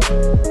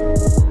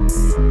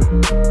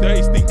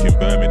 Dirty stinking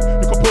vermin.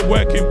 You can put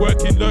working,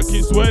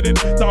 lurking, swirling.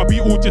 That'll be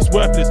all just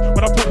worthless.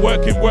 When I put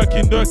working,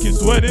 lurking,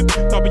 swirling.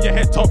 That'll be your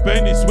head top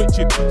burning,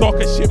 switching.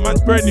 Dark as shit,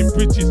 man's burning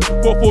bridges.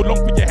 4-4 long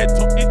for your head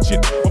top itching.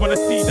 I wanna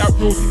see that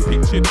real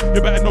depiction. You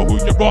better know who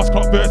your ass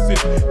can't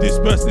versing.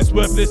 Disperse this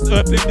worthless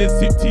earthling, then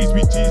sip teas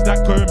with G's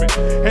that Kermit.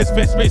 Heads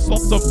face face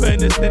lots of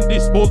fairness, then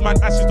dispose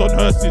man ashes on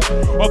hearses.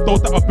 Of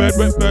those that are bird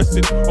went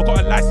bursting. I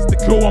got a license to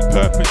kill on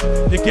purpose.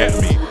 You get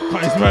me?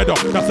 Cut his murder,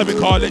 that's how we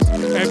call it.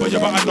 Hey, but you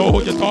better know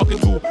who you're talking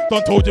to.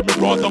 Don't told you me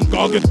raw, don't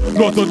gargle.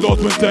 Lords and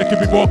lords when Turkey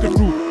be walking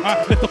through. I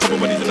left a couple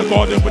when he's in the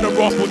garden with a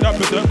raffle that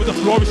berserk with a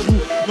flourish shoe.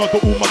 Not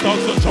that all my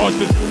dogs are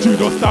charged.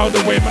 Judo style the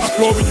way man I'm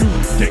flooring you.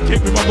 Get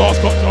kicked with my last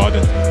got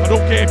Jordan. I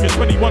don't care if you're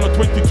 21 or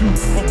 22.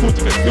 Of course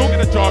you can still get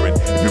a jarring.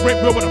 If you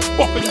ain't real, what the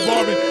fuck are you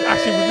barring?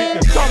 Actually we make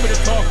you done with the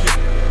talking.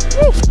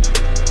 Woo!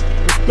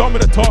 We're done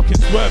with the talking,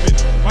 swerving.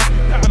 Man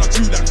do that and I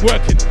do that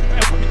working.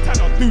 Whatever me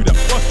tan I'll do that.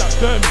 What's that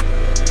vermin?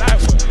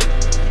 Light work.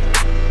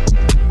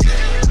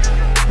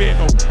 Fear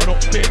no, I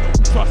don't fear no,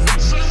 trust me.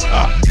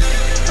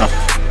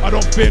 I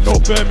don't fear no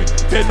vermin,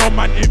 fear no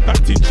man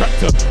impacting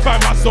tractor.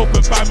 Find myself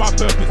and find my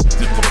purpose.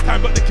 Difficult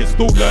time, but the kid's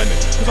still learning.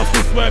 Cause I'm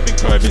still swerving,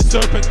 curving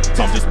serpent.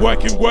 So I'm just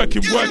working.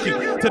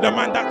 To the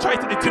man that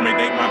tried to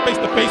intimidate man face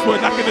to face, were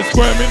lacking and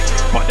squirming.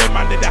 But them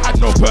man, they had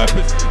no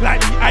purpose.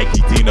 Like the Ike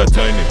Tina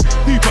turning.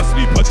 Deeper,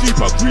 sleeper,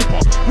 deeper,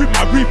 creeper. With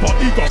my reaper,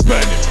 ego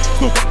burning.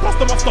 Still got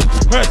dust on my stuff,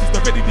 verses. The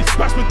ready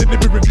dispatch with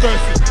delivering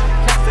verses.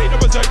 Can't say the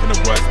berserk in the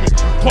worst me.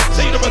 Can't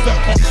say the berserk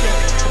can't show.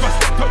 If I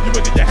stepped up, you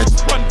would get your head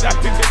spun. That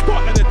thing gets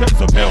dark like the depths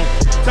of hell.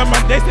 That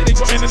man, they say they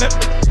got internet.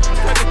 I'm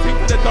trying to think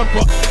what they done,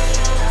 but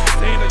I'm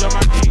saying that your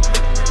man ain't.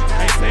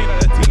 I ain't saying that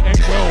the thing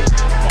ain't well.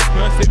 But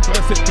burst it.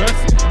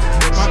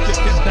 The man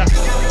just get that.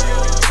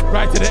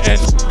 Right to the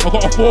end. I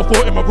got a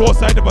 4-4 in my raw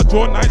side. If I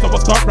draw nines, I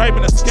will start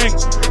rhyming a skeng.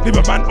 Leave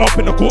a man up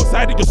in the court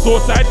side of your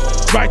sword side.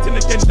 Writing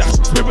again that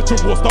spiritual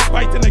war. Stop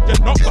fighting again,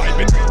 not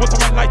vibing. Once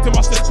I'm light to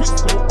master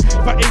twist scope.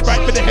 If I ain't right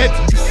for the head,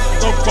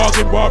 stop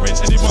bargain, barring.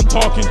 Anyone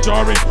talking,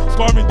 jarring.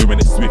 Sparring, doing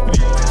it swiftly.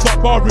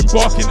 Stop barring,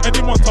 barking.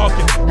 Anyone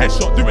talking,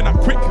 headshot, doing that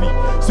quickly.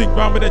 Sink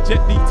round with a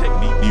jet lead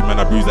technique. Leave man,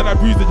 I bruise,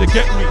 did you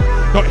get me?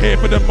 Not here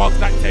for the mugs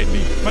like Ted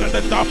Lee. Man, I'm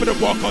down for the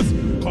walkers.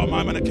 Can't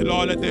mind, man, I kill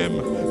all of them.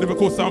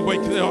 Lyrical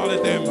soundboy, kill all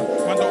of them.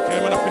 Man, don't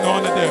care, man, nothing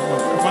on of them.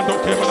 Man, don't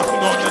care, man, nothing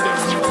on of them.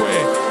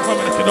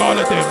 Man, I kill all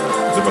of them.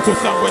 Lyrical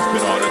soundboy, spin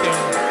all of them.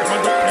 Man,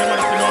 don't care,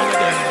 man, nothing on of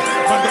them.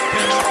 Man, don't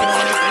care, man, nothing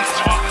on of them.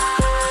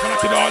 Man, I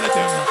kill all of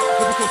them.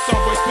 Lyrical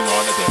soundboy, spin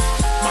all of them.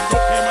 Man,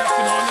 don't care, man,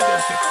 nothing on of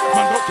them.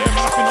 Man, don't care,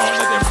 man, nothing on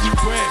of them. You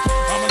pray.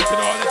 I'm gonna kill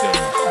all of them.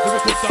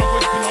 Lyrical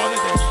soundboy, spin all of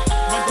them.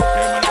 Man, don't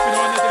care, man, nothing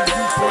on of them.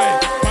 You pray.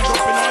 Man, don't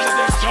spin all of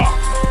them.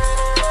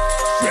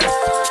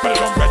 Stressed. Better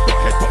than red dot,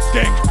 head dot,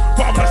 gang.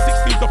 But I'm on a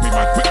 16 up in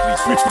man quickly,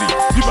 swiftly.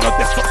 You on a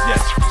desktops,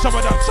 yes.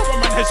 Shower down, shower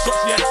man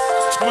headshots, yes.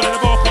 I'm on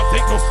the ball, can't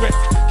take no sweat.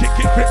 Kick,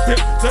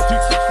 grip, search you,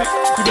 stick.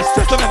 You been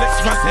stressed on the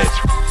next man's head.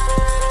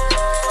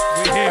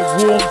 We're here,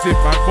 warms in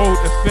man,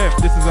 Mode FM.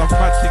 This is a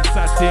mad thing,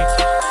 sad thing.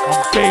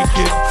 I'm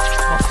baking,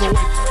 my soul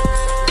is.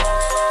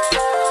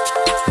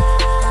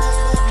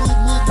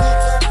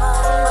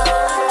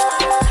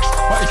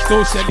 But it's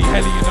still Shelly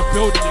Helly in the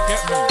building, you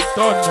get me?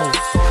 Don't know.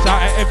 Shout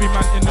at every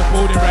man in the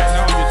building right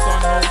now, you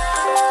don't know.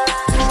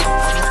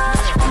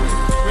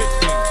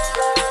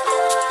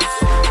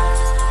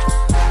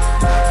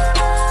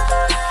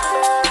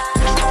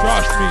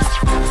 Trust me,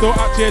 still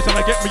out here trying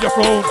to get me a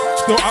throne.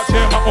 Still out here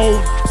on my own.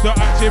 Still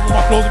out here with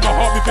my flows in my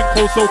heart. Me been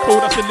cold, so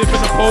cold I still live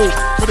in a pole.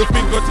 With a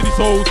finger to these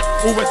hoes,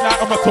 always light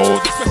on my toes.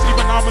 Especially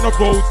when I'm on the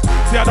roads.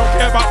 See, I don't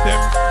care about them,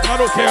 and I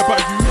don't care about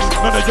you.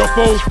 None of your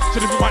foes.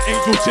 Should've been my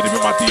angels, should've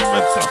been my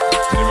demons.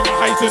 Should've been my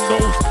high and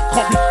no's.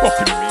 Can't be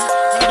fucking with me.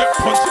 When I get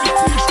punched in the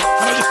teeth,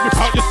 and I just rip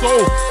out your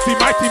soul. See,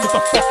 my team is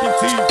the fucking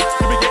team.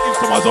 Let me get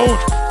into my zone.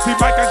 See,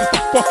 my gang is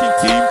the fucking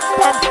team.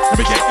 Bam, let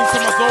me get into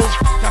my zone.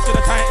 Catch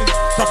the Titans,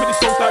 dropping the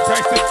souls like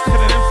Bryson.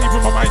 Killing MC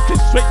with my mind,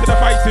 straight to the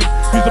fighting.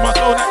 Using my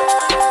zone,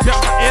 get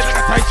my ear like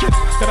a Titan.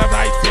 Then I'm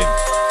writing.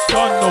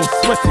 Don't know,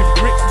 sweating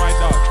bricks, my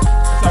dog.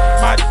 That's a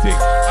mad thing.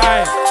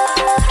 Aye.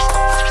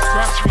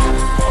 Trust me,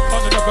 I'm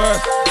on in the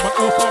verse. Man,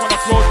 also when I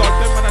flow dog,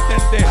 them when I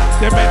send there.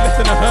 Them men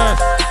listen to hearse.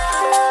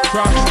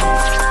 Trust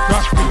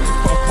me,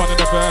 put a con in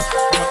the verse.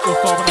 Man,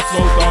 also when I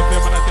flow dog,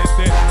 them when I send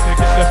there. They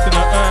get left in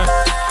the earth.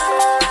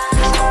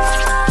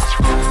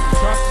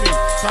 Trust me,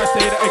 try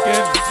say that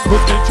again.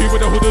 Good entry with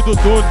the hood of the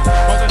done.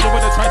 But I know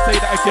when I try say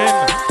that again.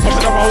 Top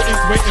of the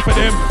mountains waiting for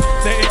them.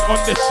 They ain't on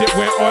this shit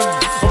we're on.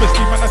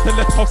 Obviously man, I still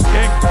a tough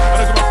gang.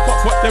 I don't give a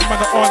fuck what them man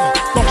are on.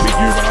 Stop for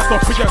you man, I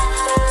stop for you.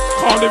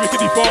 Can't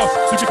lyrically fast.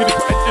 Lyrically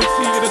put an MC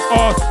in his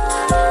ass.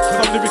 Cause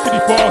I'm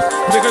lyrically fast.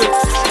 But they're gonna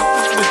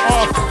in his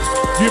ass.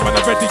 You man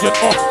are ready and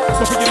off.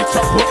 Stop for any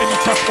trap, put any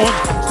trap on.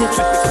 Still with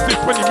the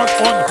 20 man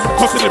on.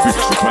 Cut in the booth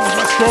like 20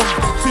 man strong.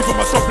 See for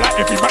myself like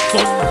every match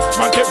on.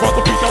 Man get round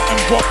the beat out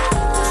and rock.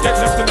 Get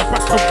left in the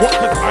back and walk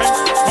the time.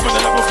 I'm on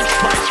the level with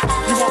Christ.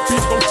 You want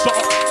beef, don't shut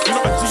up. You're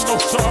not a G, no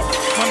shut up.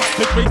 Man, like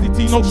the crazy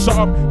T, no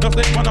shut up. Just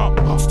let one up.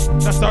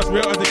 That's as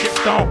real as it gets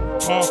down.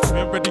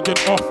 Man, ready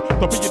and off.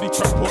 Don't be any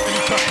trap, put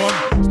any trap on.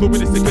 Still with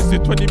the sickest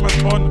with 20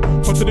 man on.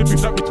 Come to the booth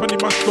like with 20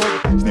 man strong.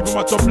 Sleep on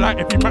my job like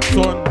every match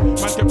on.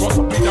 Man, get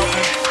rocked up, beat out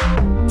and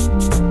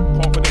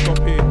confident up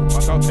here.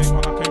 Man, I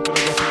came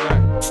for the dopey light.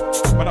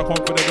 Man, I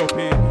come for the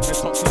dopey. It's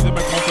top season,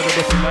 man, come for the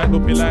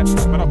dopey light.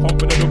 Man, I come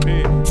for the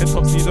dopey. It's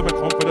top season, man,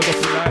 come for the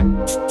dopey light.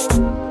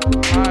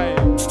 Aye,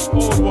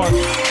 old one,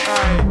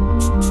 aye.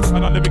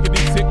 And I'm lyrically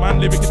sick, man,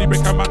 lyrically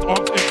break a man's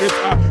arms and ribs.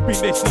 Been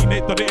they seen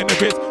it, done it in the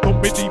wrist.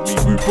 Don't believe me,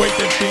 rude boy,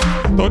 them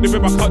things. Don't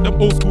live I cut them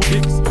old school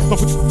dicks. Stop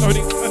with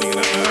earning in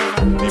the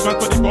These man's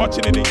body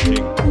marching in his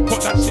king.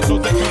 Fuck that shit, no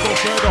that can go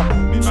further.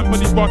 These man's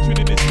body marching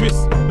in his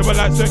twist. Never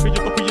like circle,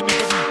 you copy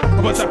anybody.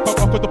 I'm a zap up,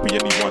 I could copy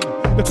anyone.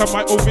 Look at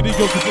my old videos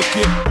with this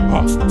shit.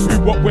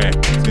 Who, what, where?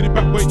 Skinny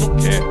back boys don't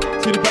care.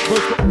 Skinny back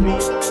boys got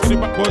floors. Skinny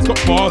back boys got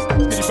bars.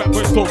 Skinny back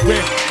boys so rare.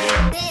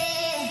 Yeah.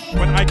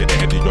 When I get the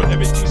heady on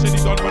everything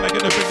shady done. When I get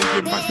the belly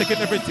game, man's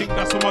taking everything.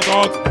 That's for my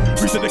dogs.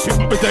 Reaching the king,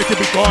 but there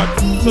can be God.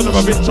 Son of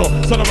a bitch,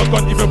 son of a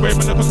gun. Even way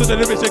when it comes to the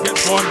lyrics, it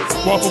gets one.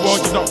 War for war,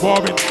 you're not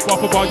warring. War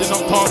for war, you're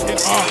not talking.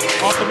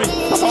 After me,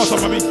 stop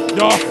out of me.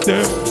 Yeah,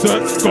 them,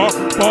 search, got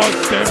bars,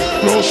 them,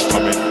 flows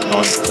coming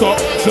non-stop.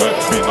 Search,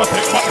 me not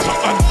take much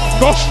and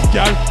gosh,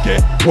 gal,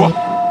 get what?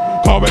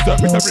 Car went up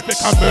with terrific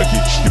and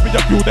murky. Give me a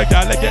few, the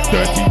gal, I get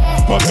dirty.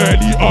 From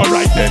early,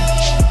 alright then.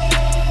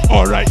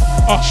 Alright,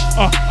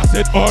 I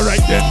said alright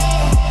then.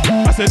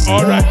 I said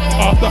alright,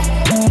 after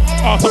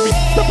me,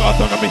 step out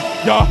on me.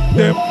 Yeah,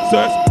 them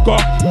search, got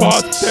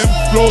bars, them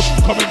flows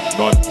coming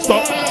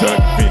non-stop.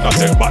 Search, me not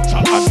take much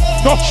and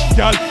no,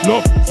 gal,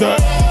 love, search.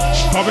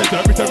 Comment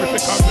with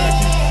terrific and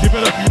murky. Give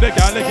it a few, the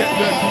gal, I get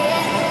dirty.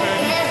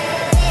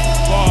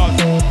 Bars,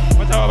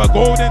 but I have a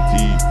golden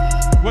teeth.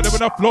 When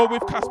I flow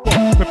with Casper,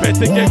 prepared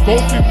to get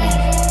gold with me.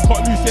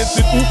 Cut loose ends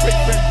with all fake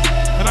friends,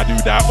 and I do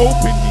that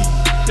openly.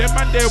 Them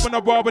man there when I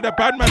war with a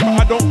bad man,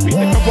 but I don't think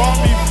they can war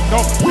me.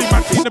 No, free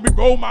man team, let me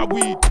roll my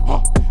weed.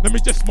 Let me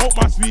just smoke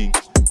my swing.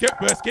 Get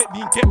burst, get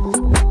lean, get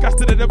gas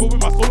to the devil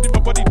with my soul in my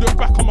body. Look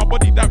back on my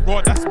body, that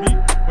raw, that's me.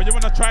 When you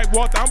wanna try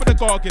war down with the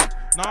gargan.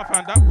 Now I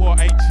found that war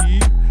ain't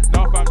cheap.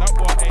 Now I found that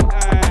war ain't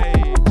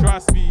aye.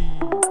 Trust me.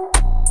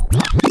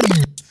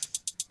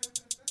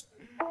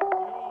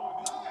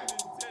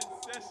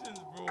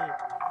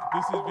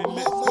 This has been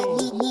Let's Go.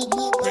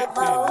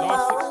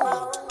 Last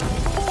 16.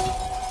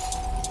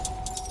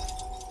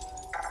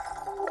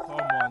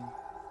 Come on.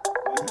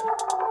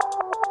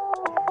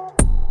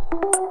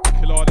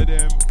 Kill all of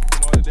them.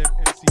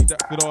 MC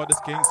that feel all the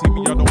skanks. See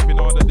me, I don't feel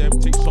all of them.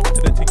 Take shots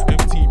to the thing,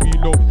 empty,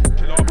 reload.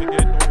 Kill off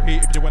again, no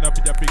hate. If you wanna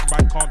be a big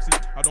man, can't see.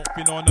 I don't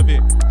feel none of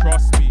it.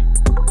 Trust me.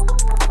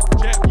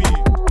 Check me.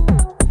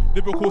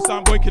 Lyrical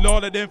sound boy, kill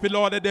all of them, feel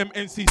all of them.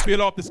 MCs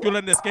feel off the skill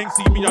and the skank.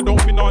 See me, I don't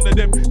feel none of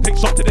them. Take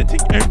shot to the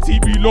thing, empty,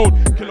 reload.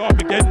 Kill off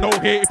again, no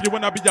hate. If you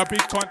wanna be a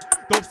big cunt,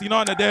 don't see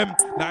none of them.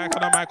 Like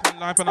on a mic on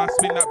life and I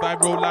spin that by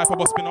real life. I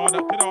must spin all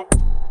that, kill off.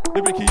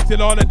 Lyrical,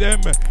 kill all of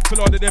them.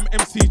 Kill all of them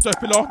MCs, just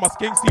feel off my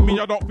skank. See me,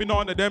 I don't feel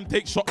none of them.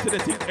 Take shot to the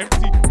thing,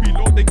 empty,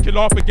 reload. Then kill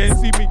off again.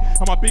 See me,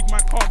 I'm a big man,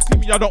 can't see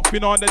me, I don't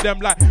feel none of them.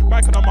 Like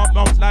mic on a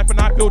mom's life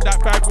and I feel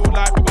that by real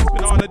life. I must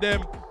spin all of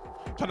them.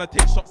 Tryna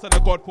take shots at the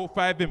God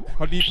 4-5 him.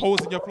 I'll leave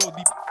holes in your flow.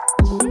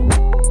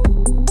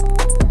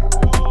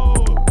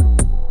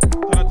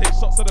 Tryna take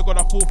shots at the God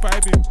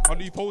 4-5 him. I'll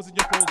leave holes in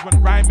your flows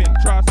when rhyming.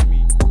 Trust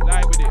me,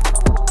 lie with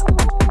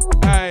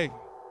it. Hey,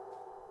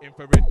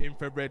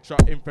 infrared,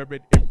 shot,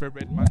 infrared,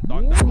 man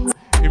done that.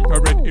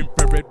 Infrared,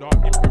 infrared,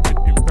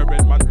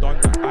 man done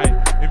that. Aye,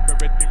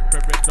 infrared,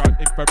 shot,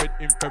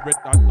 infrared,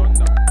 done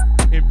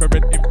that.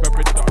 Infrared.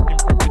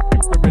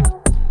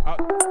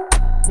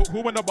 Who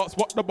in the box?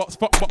 What the box?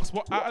 Fuck box.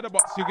 What out of the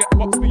box? You get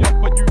box me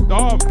up, but you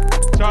dumb.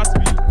 Trust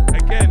me.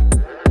 Again.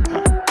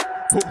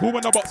 Put who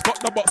in the box, got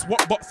the box,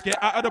 what box? Get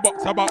out of the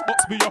box, about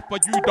box be off for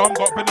you dumb.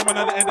 Got venom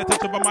at the end,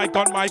 attention for my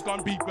gun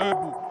be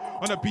verbal.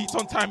 On the beats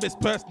on time, it's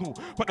personal.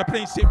 But the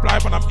plane shit fly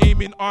when I'm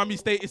aiming. Army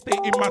state is in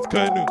man's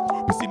kernel.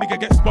 Pussy nigga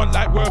get spun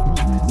like Whirlpool.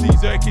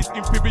 Caesar kiss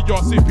inferior,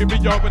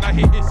 superior. When I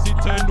hit it's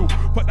internal.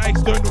 But the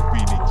external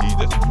feeling,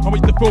 Jesus. I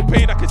wish to feel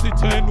pain like it's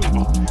eternal.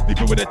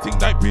 Living with a thing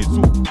like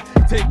Bizzle.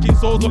 Taking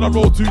souls on the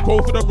road to go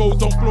for the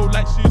roads, don't flow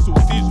like Shizzle.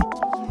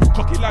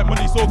 Cocky like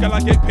money, so girl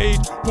I get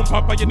paid. Pump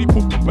up by any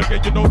pump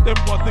again. You know them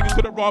ones niggas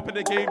couldn't rap in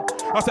the game.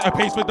 I set a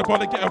pace with the ball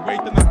and get away.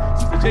 Then I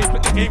just a change,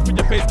 put the game for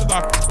your face. Cause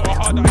I got a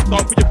heart that I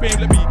start for your fame.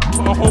 Let me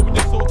put a hole in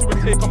your soul to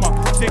retake. I'm a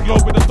take low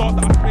with the thought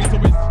that I pray.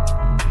 So it's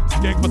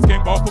skank for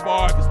skank, bar for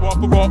bar. If it's bar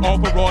for raw, all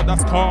for raw,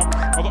 that's calm.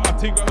 I got a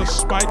thing that'll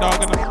shoot my dog.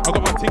 And I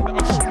got my thing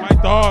that'll shoot my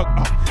dog.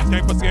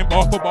 Skank for skank,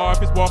 bar for bar.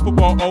 If it's bar for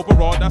raw,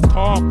 overall, that's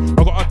calm.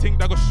 I got a thing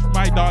that'll shoot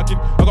my dog.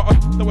 I got a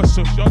thing that will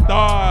shush your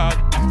dog.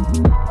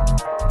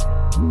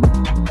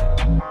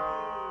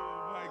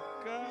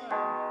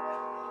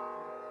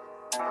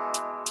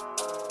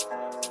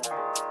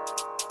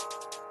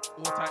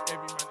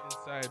 Every man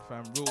inside,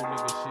 fam, real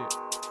nigga shit.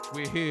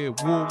 We're here,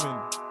 warming.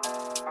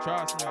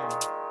 Trust me.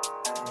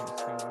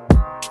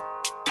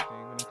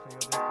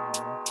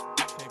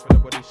 Came for the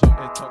body shot,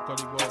 head top,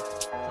 golly boy.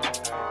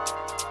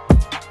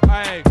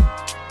 Aye.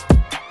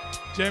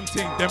 Gem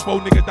ting, them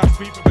bold niggas that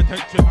speak for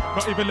attention.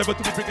 Not even level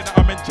to be bigger that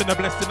I mention. A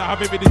blessing I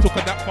haven't really took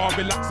it that far.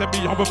 Relax and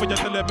be humble for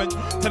your element.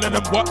 Telling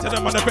them what, tell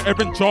them I'm never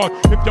ever in charge.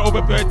 If you're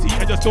over 30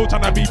 and you're still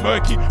trying to be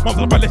murky, mom's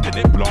on my list and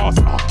it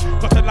blast.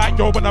 Got to like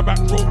yo when I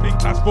back rolling,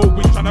 class roll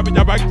with trying to be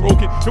your bag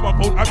broken. Hit my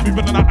phone, I'm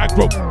moving and I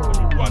aggro. Let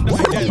me wonder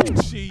again,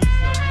 Jesus.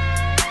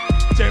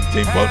 Gem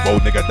ting,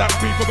 bold niggas that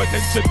speak for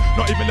attention.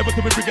 Not even level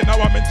to be bigger now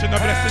I mention.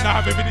 A blessing I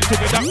haven't really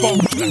took it that far.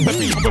 Relax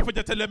and be humble for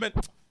your element.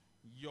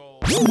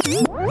 Yo.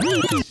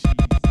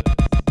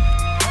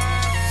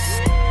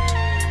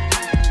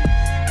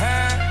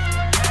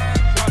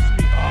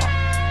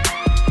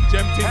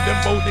 Them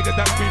bold niggas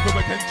that scream for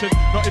attention.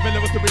 Not even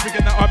level to be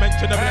bigger now I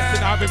mention. A blessing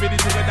I haven't really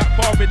taken that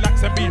far.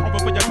 Relax and be humble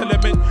for your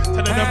element.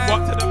 Telling them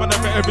what, tell them I'm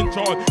never ever in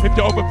charge. If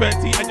you're over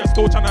 30 and you're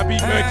still trying to be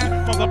murky,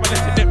 cause I'm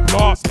letting it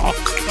blast.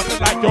 Nothing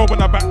like yo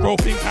when I back roll,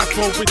 think cash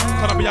roll with.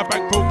 Trying to be a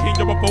back roll king,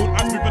 you're a phone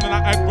ass moving and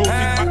I aggro,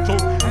 think macho.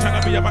 Trying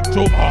to be a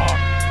macho,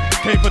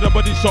 Came for the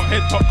body shot,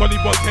 head top, golly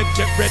balls, head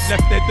get red,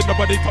 left dead, then the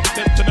body top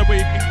steps and the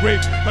wave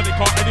engraved. But they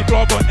can't any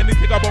floor on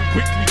anything I want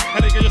quickly.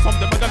 And they get you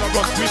something, but then I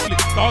run swiftly.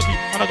 Doggy,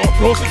 and I got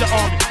close to the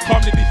army.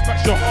 Calmly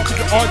dispatch your heart to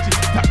your RG.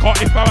 That can't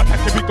if I attack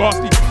every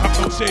ghastly. Have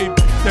no shame.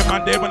 Them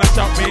man there when I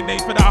shout main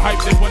names for that hype,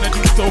 they wanna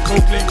do so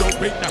proclaim, don't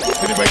break now.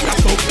 Anyway,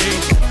 that's okay.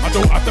 I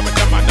don't have to make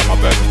them man, my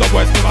verses are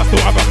worse, but I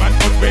still have a man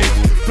on rage.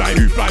 Fly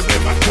who fly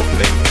where man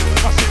complain.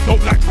 My shit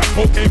don't like crack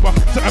cocaine, but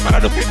certain man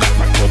I looking like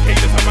crack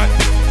cocaine is a man.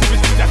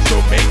 Seriously, that's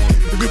your mate.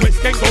 If we went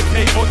skank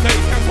okay, or say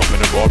skank up in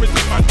the roar, it's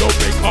man don't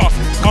break off.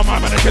 Come on,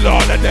 man, I kill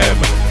all of them.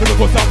 If we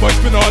go some boys,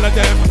 spin all of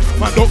them.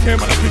 Man don't care,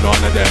 man, I spin all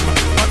of them.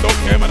 Man don't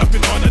care, man, I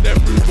spin all of them.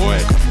 Rude boy,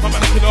 man,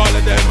 I kill all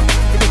of them.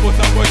 If we go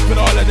some boys, spin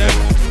all of them.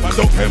 Man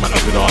don't care, man, I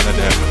spin all of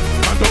them.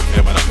 Man don't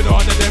care, man, I spin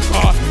all of them.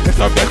 It's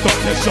a red dot,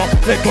 test shot.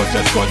 Leg gun,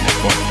 chest gun, neck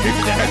gun.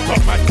 Even the head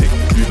top, man, tick.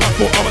 You man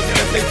thought I was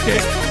gonna say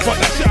skate. Fuck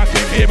that shit, I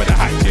came here with a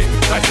hatchet.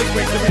 Like this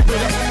way to me,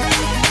 brother.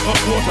 Up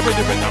close, I'm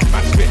ready when I'm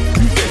match fit.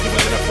 You said you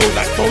were gonna throw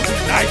like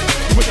Golden Knight.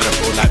 You were gonna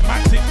throw like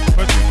Matic.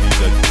 First 2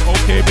 seasons,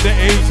 okay, but the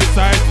age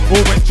inside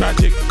all went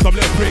tragic. Some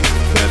little prick,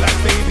 feel like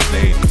staying his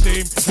lane.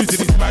 Shame,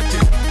 losing his magic.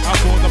 I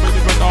thought I'm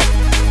ready run up.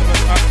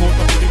 I thought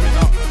I'm ready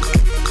run up.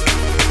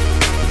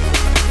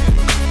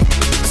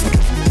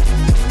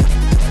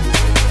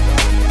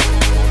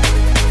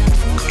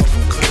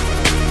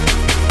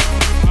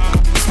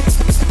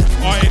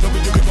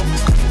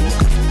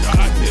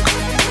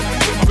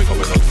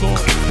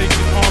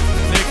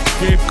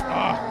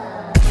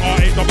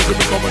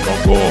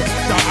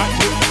 Shout out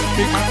to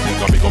big man thing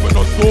got me going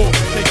on store.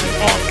 Taking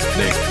arms,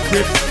 legs,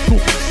 ribs,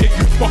 talking shit,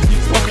 you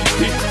fucking fucking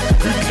bitch.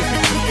 Who do you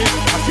think you is?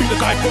 As soon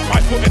as I put my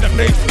foot in the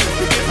place,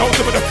 you get held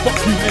to where the fuck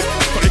you live.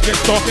 But it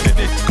gets darker than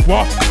this.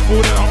 What?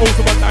 More than I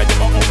also I died in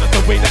my own, that's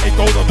the way that it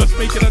goes. I'm just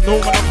making a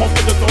known when I'm off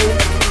in the zone.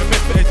 The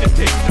best bet is just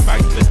taking the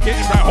bags and just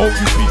getting that home,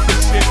 you piece of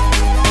shit.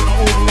 I'm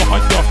not over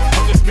 100,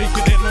 I'm just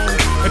making it known.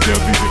 If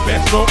you're moving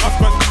best, no, I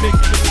spent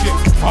taking the shit.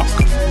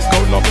 Go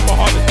love in my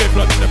heart, there's dead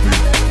blood in the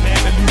booth.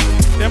 Letting the loot.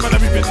 Them man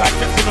are moving like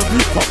jets on a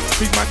rooftop.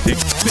 Big man tick,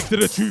 stick to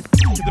the truth.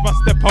 Cause if I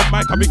step on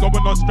mic, I'll be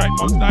going on strike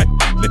mom's life.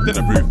 Lifting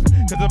the roof.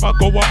 Cause if I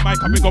go on mic,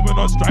 I'll be going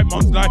on strike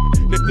mom's life.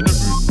 Lifting the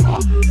roof.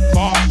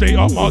 Straight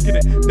up marking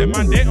it. Them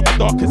man there in my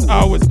darkest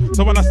hours.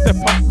 So when I step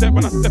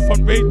on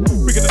raid,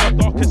 bigger than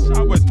the darkest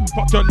showers.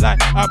 Fuck your life,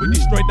 I will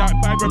destroy that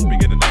vibrant.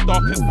 Bigger than the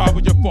darkest power,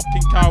 you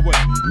fucking coward.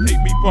 Take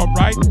me for a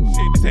ride,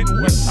 shit, this ain't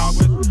no West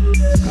Towers.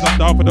 Cause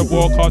I'm down for the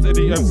war cards at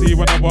the MC.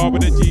 When I war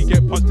with the G,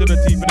 get punched to the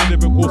teeth with the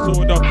lyrical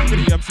sword up. To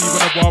the MC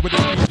when I war with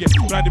the G, get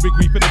blinded with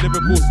grief with the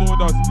lyrical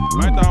sword us.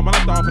 Right down, man,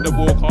 I'm down for the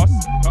war cards.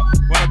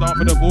 When I'm down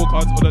for the war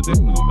cards, all the dip,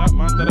 look that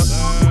man, that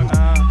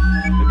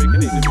they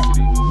make it,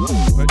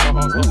 Let your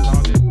heart stop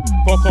sounding.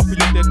 Fuck off with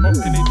your dead hot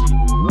energy.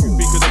 You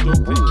think of the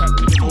dope, play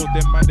capture, you know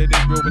them man, they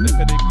ain't real with the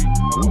pedigree.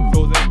 I want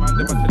flows, them man,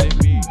 them are telling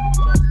me.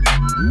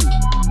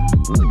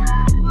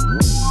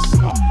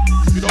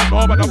 You don't know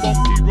about the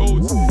bumpy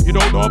roads. You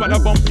don't know about the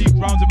bumpy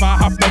grounds. If I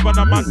have to run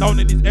a man down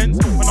in his ends,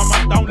 run a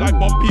man down like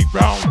bumpy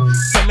ground.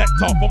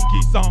 Selector,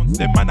 funky sounds.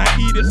 Them man I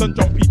eat this on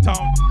jumpy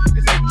town.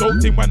 It's like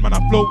joking when man I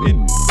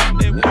floating. When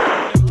they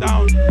walk them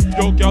down.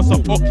 Yo girls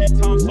some hockey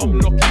town, some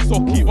lucky,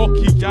 socky,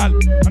 hockey gal.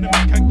 And the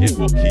man can get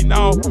hockey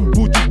now.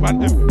 Voodoo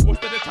band them.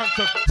 What's the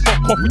tantrum?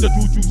 Fuck off with the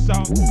juju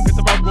sound. It's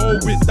about roll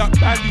with that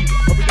valley.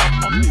 Every young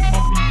pumpy,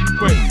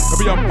 wait.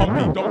 Every young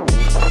pumpy, don't.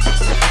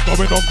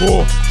 Going on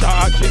go,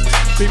 shout out kids.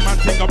 Big man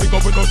thing, I'll be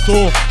going on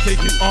tour.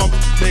 Taking arms,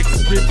 legs,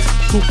 ribs.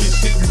 Talking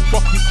shit, you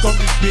fucking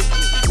scummy bitch.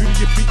 Who do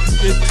you think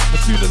you is? As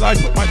soon as I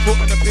put my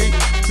foot on the plate,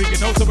 thinking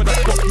else over the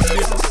fuck you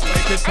live. I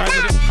can try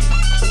to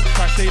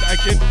try to say that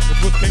again. The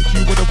bus came to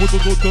you with a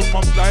woodle all done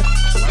mum's life.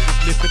 I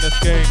just live in the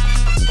gang.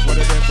 What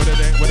are them, what are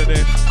them, what are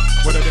them?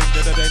 What are them,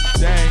 what are them,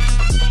 dang.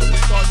 The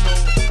sun know,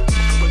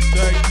 it was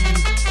dirty.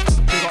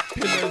 They got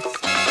pillars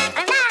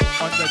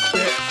on the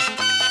deck.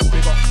 They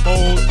got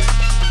mold.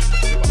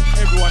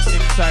 Everyone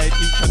inside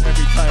each and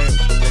every time.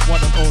 The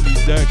one and only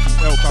Dirty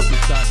El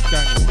Capitan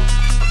Gangway.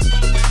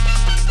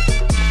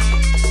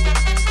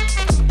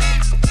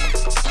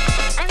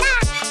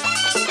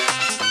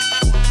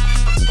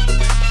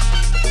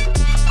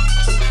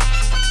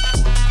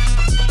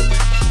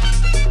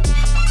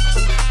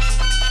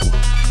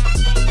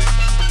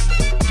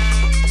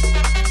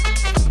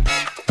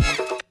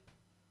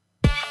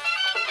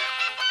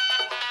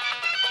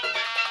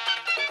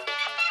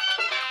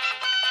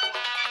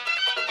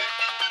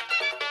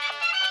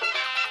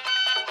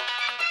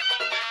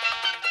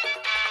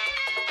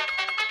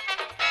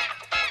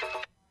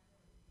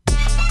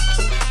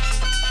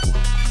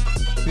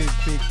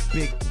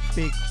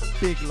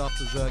 Big love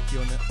to Zerky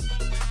on it.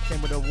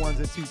 Came with the ones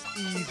and twos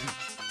easy.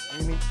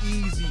 I mean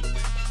easy.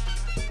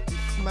 He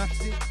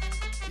smashed it.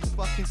 He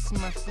fucking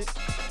smashed it.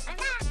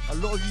 A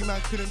lot of you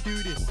man couldn't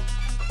do this.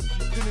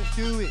 You couldn't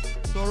do it.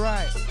 It's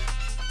alright.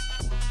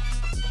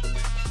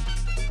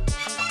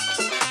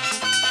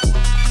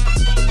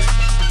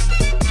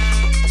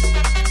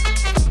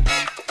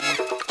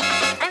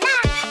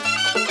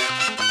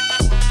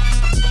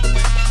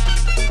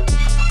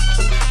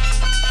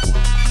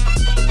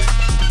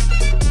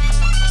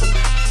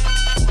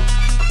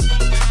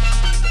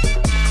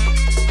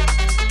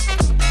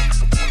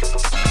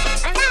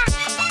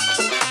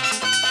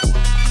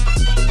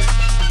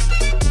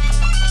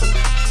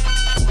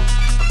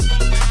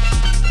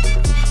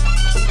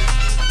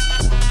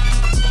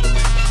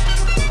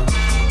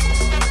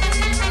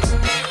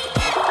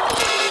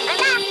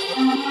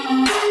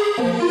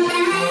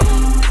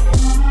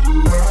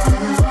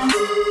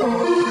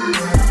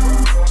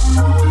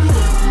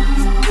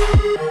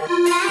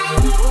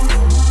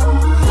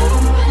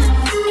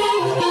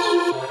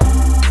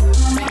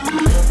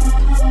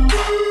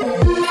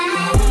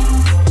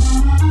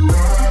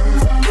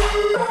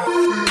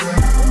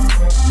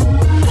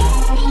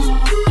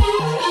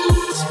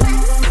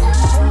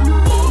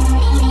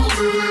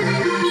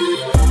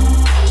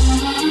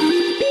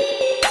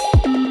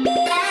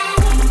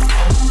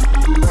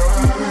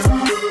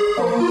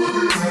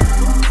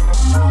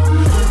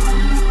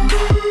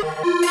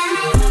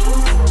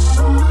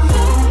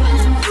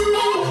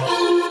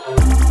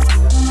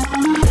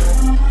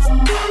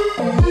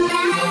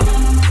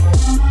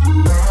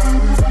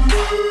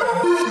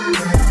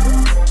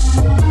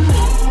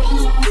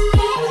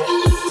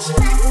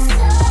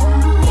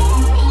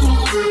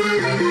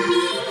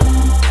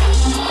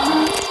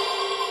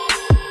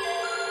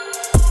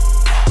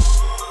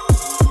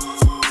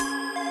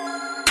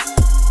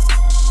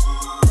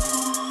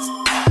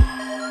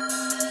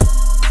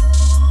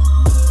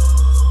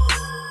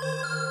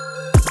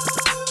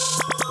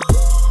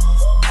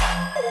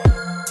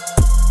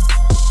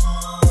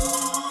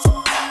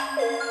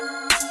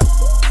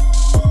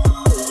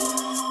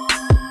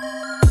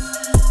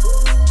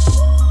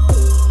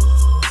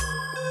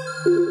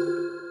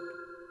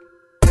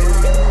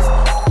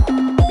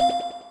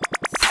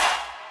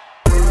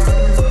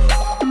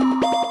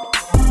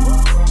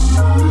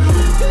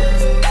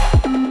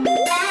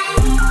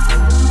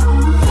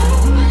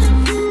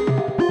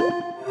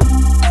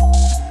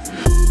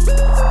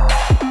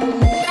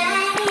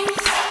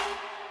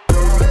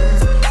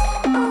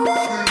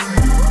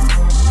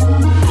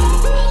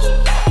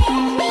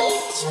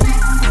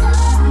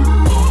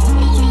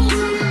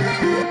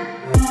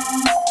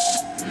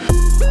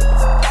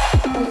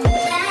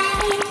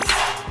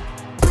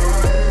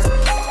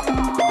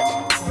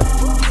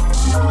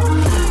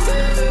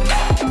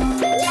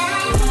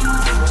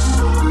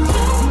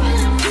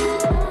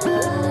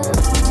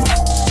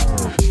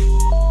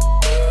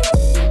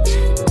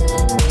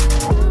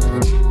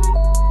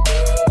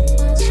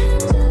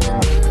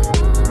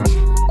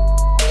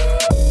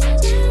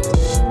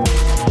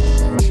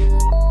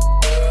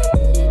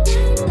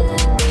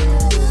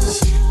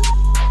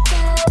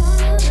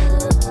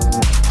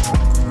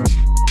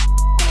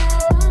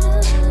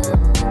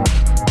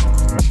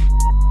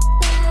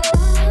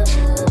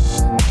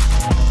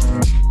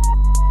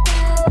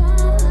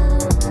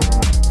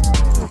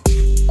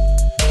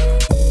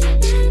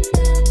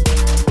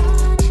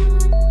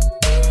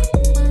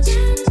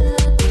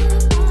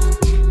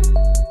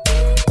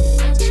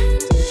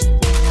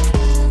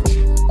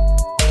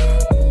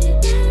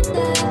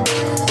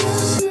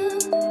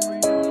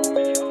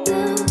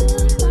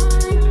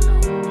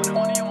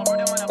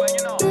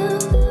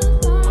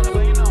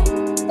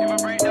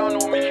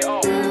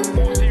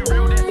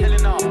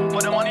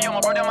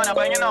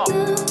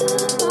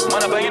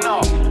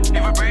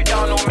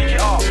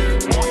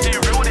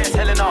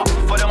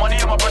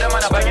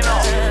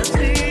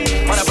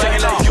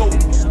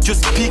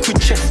 speak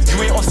with chest.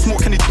 You ain't on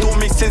smoke and it don't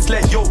make sense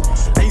like yo.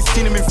 I ain't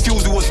seen him in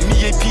fields, it was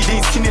me AP. They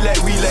ain't seen it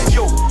like we like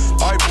yo.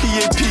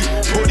 RPAP,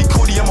 Brody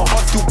Cody and my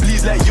heart still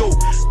bleeds like yo.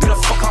 Better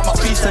fuck out my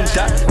face and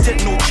that.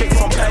 Take no check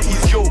from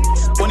patties yo.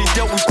 When he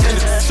dealt with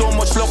tenants, so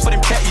much love for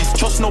them catties.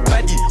 Trust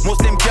nobody,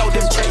 most them gal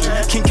them chatty.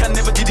 King can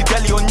never did the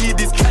galley or need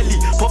this Cali.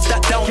 Puff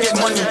that down, get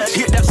money.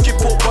 Hit that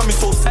strip up on me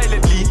so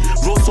silently.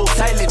 Roll so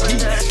silently.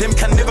 Them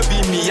can never be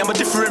me, I'm a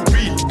different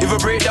breed. If a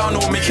breakdown,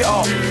 don't make it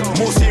up.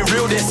 Mostly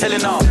real, they're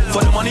selling out.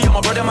 For the money, I'm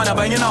a brother, man, I'm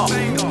banging out.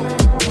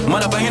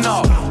 Man, I'm banging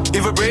out.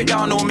 If a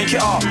breakdown, don't make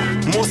it up.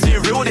 Mostly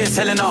real, they're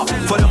selling out.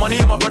 For the money,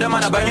 I'm a brother,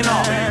 man, I'm banging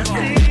out.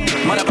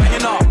 Man, I'm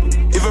banging out.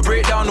 If a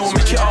breakdown, don't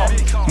make it up.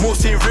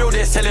 Mostly real,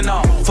 they're selling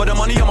out. For the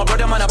money, I'm a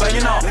brother, man, I'm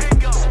banging out.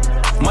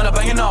 Man, I'm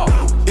banging out.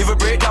 If a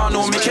breakdown,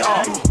 don't make it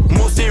up.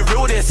 Mostly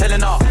real, they're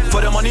selling out.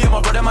 For the money, I'm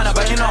a brother, man, I'm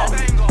banging out.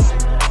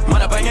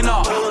 Man, I'm banging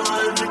out.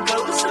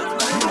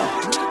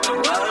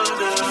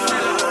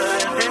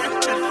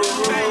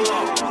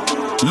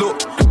 Look,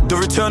 the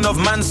return of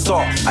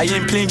Manstar. I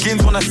ain't playing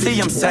games when I say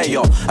I'm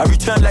Sire. I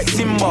return like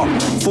Simba.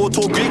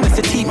 Photo greatness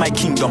to keep my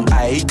kingdom.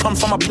 I come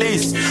from a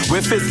place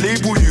where first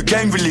label you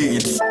gang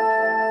related.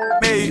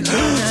 Mate,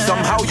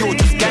 somehow you're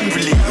just gang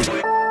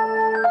related.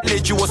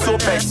 You was so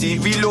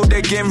pricey, reload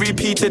again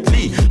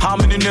repeatedly. How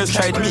many nerds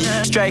tried me?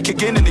 Strike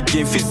again and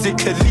again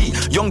physically.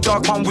 Young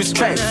dark one with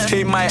stripes.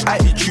 Take my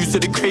attitude so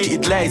they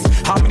created lies.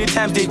 How many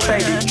times they try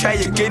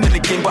again and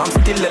again, but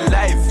I'm still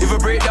alive. If a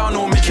breakdown,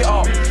 don't make it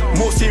up.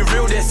 Mostly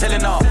real, they're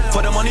selling out.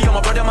 For the money, I'm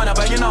a brother, man, I'm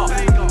banging out.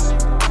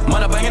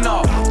 Man, I'm banging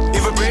out.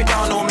 If a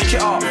breakdown, don't make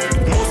it up.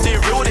 Mostly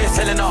real, they're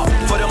selling out.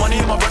 For the money,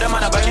 I'm a brother,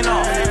 man, I'm banging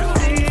out.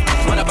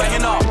 Man, I'm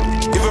banging out.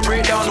 If a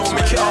breakdown, don't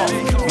make it up.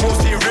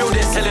 Mostly real,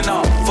 they're selling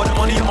out. For the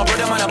money, my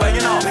brother, man, I'm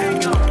banging out.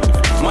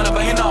 Man, I'm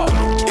banging out.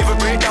 If a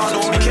breakdown,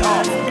 don't make it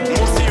up.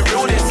 Mostly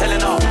real, they're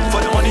selling out.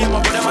 For the money,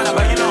 my brother, man, I'm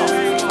banging out.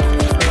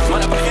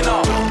 Man, I'm banging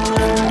out.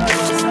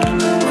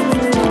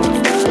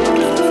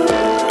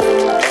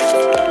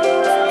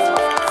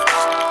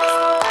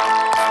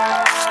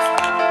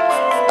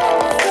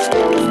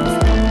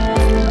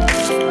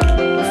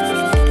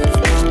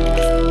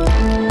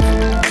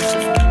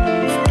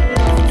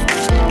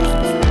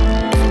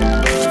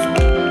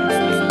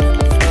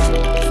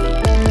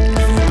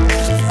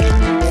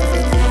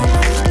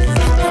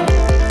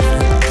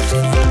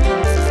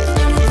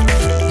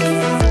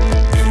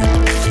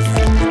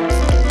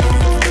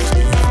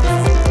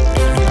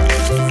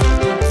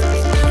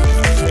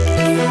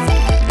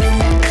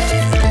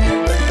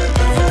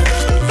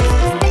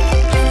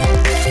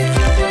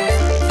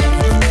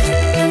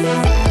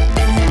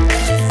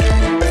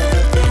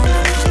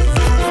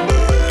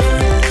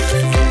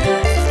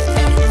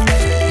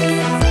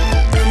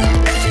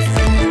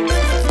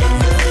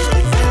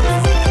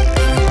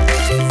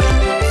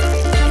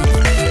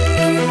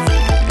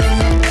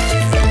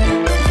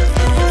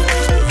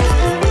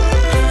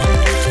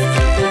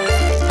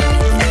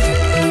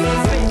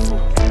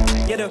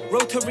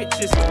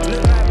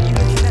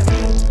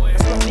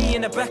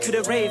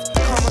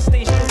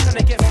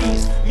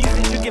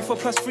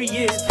 Plus 3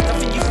 years,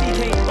 nothing you see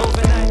came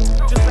overnight.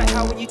 Just like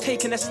how when you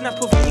taking a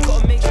snap of me, you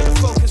gotta make sure the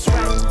focus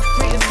right.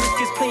 Greatest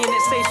risk is playing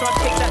it safe, so I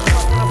take that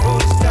chance when I roll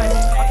this dice.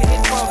 I can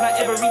hit 12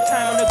 like every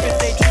time on a good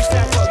day, true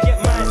style, gotta get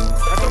mine.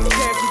 I don't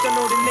care if you don't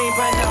know the name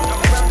by now. I'm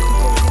around and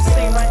going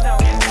insane right now.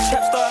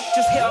 Trap star,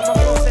 just hit up my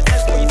phone, said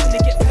that's where you finna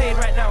get paid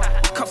right now.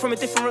 Cut from a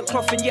different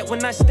cloth, and yet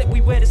when I step,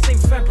 we wear the same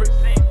fabric.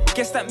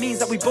 Guess that means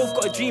that we both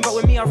got a dream, but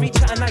with me I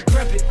reach out and I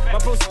grab it. My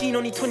bro Skeen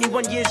only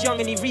 21 years young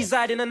and he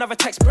reside in another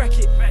tax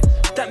bracket.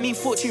 That mean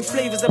fortune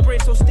flavors the brain,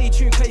 so stay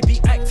tuned, can you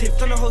be active?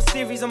 Done a whole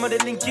series, I'm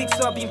modeling gigs,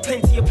 so I've been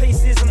plenty of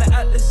places on the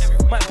Atlas.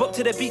 Might bop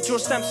to the beat,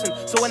 George Sampson,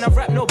 so when I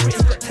rap, no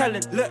Britain's got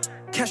talent. Look,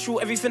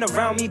 casual, everything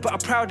around me, but I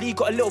proudly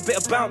got a little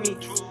bit about me.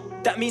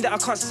 That mean that I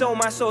can't sell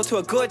my soul to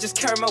a gorgeous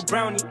caramel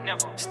brownie.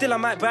 Still I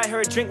might buy her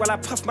a drink while I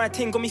puff my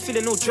ting, got me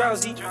feeling all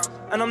drowsy.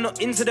 And I'm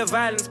not into the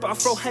violence, but I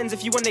throw hands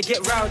if you wanna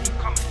get rowdy.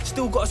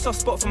 Still got a soft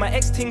spot for my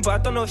ex-ting, but I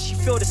don't know if she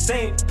feel the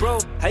same. Bro,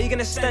 how you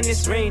gonna stand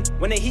this rain?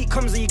 When the heat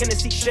comes, are you gonna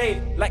see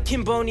shade? Like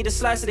Kimbo need a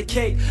slice of the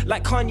cake.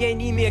 Like Kanye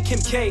need me a Kim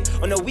K.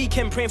 On a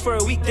weekend praying for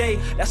a weekday.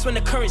 That's when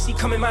the currency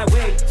coming my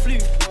way. Flew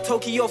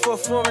Tokyo for a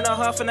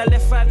 4.5 and I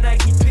left 5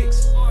 Nike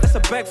pics. That's a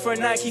bag for a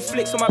Nike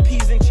flick, so my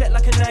P's in check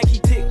like a Nike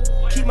tick.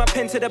 Keep my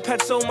pen to the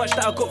pad so much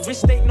that I got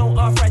wrist ache, no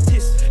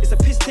arthritis. It's a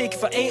piss take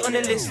if I ain't on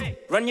the list.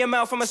 Run your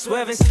mouth, I'm a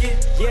swerving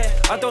skid. Yeah,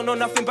 I don't know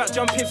nothing about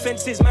jumping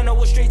fences. Man, I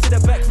walk straight to the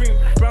back room.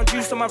 Brown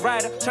juice on my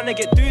rider, tryna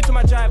get through to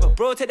my driver.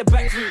 Bro, take the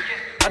back route.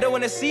 I don't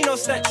wanna see no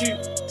statue.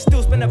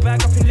 Still spend a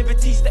bag up in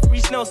Liberty, step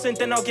Reece Nelson,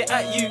 then I'll get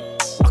at you.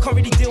 I can't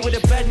really deal with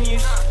the bad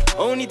news.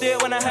 Only do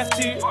it when I have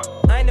to.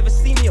 I ain't never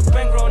seen me a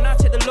bankroll. Now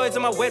check the Lloyds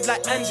on my web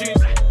like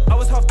Andrews. I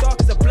was half dark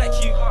as a black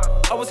hue.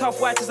 I was half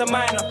white as a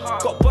minor.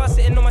 Got bars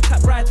sitting on my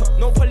tap right up.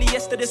 No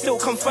polyester, they still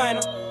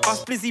confiner.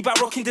 Ask Blizzy about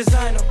rocking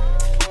designer.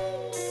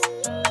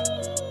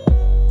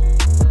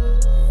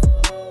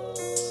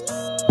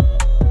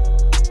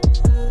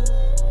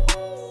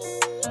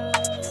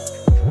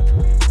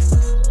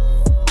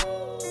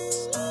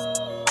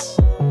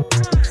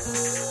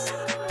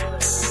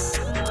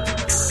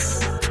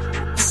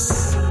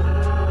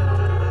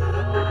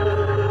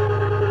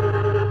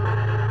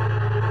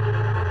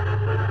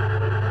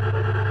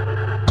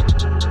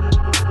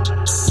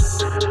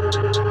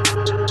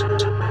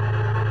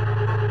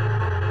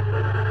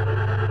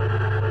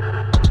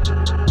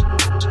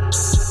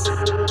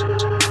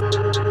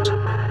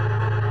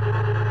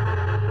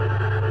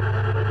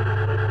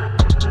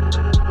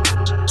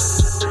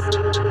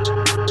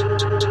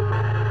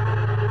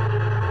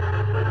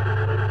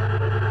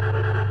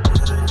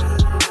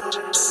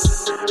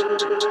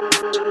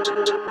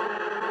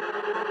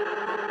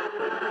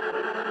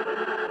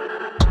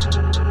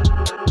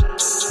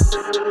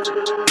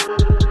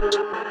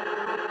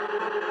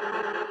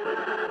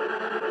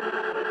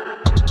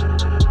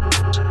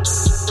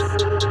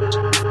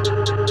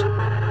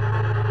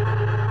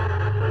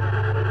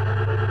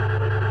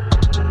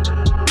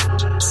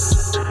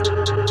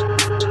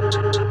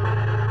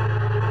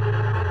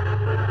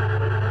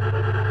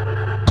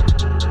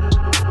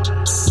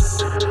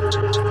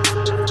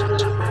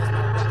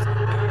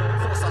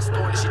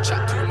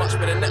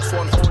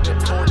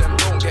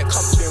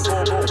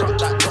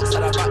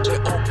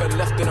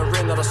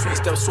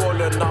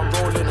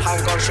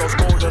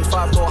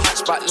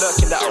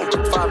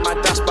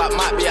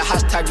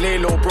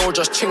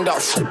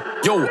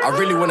 Yo, I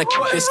really wanna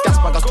keep this gas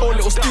bag. I told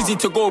little Steezy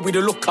to go be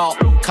the lookout.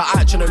 Cause I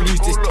ain't tryna lose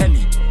this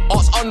telly.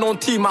 Ask unknown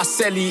team, my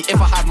celly. If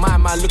I had my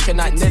man looking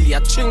at Nelly,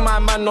 I'd ching my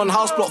man on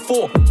house block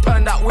 4.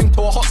 Turn that wing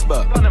to a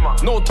Hotspur.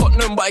 No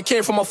Tottenham, but it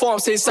came from a farm.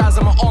 Same size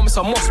of my arm, it's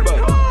a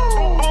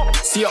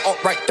Mossberg. See it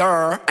up right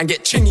there and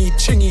get chingy,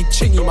 chingy,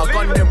 chingy. My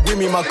gun them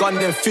wimmy, my gun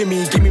them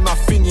fimmy. Give me my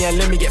finny and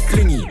let me get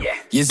flingy.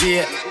 You see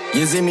it?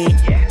 You see me?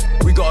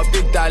 We got a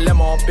big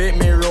dilemma, bit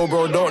me real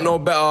bro, don't know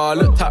better.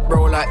 Look at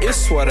bro like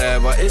it's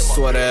whatever, it's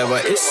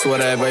whatever, it's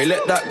whatever. You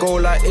let that go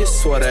like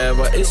it's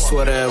whatever, it's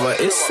whatever,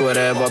 it's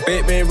whatever.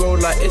 Bit me real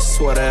like it's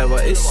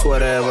whatever, it's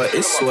whatever,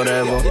 it's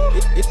whatever.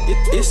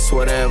 It's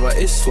whatever,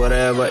 it's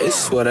whatever,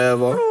 it's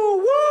whatever.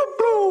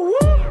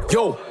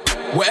 Yo.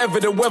 Whatever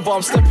the weather,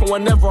 I'm stepping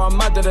whenever, I'm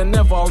madder than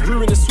ever. I'm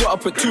ruining the sweater,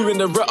 put 2 in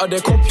the retta. They're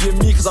copying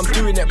me cause I'm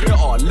doing it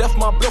better. Left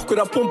my block with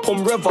a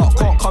pom-pom rever.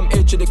 Can't come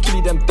edge to the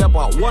killie, them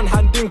debba. One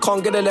hand in,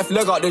 can't get the left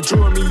leg out. They're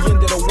drawing me in,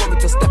 they don't want me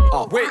to step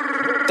out. Wait,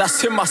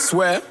 that's him I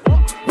swear.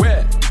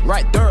 Where?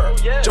 Right there.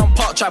 Jump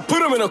out, try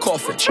put him in a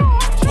coffin.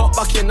 Pop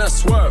back in and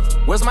swerve.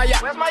 Where's my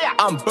yak?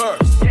 I'm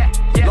burst.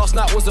 Last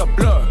night was a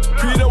blur.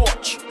 Pre the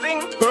watch.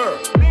 Burr.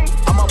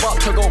 I'm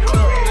about to go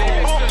clear.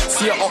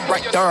 See it up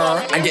right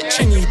there and get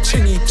chingy,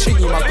 chingy,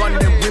 chingy. My gun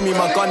them wimmy,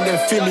 my gun them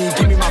filmy.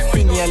 Give me my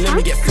finny and let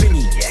me get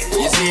flingy.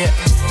 You see it?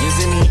 You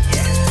see me?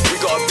 We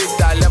got a big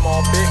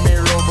dilemma. Bait me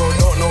real bro,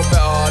 don't know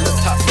better.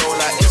 Look at bro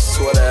like it's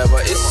whatever,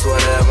 it's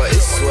whatever,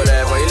 it's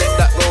whatever. You let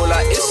that go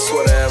like it's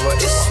whatever,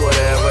 it's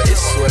whatever,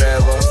 it's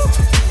whatever.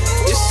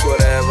 It's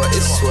whatever,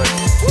 it's what,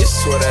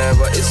 it's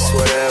whatever, it's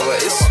whatever,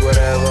 it's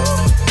whatever.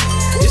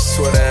 It's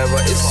whatever,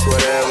 it's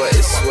whatever,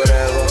 it's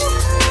whatever.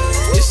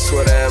 It's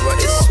whatever,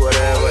 it's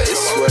whatever,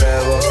 it's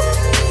whatever.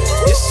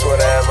 It's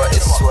whatever,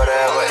 it's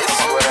whatever, it's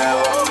whatever.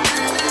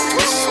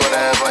 It's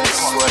whatever,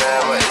 it's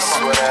whatever, it's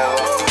whatever.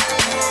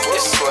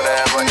 It's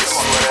whatever,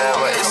 it's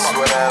whatever, it's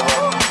whatever.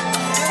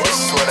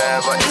 It's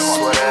whatever, it's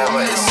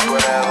whatever, it's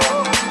whatever.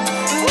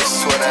 It's whatever, it's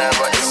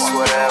whatever, it's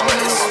whatever.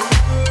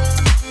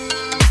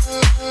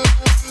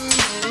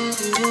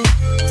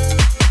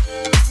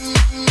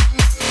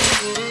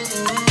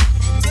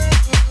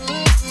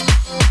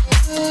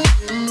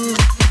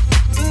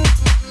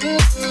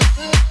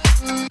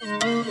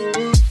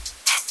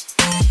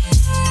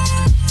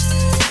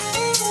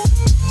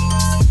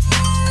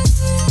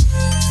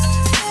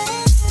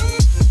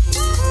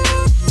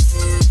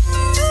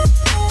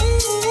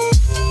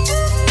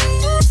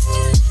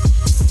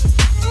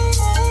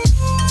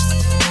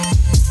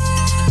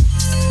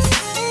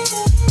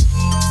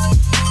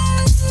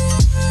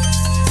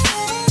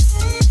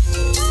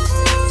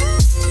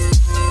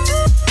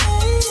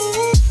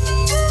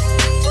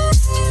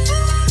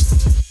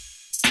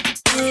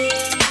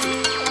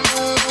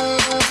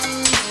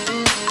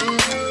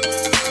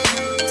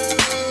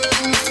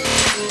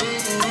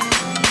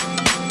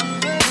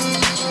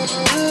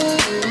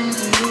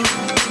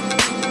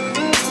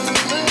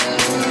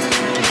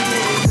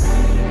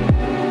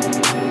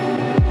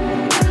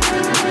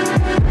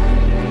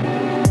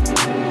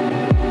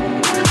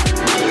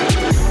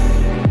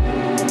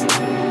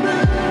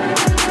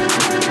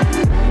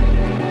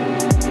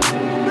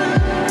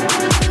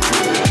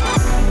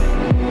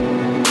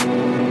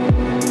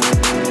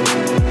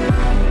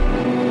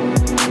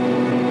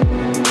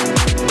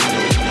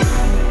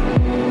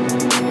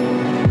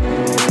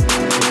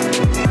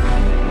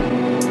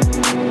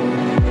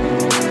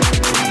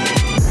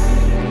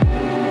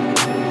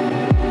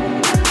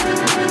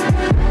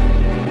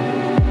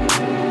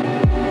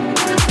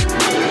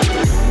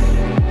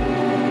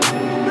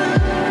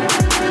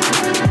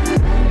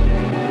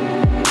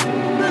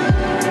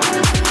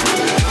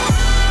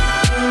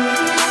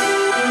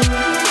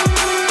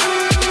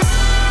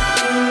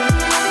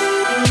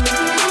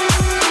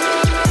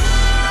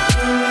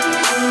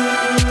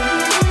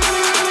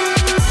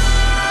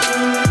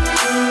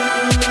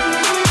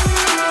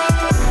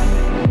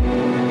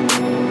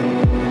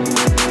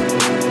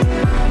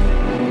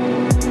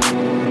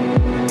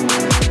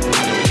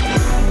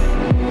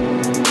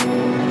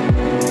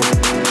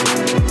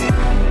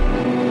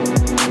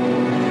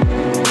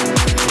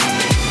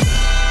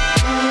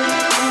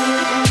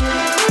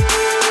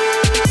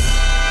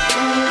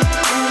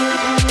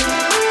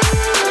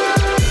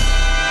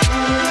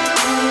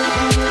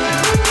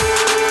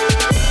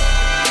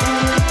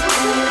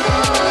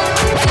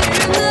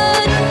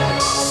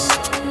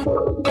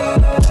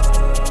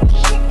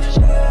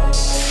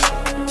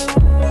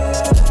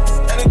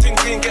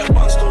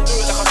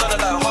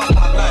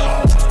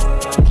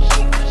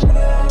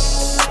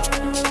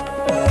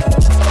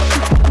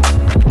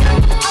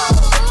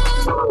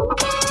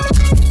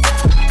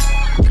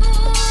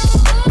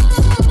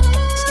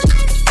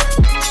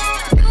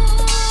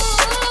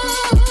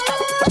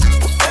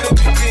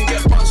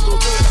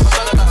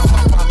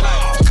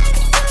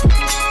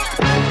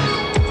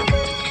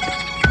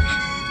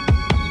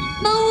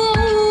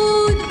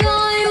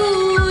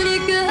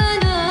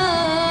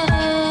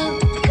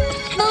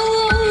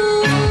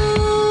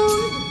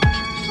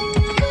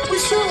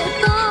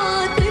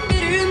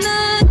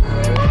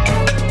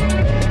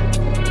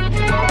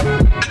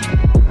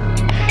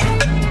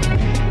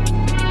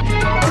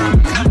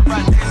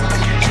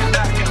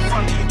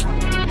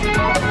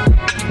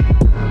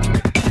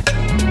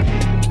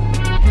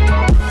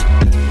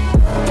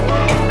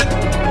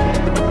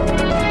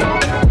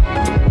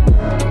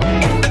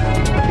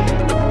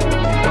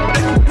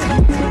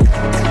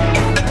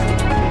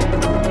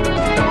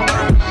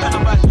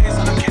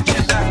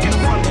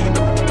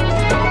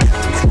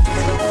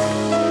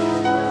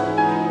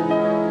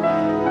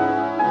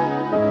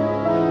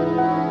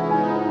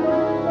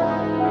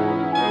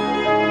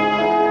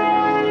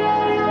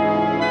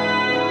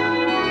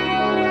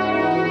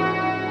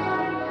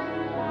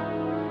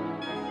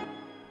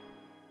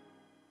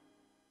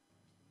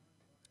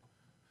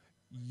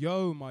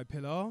 Yo, my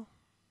pillar.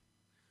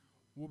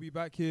 We'll be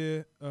back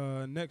here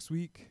next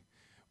week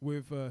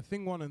with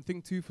Thing 1 and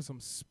Thing 2 for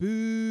some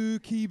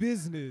spooky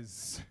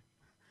business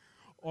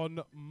on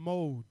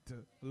Mode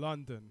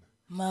London.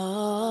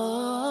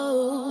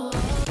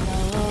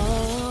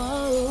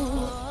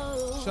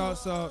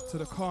 Shouts out to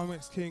the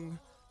Carmex King,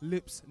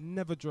 lips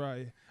never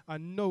dry,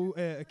 and no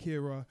air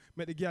Akira.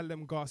 Make the gal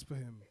them gasp for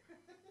him.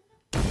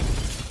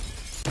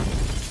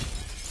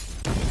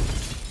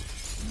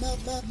 Mo.